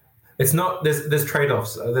 It's not. There's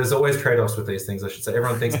trade-offs. There's always trade-offs with these things. I should say.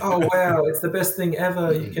 Everyone thinks, oh wow, it's the best thing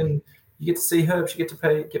ever. You get to see herps. You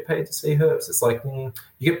get paid to see herps. It's like you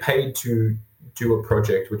get paid to do a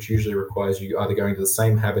project, which usually requires you either going to the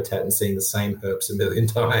same habitat and seeing the same herps a million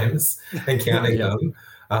times and counting them.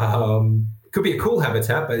 It could be a cool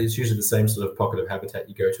habitat, but it's usually the same sort of pocket of habitat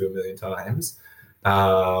you go to a million times.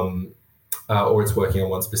 Or it's working on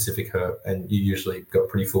one specific herp, and you usually got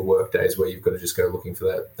pretty full work days where you've got to just go looking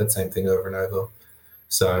for that same thing over and over.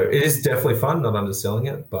 So it is definitely fun, not underselling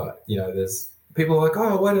it, but there's people are like,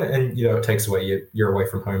 oh, why don't, and it takes away your away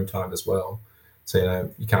from home time as well.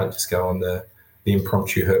 So you can't just go on the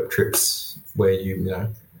impromptu herp trips where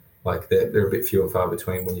they're a bit few and far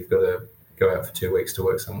between when you've got to go out for 2 weeks to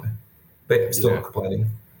work somewhere. But yeah, still not complaining.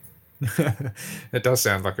 It does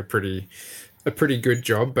sound like a pretty good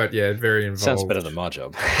job, but yeah, very involved. Sounds better than my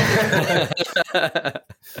job.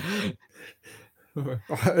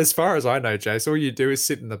 As far as I know, Jace, all you do is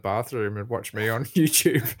sit in the bathroom and watch me on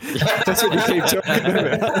YouTube. That's what you keep talking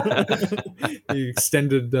about. You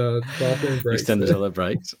extended bathroom breaks. Extended toilet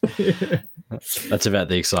breaks. Yeah. That's about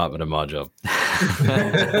the excitement of my job.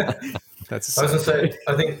 I was going to say,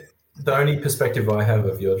 I think the only perspective I have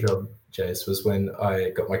of your job, Jace, was when I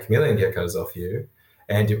got my chameleon geckos off you.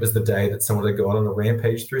 And it was the day that someone had gone on a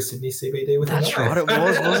rampage through Sydney CBD with That's right, it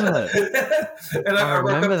was, wasn't it? And I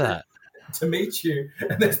remember that. To meet you,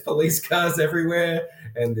 and there's police cars everywhere,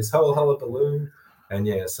 and this whole hullabaloo. And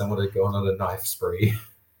yeah, someone had gone on a knife spree.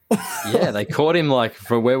 Yeah, they caught him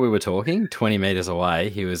from where we were talking, 20 meters away.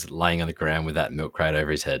 He was laying on the ground with that milk crate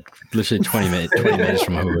over his head, literally 20 meters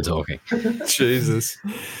from where we were talking. Jesus,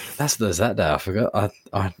 there's that day. I forgot.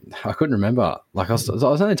 I couldn't remember. I was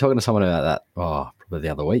only talking to someone about that. Probably the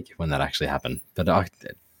other week when that actually happened, but I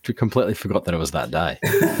completely forgot that it was that day.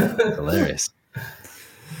 Hilarious.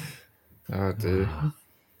 Oh, dude.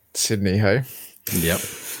 Sydney, hey? Yep.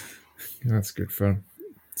 That's good fun.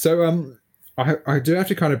 So, I do have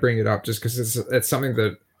to kind of bring it up just because it's something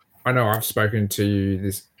that I know I've spoken to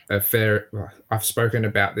you I've spoken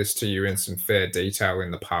about this to you in some fair detail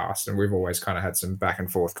in the past, and we've always kind of had some back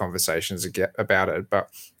and forth conversations about it. But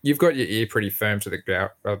you've got your ear pretty firm to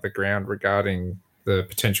the ground regarding the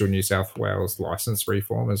potential New South Wales license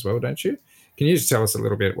reform as well, don't you? Can you just tell us a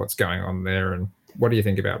little bit what's going on there, and what do you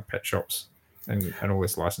think about pet shops and all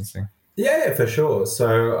this licensing? Yeah, for sure.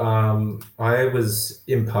 So I was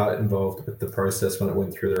in part involved with the process when it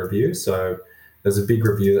went through the review. So there's a big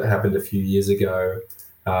review that happened a few years ago.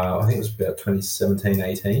 I think it was about 2017,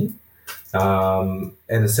 18. And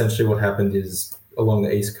essentially what happened is along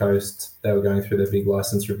the East Coast, they were going through their big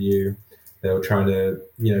license review. They were trying to,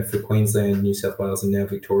 for Queensland, New South Wales, and now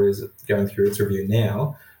Victoria's going through its review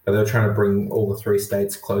now, but they were trying to bring all the 3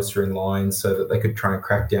 states closer in line so that they could try and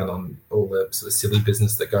crack down on all the sort of silly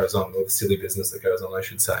business that goes on, or the silly business that goes on, I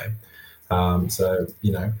should say. So,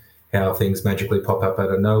 how things magically pop up out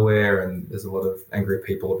of nowhere, and there's a lot of angry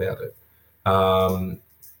people about it.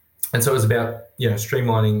 And so it was about,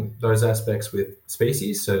 streamlining those aspects with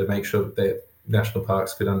species, so to make sure that national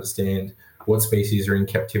parks could understand what species are in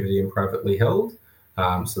captivity and privately held,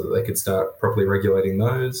 so that they could start properly regulating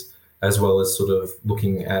those, as well as sort of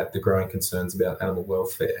looking at the growing concerns about animal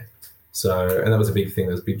welfare. So, and that was a big thing.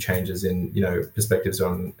 There was big changes in, perspectives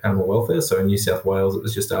on animal welfare. So in New South Wales, it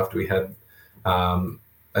was just after we had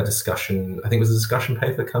a discussion, I think it was a discussion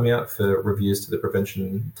paper come out for reviews to the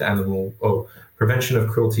Prevention of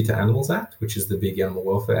Cruelty to Animals Act, which is the big Animal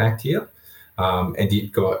Welfare Act here. And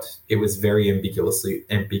it was very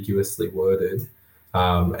ambiguously worded,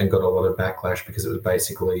 and got a lot of backlash because it was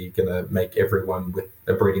basically going to make everyone with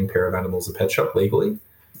a breeding pair of animals a pet shop legally,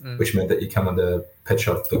 which meant that you come under pet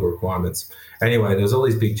shop legal requirements. Anyway, there's all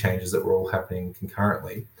these big changes that were all happening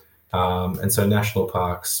concurrently. And so national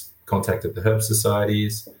parks contacted the herp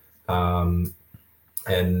societies and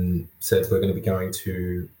said, we're going to be going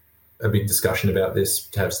to a big discussion about this,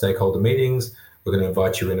 to have stakeholder meetings. We're going to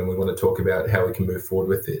invite you in, and we want to talk about how we can move forward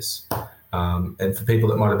with this. And for people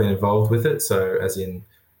that might have been involved with it, so as in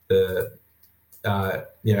the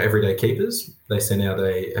everyday keepers, they sent out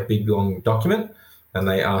a big long document, and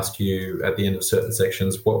they asked you at the end of certain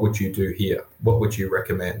sections, what would you do here? What would you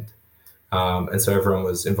recommend? And so everyone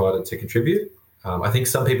was invited to contribute. I think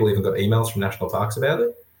some people even got emails from national parks about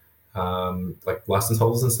it. Like license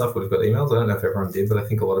holders and stuff would have got emails. I don't know if everyone did, but I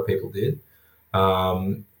think a lot of people did.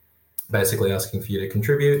 Basically asking for you to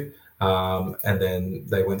contribute. And then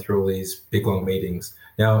they went through all these big, long meetings.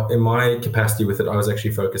 Now, in my capacity with it, I was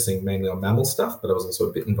actually focusing mainly on mammal stuff, but I was also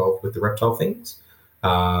a bit involved with the reptile things.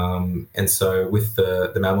 And so with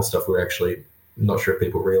the mammal stuff, we're actually, not sure if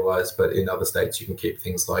people realize, but in other states, you can keep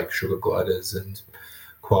things like sugar gliders and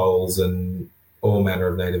quolls and all manner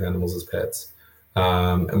of native animals as pets.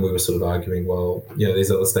 And we were sort of arguing, well,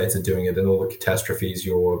 these other states are doing it, and all the catastrophes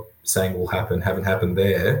you're saying will happen haven't happened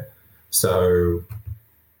there. So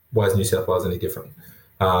why is New South Wales any different?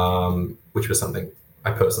 Which was something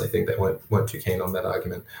I personally think they weren't too keen on that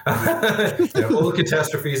argument. All the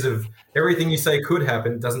catastrophes of everything you say could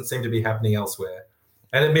happen doesn't seem to be happening elsewhere.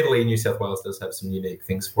 And admittedly, New South Wales does have some unique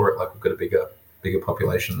things for it. Like we've got a bigger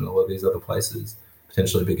population than a lot of these other places,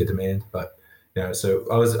 potentially bigger demand. But so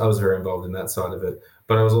I was very involved in that side of it.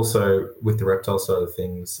 But I was also with the reptile side of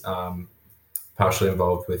things, partially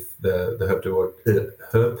involved with the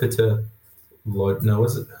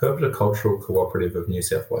Herpetocultural Cooperative of New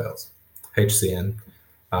South Wales, HCN,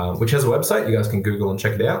 which has a website. You guys can Google and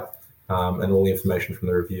check it out, and all the information from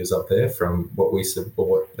the reviews up there from what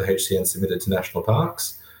the HCN submitted to national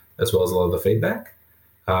parks, as well as a lot of the feedback.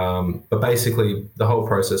 But basically, the whole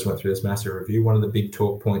process went through this massive review. One of the big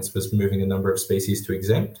talk points was moving a number of species to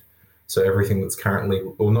exempt. So everything that's currently,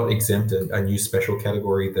 or not exempt, a new special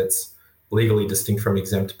category that's legally distinct from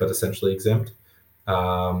exempt, but essentially exempt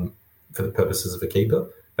for the purposes of a keeper.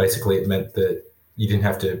 Basically, it meant that you didn't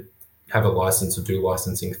have to have a license or do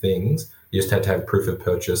licensing things. You just had to have proof of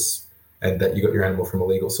purchase and that you got your animal from a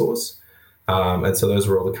legal source. And so those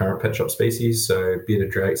were all the current pet shop species. So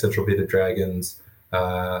central bearded dragons,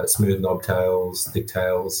 smooth knobtails,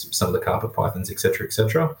 thicktails, some of the carpet pythons, etc.,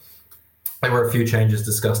 etc. There were a few changes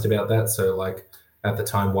discussed about that. So like at the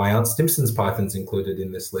time, why aren't Stimson's pythons included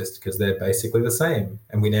in this list? Because they're basically the same.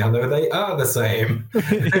 And we now know they are the same.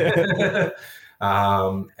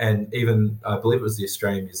 And even, I believe it was the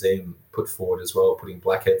Australian Museum put forward as well, putting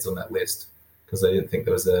blackheads on that list because they didn't think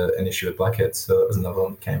there was an issue with blackheads. So that was another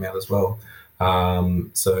one that came out as well.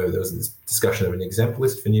 So there was this discussion of an exempt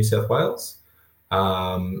list for New South Wales.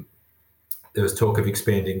 There was talk of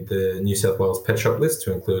expanding the New South Wales pet shop list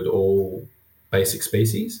to include all basic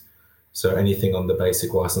species. So anything on the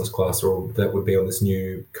basic license class or that would be on this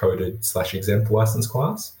new coded/exempt license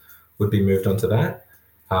class would be moved onto that.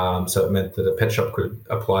 So it meant that a pet shop could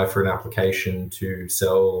apply for an application to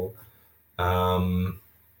sell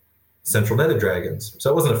central netted dragons. So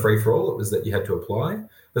it wasn't a free-for-all. It was that you had to apply.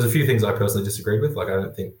 There's a few things I personally disagreed with. Like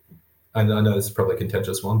I know this is probably a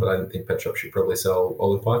contentious one, but I don't think pet shops should probably sell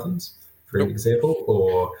olive pythons, for example,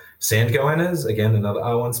 or sand goannas, again, another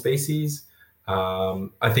R1 species.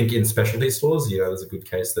 I think in specialty stores, there's a good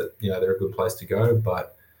case that, they're a good place to go,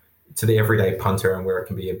 but to the everyday punter and where it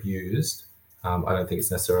can be abused, I don't think it's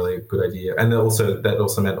necessarily a good idea. And that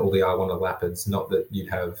also meant all the R1 elapids, not that you'd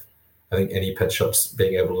have I think any pet shops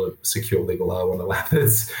being able to secure legal are on the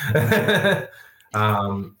leopards.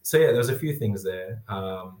 So yeah, there's a few things there.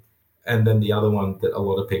 And then the other one that a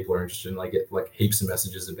lot of people are interested in, I get like heaps of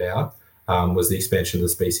messages about, was the expansion of the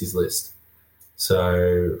species list.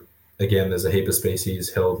 So again, there's a heap of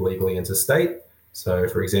species held legally interstate. So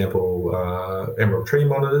for example, emerald tree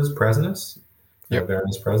monitors, prasinus,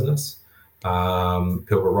 Varanus prasinus,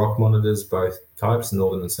 Pilbara rock monitors, both types,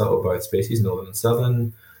 northern and southern, or both species, northern and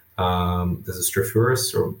southern. There's a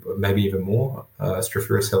Strophuris, or maybe even more,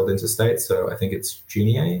 Strophuris held interstate. So I think it's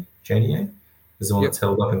Janiae is the one that's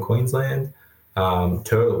held up in Queensland.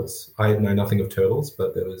 Turtles. I know nothing of turtles,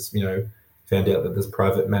 but there was, found out that there's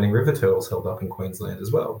private Manning River turtles held up in Queensland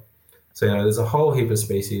as well. So, there's a whole heap of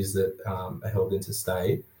species that are held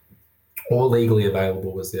interstate, or legally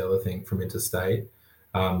available was the other thing from interstate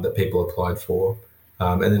that people applied for.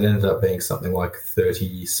 And it ended up being something like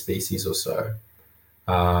 30 species or so.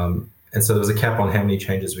 And so there was a cap on how many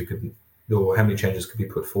changes could be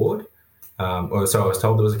put forward. Or so I was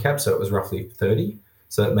told there was a cap, so it was roughly 30.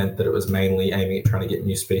 So that meant that it was mainly aiming at trying to get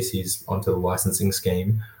new species onto the licensing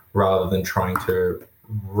scheme rather than trying to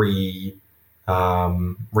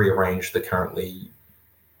rearrange the currently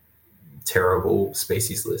terrible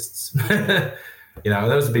species lists. That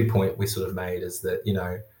was a big point we sort of made, is that,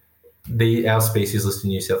 our species list in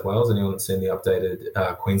New South Wales, anyone that's seen the updated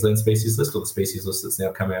Queensland species list, or the species list that's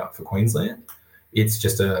now come out for Queensland, it's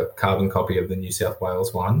just a carbon copy of the New South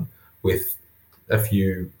Wales one with a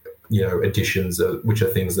few, additions, which are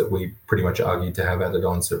things that we pretty much argued to have added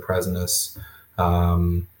on. So prasinus,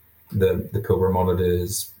 the Pilbara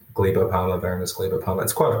monitors, Glebopalma, Varanus Glebopalma.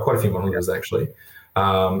 It's quite a few monitors actually.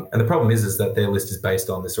 And the problem is that their list is based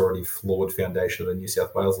on this already flawed foundation of the New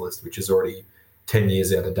South Wales list, which is already 10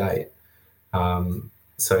 years out of date.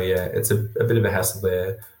 So yeah, it's a bit of a hassle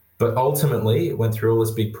there. But ultimately, it went through all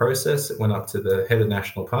this big process. It went up to the head of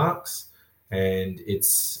national parks, and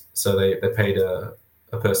they paid a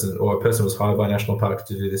person was hired by national parks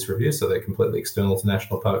to do this review. So they're completely external to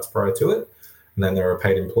national parks prior to it, and then they're a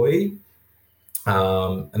paid employee.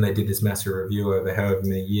 And they did this massive review over however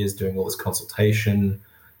many years, doing all this consultation.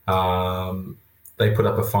 They put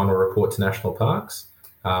up a final report to national parks,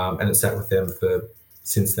 and it sat with them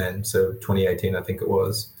since then. So 2018, I think it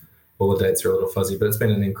was. All the dates are a little fuzzy, but it's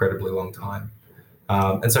been an incredibly long time.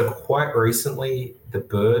 And so quite recently, the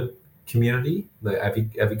bird community, the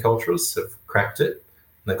aviculturists, have cracked it.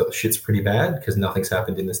 And they've got the shits pretty bad because nothing's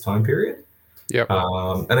happened in this time period. Yep.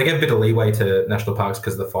 And they gave a bit of leeway to national parks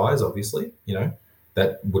because of the fires, obviously.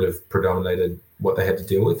 That would have predominated what they had to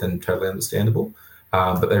deal with, and totally understandable.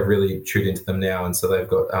 But they've really chewed into them now. And so they've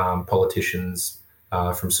got politicians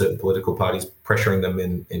from certain political parties pressuring them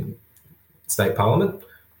in state parliament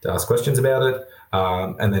to ask questions about it.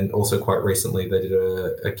 And then also quite recently, they did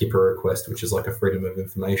a GIPA request, which is like a freedom of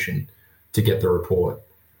information, to get the report.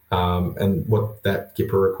 And what that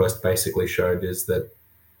GIPA request basically showed is that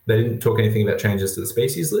they didn't talk anything about changes to the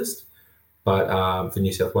species list, but for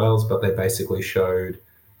New South Wales, but they basically showed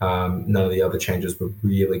none of the other changes were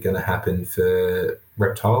really going to happen for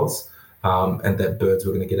reptiles, and that birds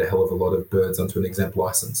were going to get a hell of a lot of birds onto an exempt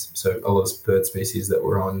license. So a lot of bird species that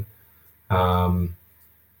were on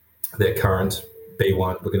their current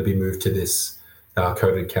B1 were going to be moved to this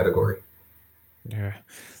coded category. Yeah,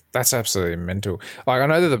 that's absolutely mental. Like, I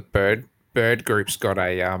know that the bird group's got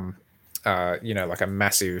a like a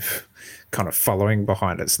massive kind of following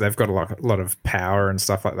behind it. So they've got a lot of power and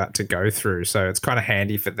stuff like that to go through. So it's kind of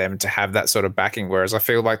handy for them to have that sort of backing. Whereas I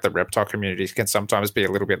feel like the reptile communities can sometimes be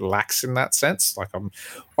a little bit lax in that sense. Like I'm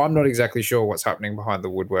not exactly sure what's happening behind the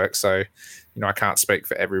woodwork. So, I can't speak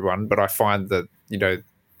for everyone, but I find that,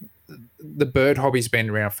 the bird hobby's been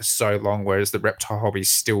around for so long, whereas the reptile hobby's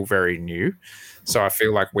still very new. So I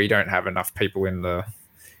feel like we don't have enough people in the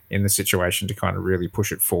situation to kind of really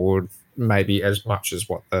push it forward, maybe as much as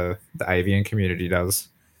what the avian community does.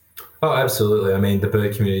 Oh, absolutely. I mean, the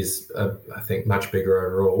bird community is, I think, much bigger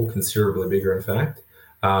overall, considerably bigger, in fact.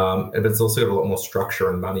 But it's also got a lot more structure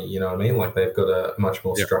and money, you know what I mean? Like, they've got a much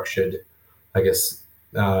more structured, I guess,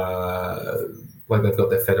 like they've got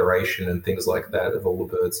their federation and things like that of all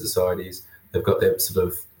the bird societies. They've got their sort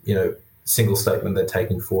of, single statement they're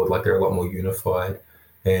taking forward, like they're a lot more unified.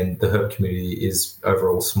 And the herp community is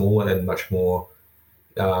overall smaller and much more,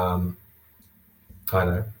 I don't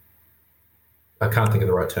know, I can't think of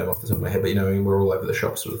the right term off the top of my head, but we're all over the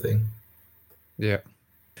shop sort of thing. Yeah.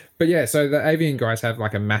 But yeah, so the avian guys have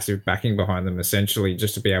like a massive backing behind them, essentially,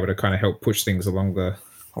 just to be able to kind of help push things along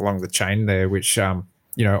the chain there, which I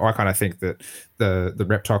kind of think that the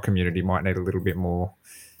reptile community might need a little bit more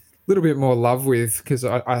little bit more love with, because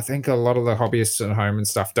I think a lot of the hobbyists at home and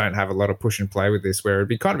stuff don't have a lot of push and play with this, where it'd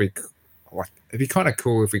be kind of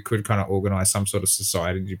cool if we could kind of organize some sort of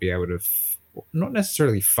society to be able to not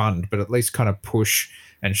necessarily fund, but at least kind of push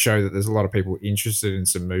and show that there's a lot of people interested in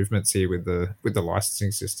some movements here with the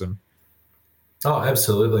licensing system. Oh,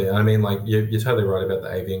 absolutely. I mean, like you're totally right about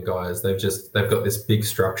the avian guys. They've got this big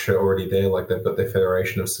structure already there. Like they've got their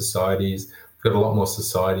federation of societies. They've got a lot more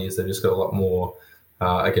societies. They've just got a lot more,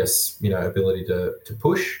 I guess, ability to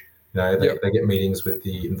push. They get meetings with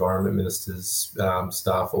the environment minister's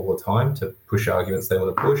staff all the time to push arguments they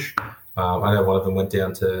want to push. I know one of them went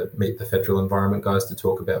down to meet the federal environment guys to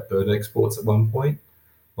talk about bird exports at one point,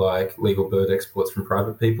 like legal bird exports from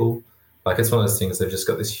private people. Like it's one of those things, they've just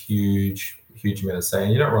got this huge amount of say.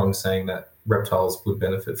 And you're not wrong saying that reptiles would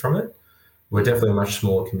benefit from it. We're definitely a much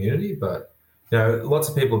smaller community, but lots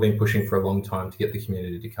of people have been pushing for a long time to get the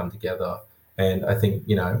community to come together. And I think,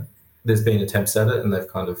 there's been attempts at it and they've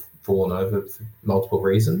kind of fallen over for multiple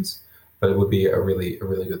reasons, but it would be a really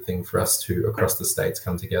good thing for us to, across the states,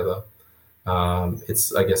 come together.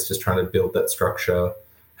 It's, I guess, just trying to build that structure,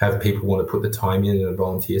 have people want to put the time in a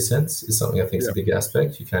volunteer sense is something I think is a big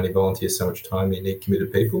aspect. You can only volunteer so much time, you need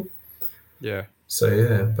committed people. Yeah.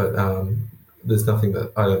 So, but there's nothing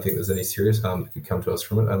that, I don't think there's any serious harm that could come to us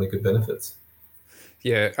from it, only good benefits.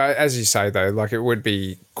 Yeah, as you say though, like it would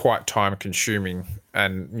be quite time consuming,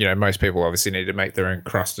 and most people obviously need to make their own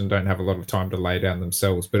crust and don't have a lot of time to lay down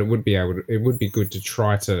themselves. But it would be good to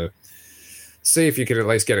try to see if you could at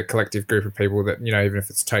least get a collective group of people that even if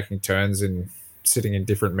it's taking turns in sitting in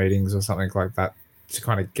different meetings or something like that, to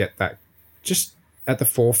kind of get that just at the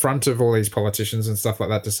forefront of all these politicians and stuff like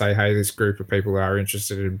that, to say, hey, this group of people are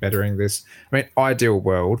interested in bettering this. I mean, ideal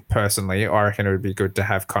world, personally, I reckon it would be good to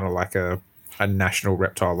have kind of like a national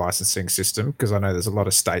reptile licensing system, because I know there's a lot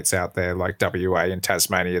of states out there like WA and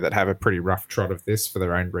Tasmania that have a pretty rough trot of this for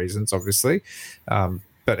their own reasons, obviously.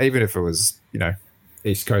 But even if it was,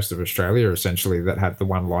 east coast of Australia, essentially, that had the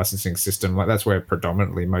one licensing system, like that's where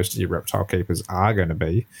predominantly most of your reptile keepers are going to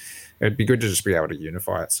be. It'd be good to just be able to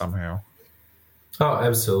unify it somehow. Oh,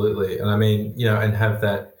 absolutely. And I mean, and have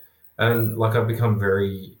that, and like I've become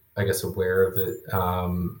very, I guess, aware of it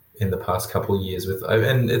in the past couple of years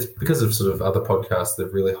and it's because of sort of other podcasts that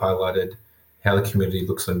have really highlighted how the community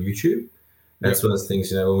looks on YouTube. And it's one of those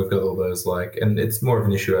things, when we've got all those and it's more of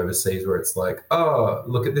an issue overseas where it's like, oh,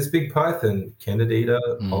 look at this big python. Can it eat a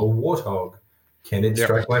whole warthog? Can it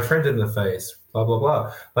strike my friend in the face? Blah, blah,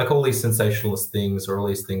 blah. Like all these sensationalist things, or all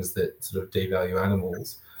these things that sort of devalue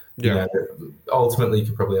animals. Ultimately, you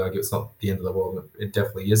could probably argue it's not the end of the world. It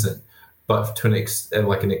definitely isn't. But to an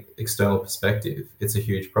external perspective, it's a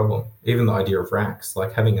huge problem. Even the idea of racks,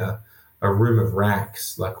 like having a room of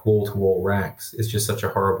racks, like wall-to-wall racks, is just such a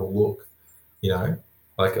horrible look.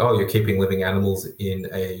 Like, oh, you're keeping living animals in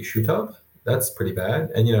a shoe tub? That's pretty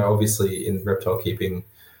bad. And, obviously in reptile keeping,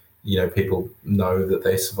 people know that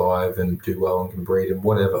they survive and do well and can breed and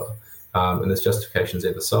whatever. And there's justifications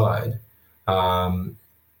either side.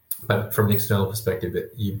 But from an external perspective,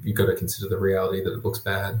 you've got to consider the reality that it looks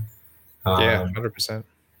bad. 100%.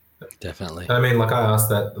 Definitely. I mean, like I asked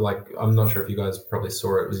that, I'm not sure if you guys probably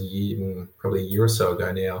saw it. It was probably a year or so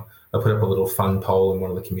ago now. I put up a little fun poll in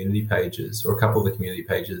one of the community pages, or a couple of the community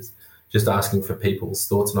pages, just asking for people's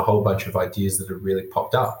thoughts on a whole bunch of ideas that had really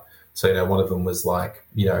popped up. So, one of them was like,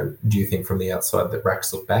 do you think from the outside that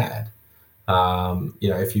racks look bad?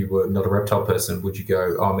 If you were not a reptile person, would you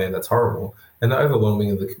go, oh man, that's horrible? And the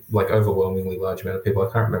overwhelmingly large amount of people,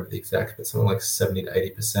 I can't remember the exact, but something like 70 to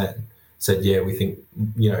 80% said, yeah, we think,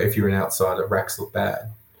 if you're an outsider, racks look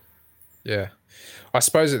bad. Yeah. I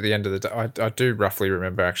suppose at the end of the day, I do roughly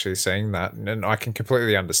remember actually seeing that, and I can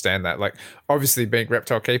completely understand that. Like, obviously, being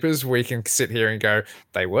reptile keepers, we can sit here and go,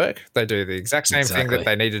 they work, they do the exact same thing that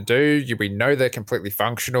they need to do. We know they're completely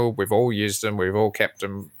functional. We've all used them. We've all kept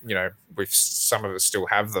them. Some of us still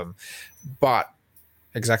have them. But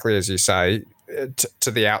exactly as you say,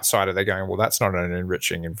 to the outsider, they're going, well, that's not an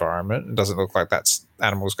enriching environment. It doesn't look like that's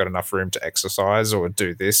animal's got enough room to exercise or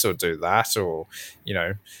do this or do that, or,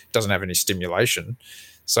 doesn't have any stimulation.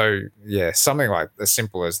 So, yeah, something like as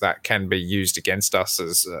simple as that can be used against us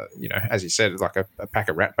as, as you said, like a pack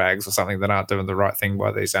of rat bags or something that aren't doing the right thing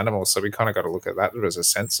by these animals. So we kind of got to look at that as a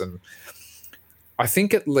sense. And I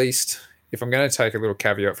think at least, if I'm going to take a little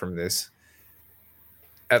caveat from this,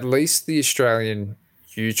 at least the Australian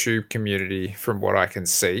YouTube community, from what I can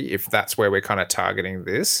see, if that's where we're kind of targeting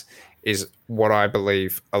this, is what I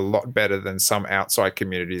believe a lot better than some outside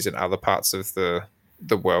communities in other parts of the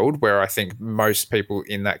world, where I think most people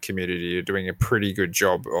in that community are doing a pretty good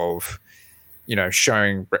job of,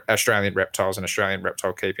 showing Australian reptiles and Australian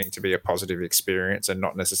reptile keeping to be a positive experience, and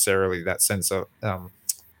not necessarily that sense of,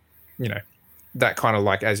 that kind of,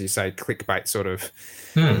 like, as you say, clickbait sort of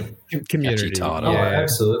community. title. Oh,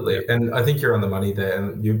 absolutely. And I think you're on the money there,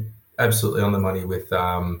 and you're absolutely on the money with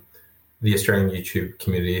the Australian YouTube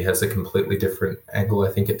community has a completely different angle.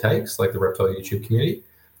 I think it takes, like the reptile YouTube community,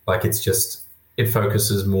 like it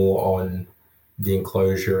focuses more on the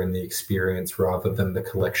enclosure and the experience rather than the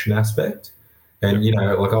collection aspect. And,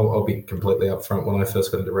 like I'll be completely upfront. When I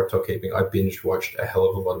first got into reptile keeping, I binge watched a hell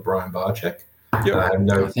of a lot of Brian Barczyk.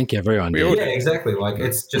 I think everyone did. Yeah, exactly. Like,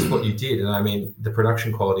 it's just what you did. And I mean, the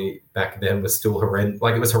production quality back then was still horrendous.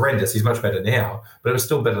 Like, it was horrendous. He's much better now, but it was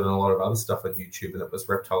still better than a lot of other stuff on YouTube, and it was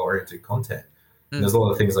reptile-oriented content. And there's a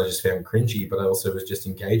lot of things I just found cringy, but I also was just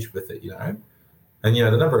engaged with it, And,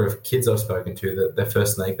 the number of kids I've spoken to, that their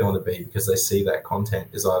first snake they want to be because they see that content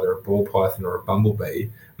is either a ball python or a bumblebee,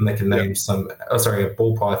 and they can name a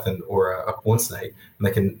ball python or a corn snake, and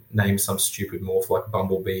they can name some stupid morph like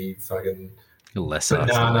bumblebee, fucking lesser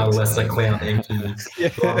clown empty,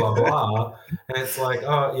 blah, blah, blah. And it's like,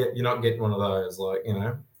 oh, yeah, you're not getting one of those. Like,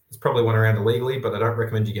 it's probably one around illegally, but I don't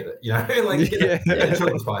recommend you get it. Like, get a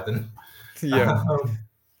children's python. Yeah.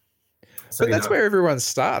 So, but that's where everyone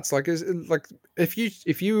starts. Like,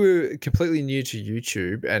 if you were completely new to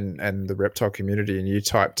YouTube and the reptile community, and you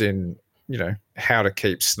typed in, how to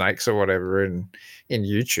keep snakes or whatever in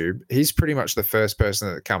YouTube, he's pretty much the first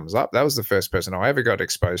person that comes up. That was the first person I ever got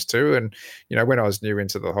exposed to. And, when I was new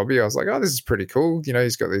into the hobby, I was like, oh, this is pretty cool.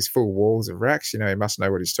 He's got these full walls of racks, he must know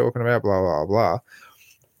what he's talking about, blah, blah, blah.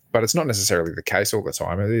 But it's not necessarily the case all the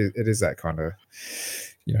time. It is that kind of,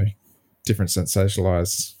 different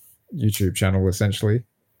sensationalized YouTube channel, essentially.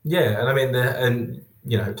 Yeah, and I mean,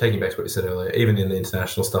 taking back to what you said earlier, even in the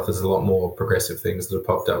international stuff, there's a lot more progressive things that have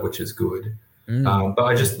popped up, which is good. But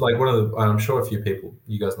I just, like, I'm sure a few people,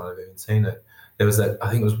 you guys might have even seen it. There was that, I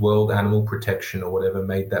think it was World Animal Protection or whatever,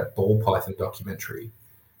 made that ball python documentary.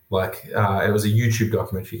 Like, it was a YouTube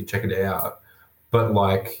documentary, you can check it out. But,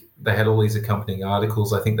 like, they had all these accompanying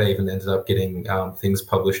articles. I think they even ended up getting things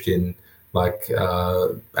published in, like,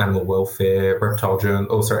 animal welfare,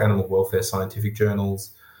 animal welfare scientific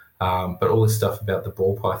journals, but all this stuff about the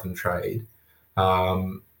ball python trade.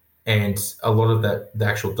 And a lot of that, the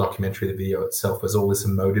actual documentary, the video itself, was all this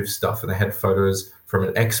emotive stuff, and they had photos from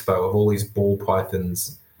an expo of all these ball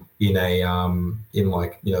pythons in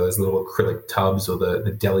those little acrylic tubs or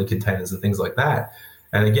the deli containers and things like that.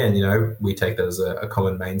 And again, we take that as a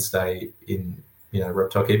common mainstay in,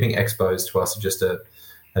 reptile keeping. Expos to us are just an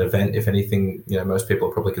event. If anything, most people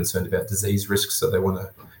are probably concerned about disease risks, so they want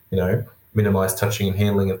to, minimize touching and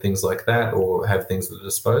handling and things like that, or have things that are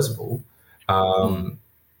disposable.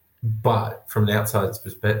 But from an outsider's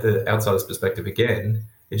perspective, again,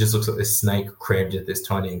 it just looks like this snake crammed into this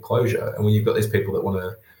tiny enclosure. And when you've got these people that want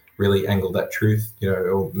to really angle that truth,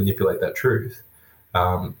 or manipulate that truth,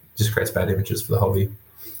 just creates bad images for the hobby.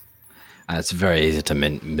 And it's very easy to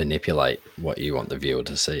manipulate what you want the viewer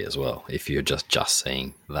to see as well, if you're just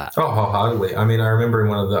seeing that. Oh, wholeheartedly. I mean, I remember in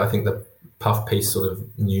one of the puff piece sort of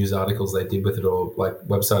news articles they did with it, or like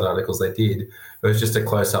website articles they did, it was just a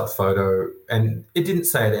close-up photo, and it didn't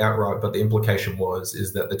say it outright, but the implication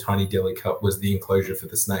is that the tiny deli cup was the enclosure for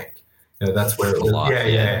the snake. That's where it was.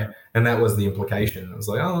 Yeah. And that was the implication. I was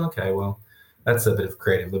like, oh, okay, well, that's a bit of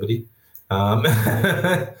creative liberty. So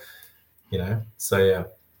yeah.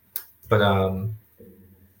 But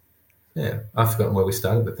yeah, I've forgotten where we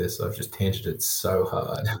started with this. I've just tangented so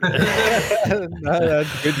hard. No,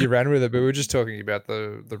 that's good you ran with it, but we were just talking about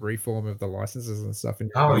the reform of the licenses and stuff.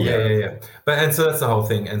 Yeah. And so that's the whole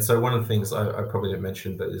thing. And so one of the things I probably didn't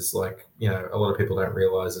mention, but is like, a lot of people don't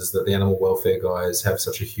realize, is that the animal welfare guys have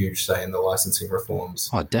such a huge say in the licensing reforms.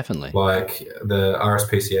 Oh, definitely. Like the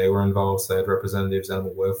RSPCA were involved, so they had representatives,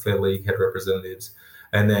 Animal Welfare League had representatives,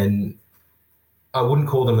 and then I wouldn't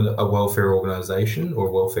call them a welfare organisation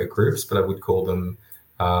or welfare groups, but I would call them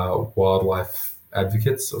wildlife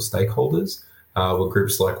advocates or stakeholders. Were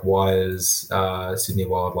groups like Weirdz, Sydney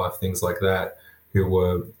Wildlife, things like that, who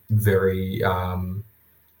were very one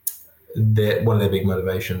of their big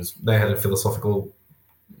motivations. They had a philosophical,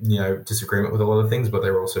 disagreement with a lot of things, but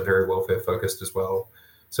they were also very welfare focused as well.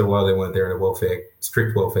 So while they weren't there in a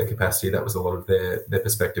strict welfare capacity, that was a lot of their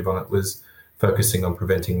perspective on it, was focusing on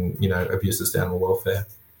preventing, abuses to animal welfare.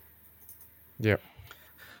 Yeah.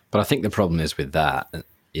 But I think the problem is with that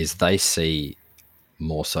is they see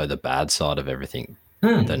more so the bad side of everything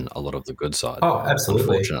than a lot of the good side. Oh,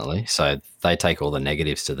 absolutely. Unfortunately. So they take all the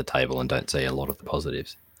negatives to the table and don't see a lot of the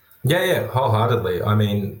positives. Yeah, wholeheartedly. I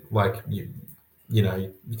mean, like, you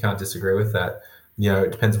can't disagree with that.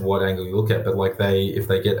 it depends on what angle you look at, but like if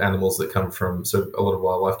they get animals that come from, so a lot of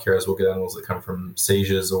wildlife carers will get animals that come from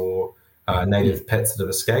seizures or native pets that have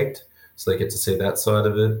escaped, so they get to see that side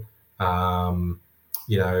of it.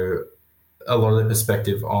 A lot of the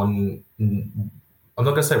perspective on, I'm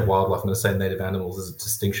not going to say wildlife, I'm going to say native animals. There's a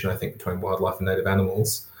distinction, I think, between wildlife and native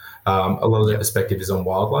animals. A lot of their perspective is on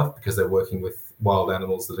wildlife because they're working with wild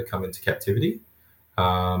animals that have come into captivity,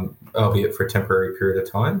 albeit for a temporary period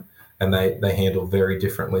of time, and they handle very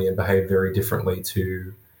differently and behave very differently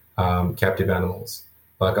to captive animals.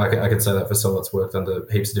 Like I can say that for someone that's worked under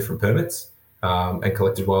heaps of different permits and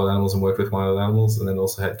collected wild animals and worked with wild animals, and then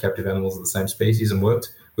also had captive animals of the same species and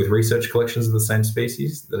worked with research collections of the same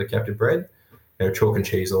species that are captive bred. Chalk and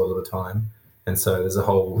cheese a lot of the time. And so there's a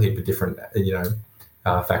whole heap of different,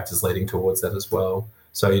 factors leading towards that as well.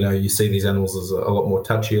 So, you see these animals as a lot more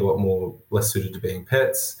touchy, a lot more less suited to being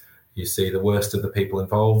pets. You see the worst of the people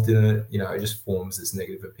involved in it. It just forms this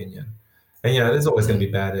negative opinion. And, there's always going to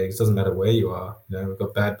be bad eggs. It doesn't matter where you are. We've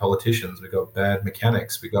got bad politicians. We've got bad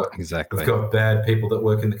mechanics. We've got bad people that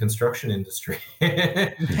work in the construction industry.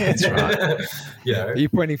 That's right. Are you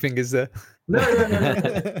pointing fingers there? No.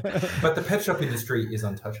 But the pet shop industry is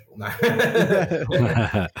untouchable. No.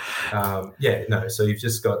 So you've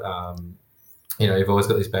just got, you've always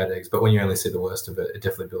got these bad eggs. But when you only see the worst of it, it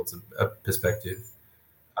definitely builds a perspective.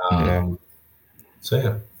 So,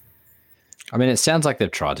 yeah. I mean, it sounds like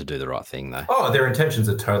they've tried to do the right thing, though. Oh, their intentions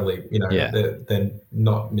are totally, they're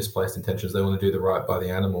not misplaced intentions. They want to do the right by the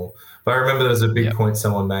animal. But I remember there was a big point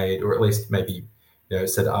someone made, or at least maybe,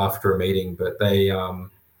 said after a meeting, but they,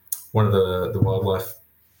 one of the wildlife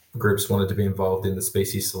groups wanted to be involved in the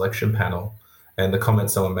species selection panel. And the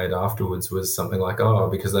comment someone made afterwards was something like, oh,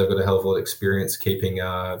 because they've got a hell of a lot of experience keeping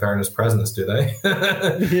Varanus prasinus, do they?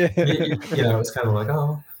 It's kind of like,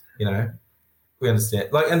 we understand.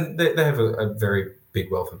 And they have a very big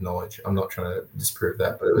wealth of knowledge. I'm not trying to disprove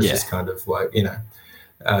that, but it was just kind of like,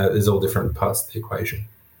 there's all different parts of the equation.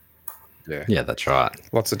 Yeah, that's right.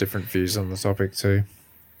 Lots of different views on the topic too.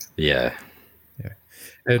 Yeah.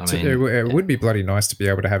 It would be bloody nice to be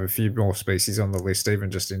able to have a few more species on the list,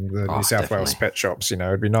 even just in the New South Wales pet shops.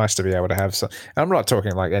 It'd be nice to be able to have some. I'm not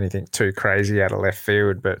talking like anything too crazy out of left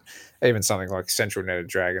field, but even something like central netted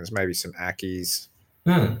dragons, maybe some ackies,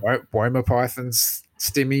 Woma pythons,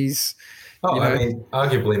 stimmies. I mean,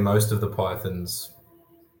 arguably most of the pythons,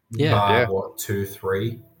 2,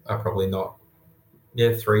 3 are probably not.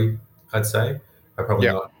 3, I'd say, are probably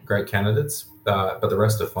not great candidates, but the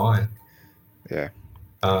rest are fine. Yeah.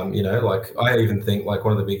 I even think like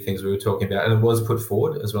one of the big things we were talking about, and it was put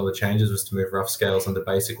forward as one of the changes, was to move rough scales under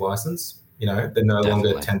basic license. They're no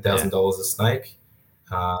longer $10,000 a snake.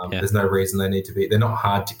 There's no reason they need to be. They're not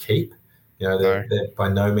hard to keep. They're by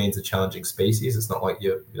no means a challenging species. It's not like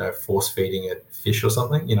you're force feeding a fish or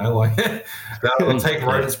something. They'll take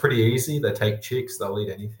rodents pretty easy. They take chicks. They'll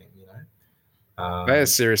eat anything. They're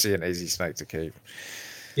seriously an easy snake to keep.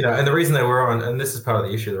 And the reason they were on, and this is part of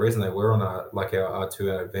the issue, the reason they were on our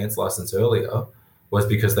R2, our advanced license earlier, was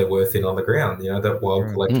because they were thin on the ground. That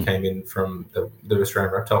wild collect came in from the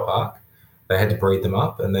Australian Reptile Park. They had to breed them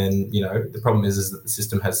up. And then, the problem is that the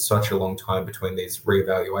system has such a long time between these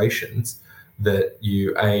reevaluations that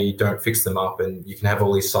you, don't fix them up, and you can have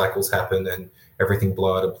all these cycles happen and everything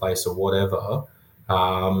blow out of place or whatever.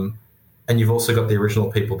 And you've also got the original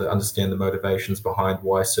people that understand the motivations behind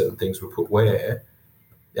why certain things were put where,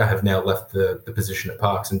 have now left the position at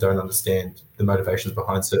parks and don't understand the motivations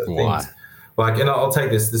behind certain things. And I'll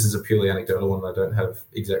take this is a purely anecdotal one. I don't have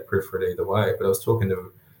exact proof for it either way, but I was talking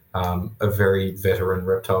to a very veteran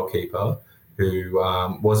reptile keeper who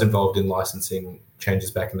was involved in licensing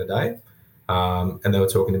changes back in the day. And they were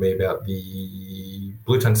talking to me about the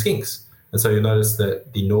blue-tongue skinks. And so you'll notice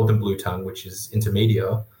that the northern blue-tongue, which is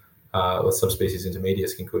intermedia, or subspecies intermedia,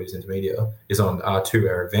 Skincordius intermedia, is on R2,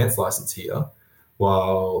 our advanced license here,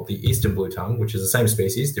 while the eastern blue tongue, which is the same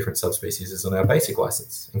species, different subspecies, is on our basic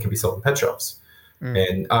license and can be sold in pet shops.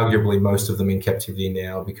 And arguably most of them in captivity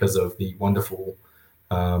now because of the wonderful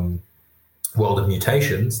world of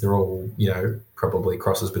mutations. They're all, probably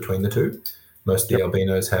crosses between the two. Most of the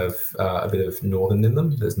albinos have a bit of northern in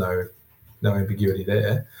them. There's no ambiguity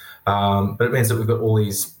there. But it means that we've got all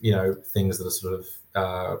these, things that are sort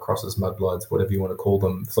of crosses, mudbloods, whatever you want to call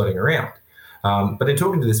them, floating around. But in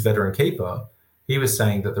talking to this veteran keeper, he was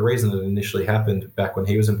saying that the reason that it initially happened back when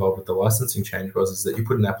he was involved with the licensing change is that you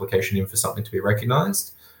put an application in for something to be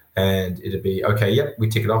recognised, and it'd be, okay, yep, we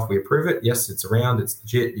tick it off, we approve it, yes, it's around, it's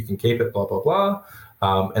legit, you can keep it, blah, blah, blah,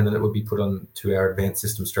 and then it would be put on to our advanced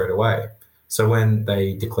system straight away. So when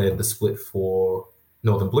they declared the split for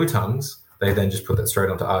northern blue tongues, they then just put that straight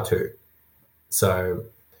onto R2. So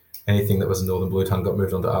anything that was a northern blue tongue got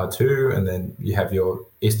moved onto R2, and then you have your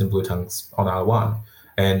eastern blue tongues on R1.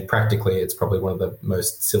 And practically, it's probably one of the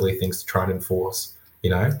most silly things to try and enforce,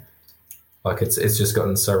 Like it's just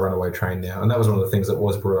gotten so runaway trained now. And that was one of the things that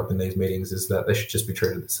was brought up in these meetings, is that they should just be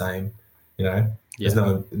treated the same, There's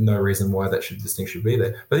no reason why that distinction should be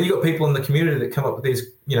there. But then you've got people in the community that come up with these,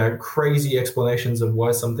 crazy explanations of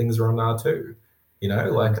why some things are on R2.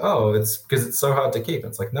 Like, oh, it's because it's so hard to keep.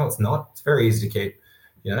 It's like, no, it's not. It's very easy to keep,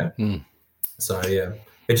 So, yeah,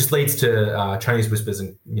 it just leads to Chinese whispers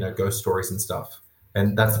and, ghost stories and stuff.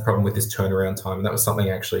 And that's the problem with this turnaround time. And that was something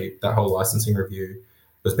actually, that whole licensing review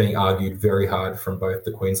was being argued very hard from both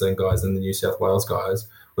the Queensland guys and the New South Wales guys,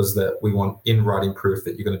 was that we want in writing proof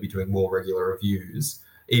that you're going to be doing more regular reviews,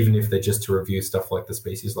 even if they're just to review stuff like the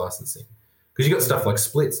species licensing. Because you got stuff like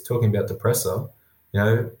splits talking about depressor.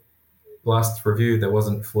 Last review, there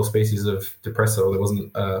wasn't 4 species of depressor, or there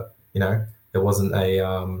wasn't, there wasn't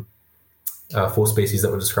a 4 species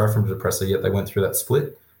that were described from a depressor, yet they went through that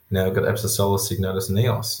split. Now we've got Epsisolus, Signatus, and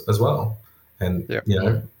Eos as well. And,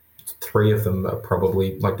 3 of them are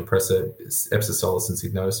probably, like depressor, Epsisolus and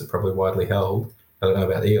Signatus are probably widely held. I don't know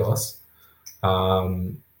about Eos.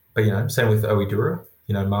 But, same with Oedura.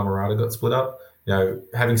 Marmarata got split up.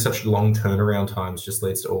 Having such long turnaround times just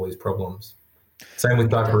leads to all these problems. Same with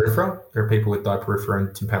Diporifera. There are people with Diporifera and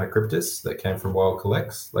Tympanocryptis that came from wild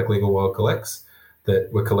collects, like legal wild collects,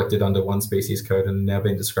 that were collected under one species code and now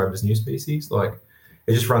being described as new species. Like,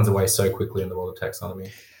 it just runs away so quickly in the world of taxonomy.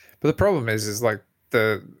 But the problem is like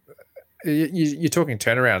you're talking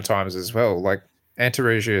turnaround times as well. Like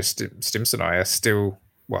Antaresia stimsoni are still,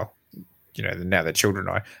 well, now they're children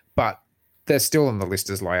but they're still on the list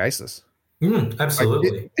as Liasis.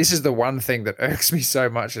 Absolutely. Like, this is the one thing that irks me so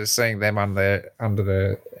much, is seeing them under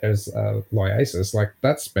as Liasis. Like,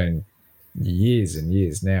 that's been years and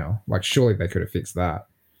years now. Like, surely they could have fixed that.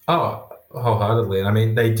 Oh, wholeheartedly. And I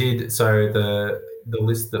mean, they did. So the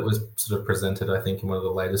list that was sort of presented, I think, in one of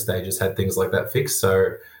the later stages had things like that fixed.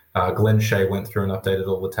 So Glenn Shea went through and updated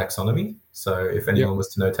all the taxonomy. So if anyone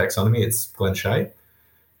was to know taxonomy, it's Glenn Shea.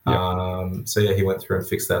 So yeah, he went through and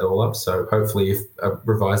fixed that all up. So hopefully, if a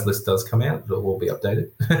revised list does come out, it will be updated.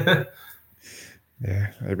 Yeah,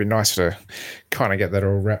 it'd be nice to kind of get that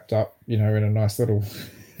all wrapped up, in a nice little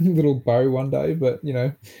bow one day. But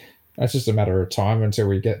that's just a matter of time until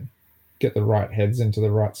we get the right heads into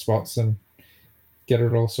the right spots and get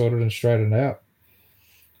it all sorted and straightened out.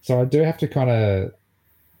 So I do have to kind of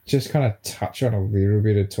touch on a little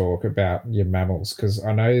bit of talk about your mammals, because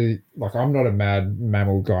I know, like, I'm not a mad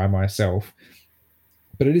mammal guy myself,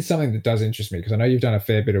 but it is something that does interest me, because I know you've done a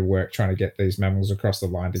fair bit of work trying to get these mammals across the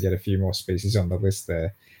line to get a few more species on the list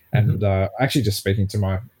there. And actually, just speaking to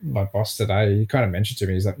my boss today, he kind of mentioned to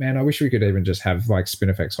me, he's like, man, I wish we could even just have like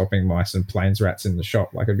Spinifex hopping mice and plains rats in the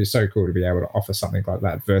shop. Like, it'd be so cool to be able to offer something like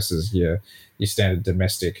that versus your standard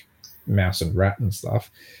domestic mouse and rat and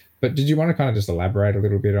stuff. But did you want to kind of just elaborate a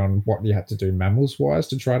little bit on what you had to do mammals-wise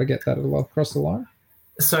to try to get that across the line?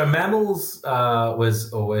 So mammals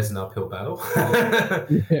was always an uphill battle.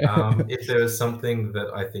 If there was something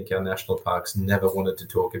that I think our national parks never wanted to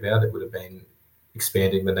talk about, it would have been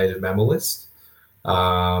expanding the native mammal list.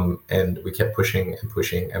 And we kept pushing and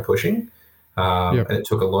pushing and pushing. And it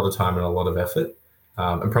took a lot of time and a lot of effort.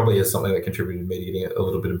 And probably is something that contributed to me getting a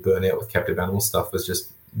little bit of burnout with captive animal stuff, was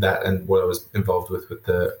just that and what I was involved with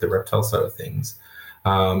the reptile side of things.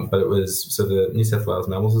 But it was, so the New South Wales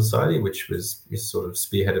Mammal Society, which is sort of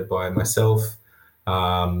spearheaded by myself,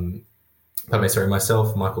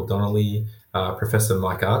 Michael Donnelly, Professor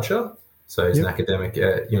Mike Archer. So he's an academic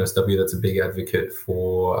at UNSW that's a big advocate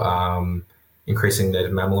for increasing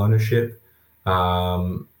native mammal ownership.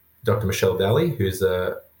 Dr. Michelle Daly, who's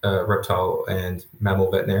a reptile and mammal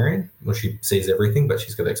veterinarian. Well, she sees everything, but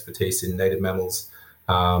she's got expertise in native mammals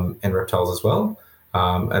and reptiles as well.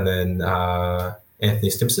 And then Anthony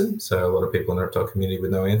Stimson. So a lot of people in the reptile community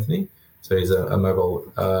would know Anthony. So he's a mobile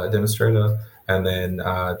demonstrator. And then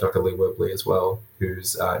Dr. Lee Werbley as well,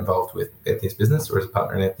 who's involved with Anthony's business, or is a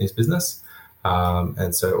partner in Anthony's business.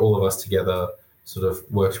 And so all of us together sort of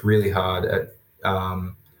worked really hard at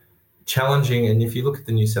challenging. And if you look at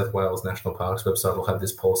the New South Wales National Parks website, it'll have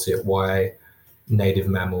this policy of why native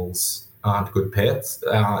mammals aren't good pets.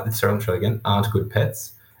 Aren't good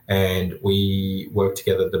pets. And we worked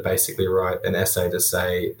together to basically write an essay to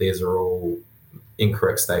say these are all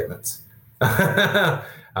incorrect statements.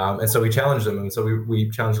 And so we challenged them. And so we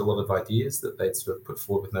challenged a lot of ideas that they'd sort of put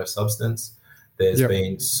forward with no substance. There's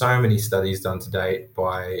been so many studies done to date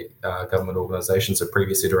by government organisations of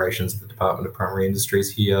previous iterations of the Department of Primary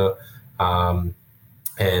Industries here,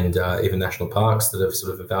 and even national parks that have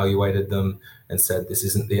sort of evaluated them and said this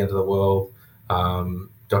isn't the end of the world.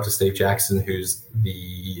 Dr. Steve Jackson, who's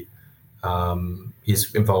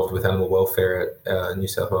he's involved with animal welfare at New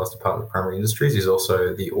South Wales Department of Primary Industries. He's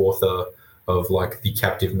also the author of like the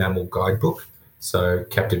Captive Mammal Guidebook. So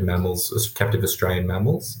captive Australian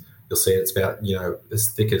mammals. You'll see it's about, as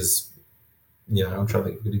thick as, I'm trying to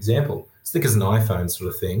think of a good example. As thick as an iPhone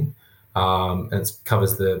sort of thing. And it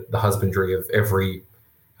covers the husbandry of pretty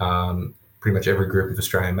much every group of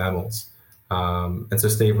Australian mammals. And so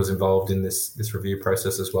Steve was involved in this review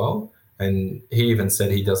process as well. And he even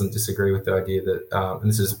said he doesn't disagree with the idea that, and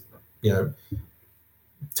this is,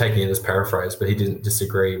 taking it as paraphrase, but he didn't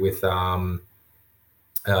disagree with the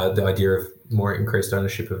idea of more increased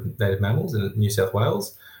ownership of native mammals in New South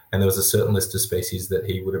Wales. And there was a certain list of species that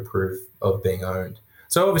he would approve of being owned.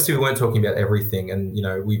 So obviously we weren't talking about everything. And,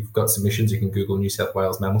 we've got submissions. You can Google New South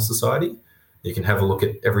Wales Mammal Society. You can have a look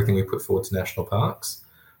at everything we put forward to national parks.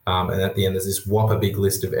 And at the end, there's this whopper big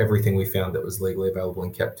list of everything we found that was legally available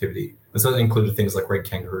in captivity. And so that included things like red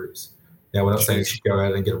kangaroos. Now, we're not saying you should go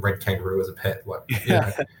out and get a red kangaroo as a pet. Like, you're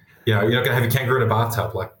not going to have a kangaroo in a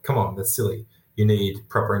bathtub. Like, come on, that's silly. You need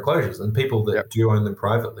proper enclosures. And people that do own them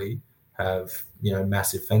privately have,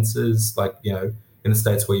 massive fences. Like, in the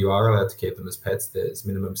states where you are allowed to keep them as pets, there's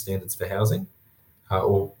minimum standards for housing.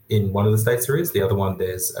 Or in one of the states there is. The other one,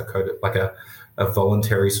 there's a code, like a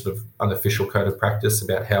voluntary sort of unofficial code of practice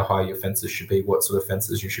about how high your fences should be, what sort of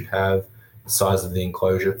fences you should have, the size of the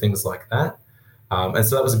enclosure, things like that. And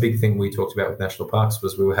so that was a big thing we talked about with national parks,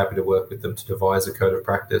 was we were happy to work with them to devise a code of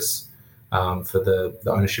practice for the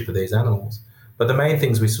ownership of these animals. But the main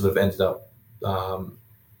things we sort of ended up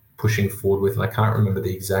pushing forward with, and I can't remember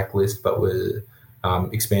the exact list, but we're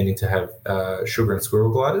expanding to have sugar and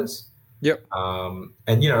squirrel gliders. Yep. And,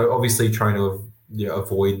 obviously trying to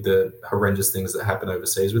avoid the horrendous things that happen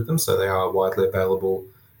overseas with them. So they are widely available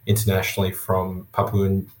internationally from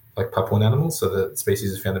Papuan animals. So the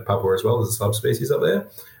species is found in Papua as well. There's a subspecies up there.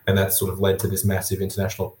 And that's sort of led to this massive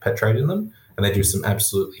international pet trade in them. And they do some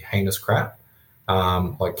absolutely heinous crap,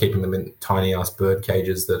 like keeping them in tiny ass bird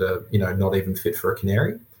cages that are, not even fit for a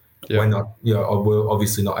canary. Yeah. We're not, we're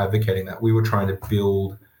obviously not advocating that. We were trying to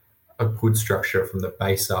build a good structure from the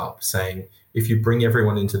base up, saying if you bring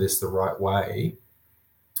everyone into this the right way,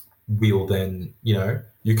 we'll then,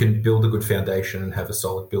 you can build a good foundation and have a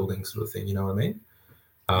solid building sort of thing. You know what I mean?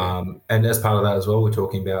 And as part of that as well, we're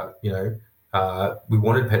talking about, we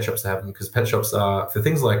wanted pet shops to have them because pet shops are, for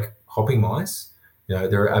things like hopping mice,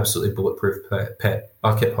 they're absolutely bulletproof pet.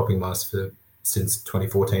 I've kept hopping mice since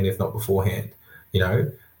 2014, if not beforehand.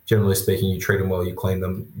 Generally speaking, you treat them well, you clean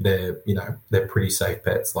them, they're pretty safe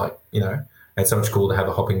pets. Like, it's so much cooler to have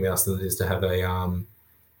a hopping mouse than it is to have a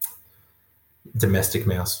domestic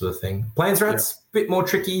mouse sort of thing. Plains rats, bit more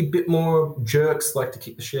tricky, bit more jerks, like to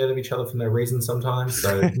kick the shit out of each other for no reason sometimes.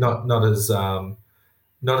 So not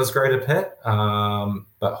as great a pet.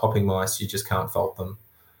 But hopping mice, you just can't fault them.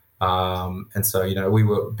 And so, we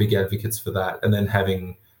were big advocates for that. And then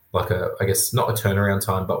having like I guess not a turnaround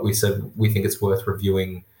time, but we said we think it's worth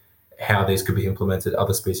reviewing how these could be implemented,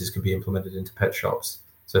 other species could be implemented into pet shops.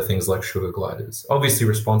 So things like sugar gliders, obviously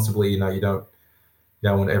responsibly, you don't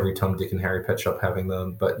want every Tom, Dick and Harry pet shop having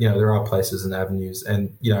them, but there are places and avenues,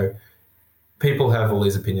 and people have all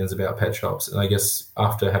these opinions about pet shops. And I guess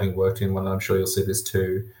after having worked in one, I'm sure you'll see this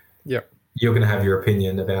too. Yep. You're going to have your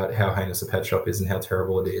opinion about how heinous a pet shop is and how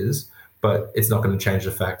terrible it is, but it's not going to change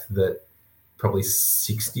the fact that probably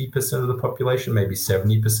 60% of the population, maybe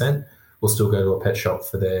 70%, will still go to a pet shop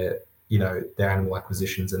for their animal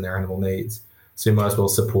acquisitions and their animal needs. So you might as well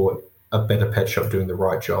support a better pet shop doing the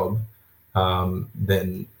right job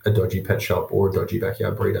than a dodgy pet shop or a dodgy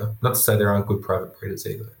backyard breeder. Not to say there aren't good private breeders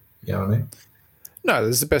either. You know what I mean? No,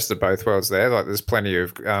 there's the best of both worlds there. Like, there's plenty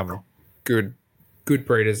of good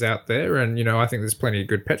breeders out there, and I think there's plenty of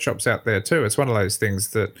good pet shops out there too. It's one of those things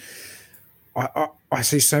that I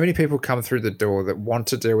see so many people come through the door that want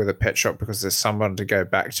to deal with a pet shop because there's someone to go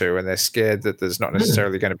back to, and they're scared that there's not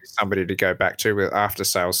necessarily going to be somebody to go back to with after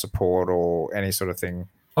sales support or any sort of thing.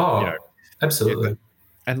 Oh, absolutely.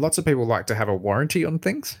 And lots of people like to have a warranty on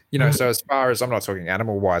things, so as far as, I'm not talking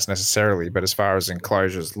animal wise necessarily, but as far as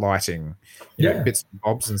enclosures, lighting, bits and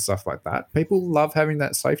bobs and stuff like that, people love having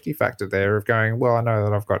that safety factor there of going, well, I know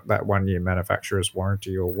that I've got that 1 year manufacturer's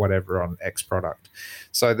warranty or whatever on X product.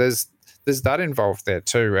 So there's that involved there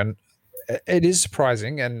too. And it is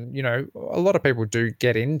surprising. And, a lot of people do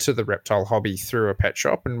get into the reptile hobby through a pet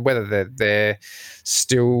shop, and whether they're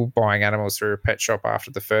still buying animals through a pet shop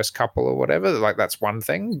after the first couple or whatever, like, that's one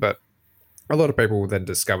thing. But a lot of people will then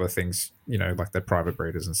discover things, like their private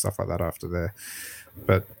breeders and stuff like that after there.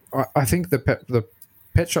 But I think the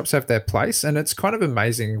pet shops have their place, and it's kind of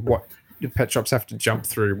amazing what the pet shops have to jump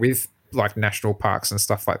through with like national parks and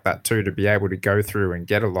stuff like that too, to be able to go through and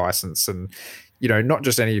get a license. And not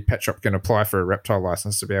just any pet shop can apply for a reptile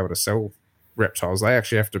license to be able to sell reptiles. They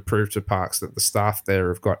actually have to prove to parks that the staff there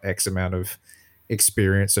have got X amount of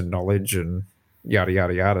experience and knowledge and yada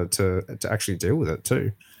yada yada to actually deal with it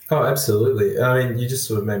too. Oh, absolutely. I mean, you just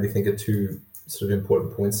sort of made me think of two sort of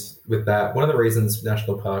important points with that. One of the reasons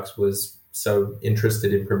national parks was so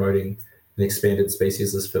interested in promoting an expanded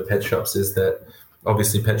species list for pet shops is that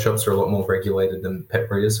obviously pet shops are a lot more regulated than pet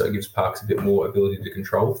breeders, so it gives parks a bit more ability to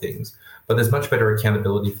control things. But there's much better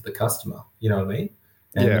accountability for the customer, you know what I mean?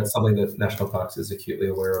 And that's something that national parks is acutely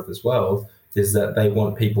aware of as well, is that they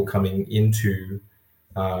want people coming into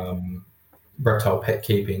reptile pet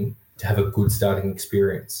keeping to have a good starting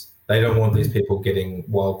experience. They don't want these people getting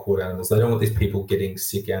wild caught animals. They don't want these people getting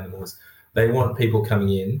sick animals. They want people coming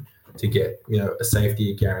in to get, a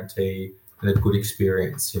safety guarantee and a good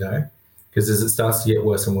experience, because as it starts to get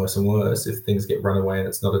worse and worse and worse, if things get run away and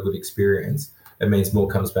it's not a good experience, it means more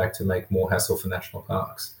comes back to make more hassle for national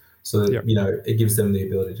parks. So that, it gives them the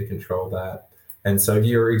ability to control that. And so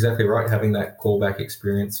you're exactly right, having that callback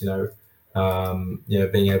experience, being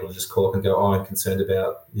able to just call up and go, I'm concerned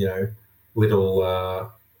about,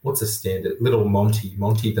 little, what's a standard? Little Monty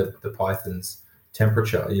the python's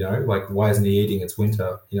temperature, like why isn't he eating? It's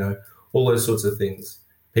winter, all those sorts of things.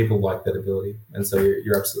 People like that ability. And so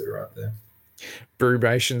you're absolutely right there.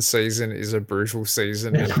 Brumation season is a brutal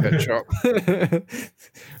season in a pet shop.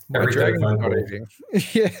 My dragon's not eating.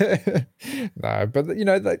 Yeah. No, but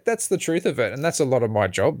that's the truth of it. And that's a lot of my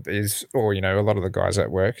job is, or, a lot of the guys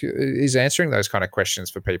at work is answering those kind of questions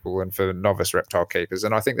for people and for novice reptile keepers.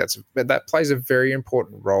 And I think that plays a very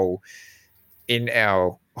important role in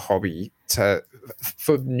our hobby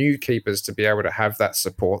for new keepers to be able to have that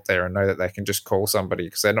support there and know that they can just call somebody,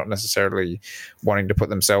 because they're not necessarily wanting to put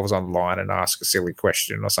themselves online and ask a silly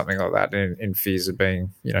question or something like that in fears of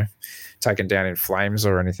being, taken down in flames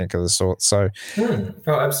or anything of the sort. So,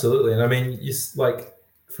 Oh, absolutely. And I mean,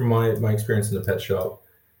 from my experience in the pet shop,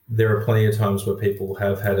 there are plenty of times where people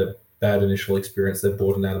have had a bad initial experience. They've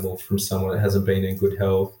bought an animal from someone that hasn't been in good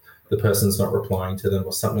health. The person's not replying to them,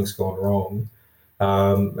 or something's gone wrong.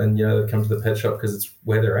 And they've come to the pet shop because it's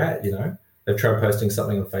where they're at. They've tried posting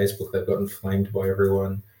something on Facebook, they've gotten flamed by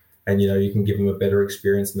everyone, and you can give them a better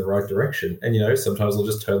experience in the right direction. And sometimes they'll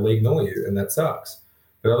just totally ignore you, and that sucks.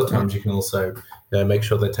 But other times you can also make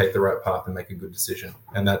sure they take the right path and make a good decision,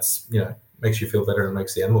 and that's makes you feel better and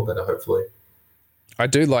makes the animal better, hopefully. I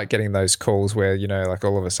do like getting those calls where like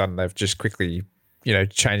all of a sudden they've just quickly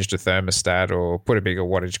changed a thermostat or put a bigger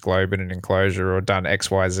wattage globe in an enclosure or done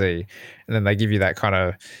XYZ, and then they give you that kind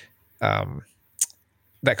of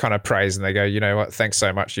praise, and they go, what, thanks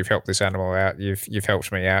so much, you've helped this animal out, you've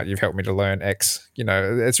helped me out, you've helped me to learn X.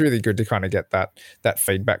 It's really good to kind of get that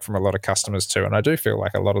feedback from a lot of customers too, and I do feel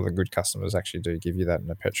like a lot of the good customers actually do give you that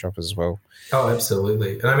in a pet shop as well. Oh,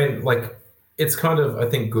 absolutely. And I mean, it's kind of, I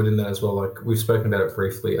think, good in that as well. Like we've spoken about it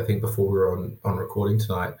briefly, I think, before we were on recording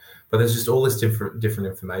tonight, but there's just all this different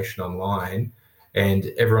information online,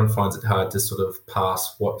 and everyone finds it hard to sort of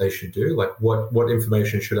pass what they should do. Like what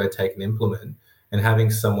information should I take and implement? And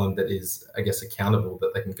having someone that is, I guess, accountable,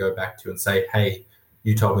 that they can go back to and say, hey,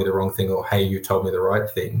 you told me the wrong thing, or hey, you told me the right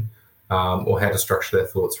thing, or how to structure their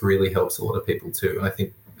thoughts really helps a lot of people too. And I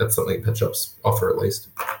think that's something pet shops offer, at least.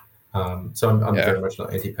 So I'm very much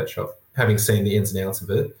not anti-pet shop, having seen the ins and outs of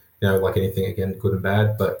it, like anything, again, good and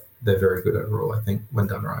bad, but they're very good overall, I think, when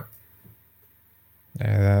done right.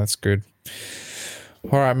 Yeah, that's good.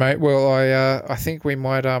 All right, mate. Well, I think we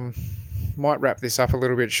might wrap this up a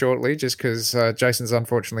little bit shortly, just because Jason's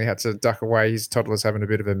unfortunately had to duck away. His toddler's having a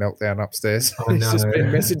bit of a meltdown upstairs. Oh, He's just been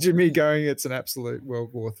messaging me going, it's an absolute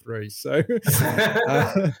World War III. So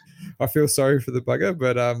I feel sorry for the bugger,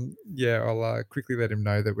 but I'll quickly let him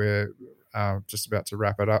know that we're just about to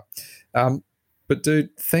wrap it up. But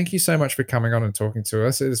dude, thank you so much for coming on and talking to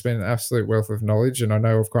us. It has been an absolute wealth of knowledge, and I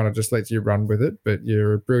know I've kind of just let you run with it, but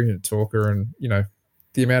you're a brilliant talker, and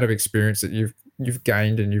the amount of experience that you've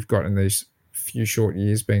gained and you've got in these few short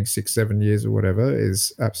years, being 6-7 years or whatever,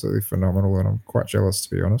 is absolutely phenomenal, and I'm quite jealous,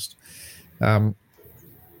 to be honest.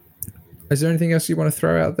 Is there anything else you want to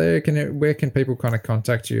throw out there? Where can people kind of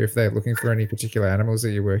contact you if they're looking for any particular animals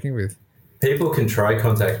that you're working with? People can try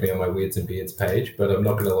contact me on my Weirdz and Beardz page, but I'm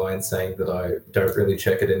not going to lie in saying that I don't really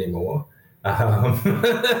check it anymore.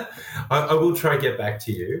 I will try to get back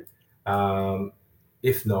to you.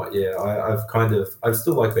 If not, I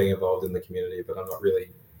still like being involved in the community, but I'm not really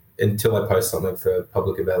until I post something for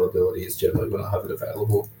public availability is generally when I have it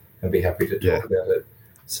available and be happy to talk about it.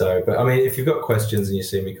 So, but I mean, if you've got questions and you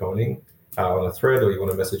see me commenting on a thread, or you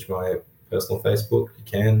want to message my personal Facebook, you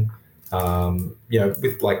can.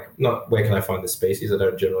 With not where can I find the species? I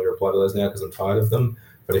don't generally reply to those now because I'm tired of them.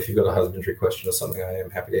 But if you've got a husbandry question or something, I am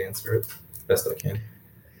happy to answer it best I can.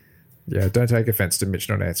 Yeah, don't take offense to Mitch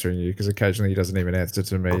not answering you, because occasionally he doesn't even answer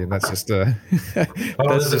to me, and that's just there's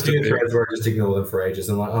a few threads where I just ignore them for ages.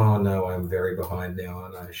 I'm like, oh no, I'm very behind now.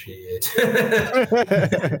 I know, shit.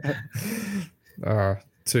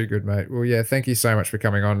 Too good, mate. Well, yeah, thank you so much for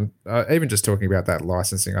coming on. Even just talking about that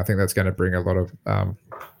licensing, I think that's going to bring a lot of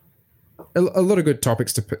good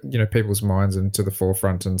topics to people's minds and to the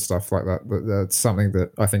forefront and stuff like that. That's something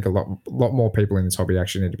that I think a lot more people in this hobby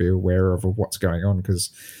actually need to be aware of what's going on,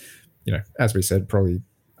 because as we said, probably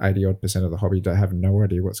 80% of the hobby don't have no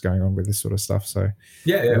idea what's going on with this sort of stuff. So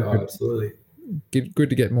absolutely. Good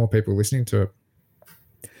to get more people listening to it.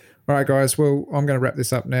 All right, guys. Well, I'm going to wrap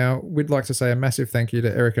this up now. We'd like to say a massive thank you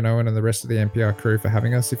to Eric and Owen and the rest of the NPR crew for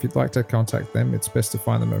having us. If you'd like to contact them, it's best to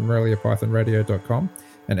find them at moreliapythonradio.com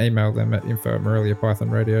and email them at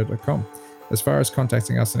info@moreliapythonradio.com. As far as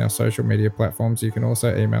contacting us on our social media platforms, you can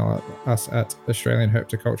also email us at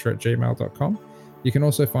australianherpetoculture@gmail.com. You can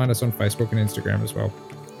also find us on Facebook and Instagram as well.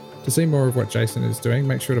 To see more of what Jason is doing,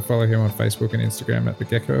 make sure to follow him on Facebook and Instagram at The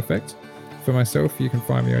Gecko Effect. For myself, you can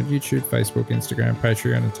find me on YouTube, Facebook, Instagram,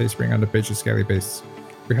 Patreon, and Teespring under Beach of Scaly Beasts.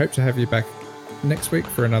 We hope to have you back next week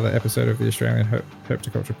for another episode of the Australian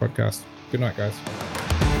Herpetoculture Podcast. Good night, guys.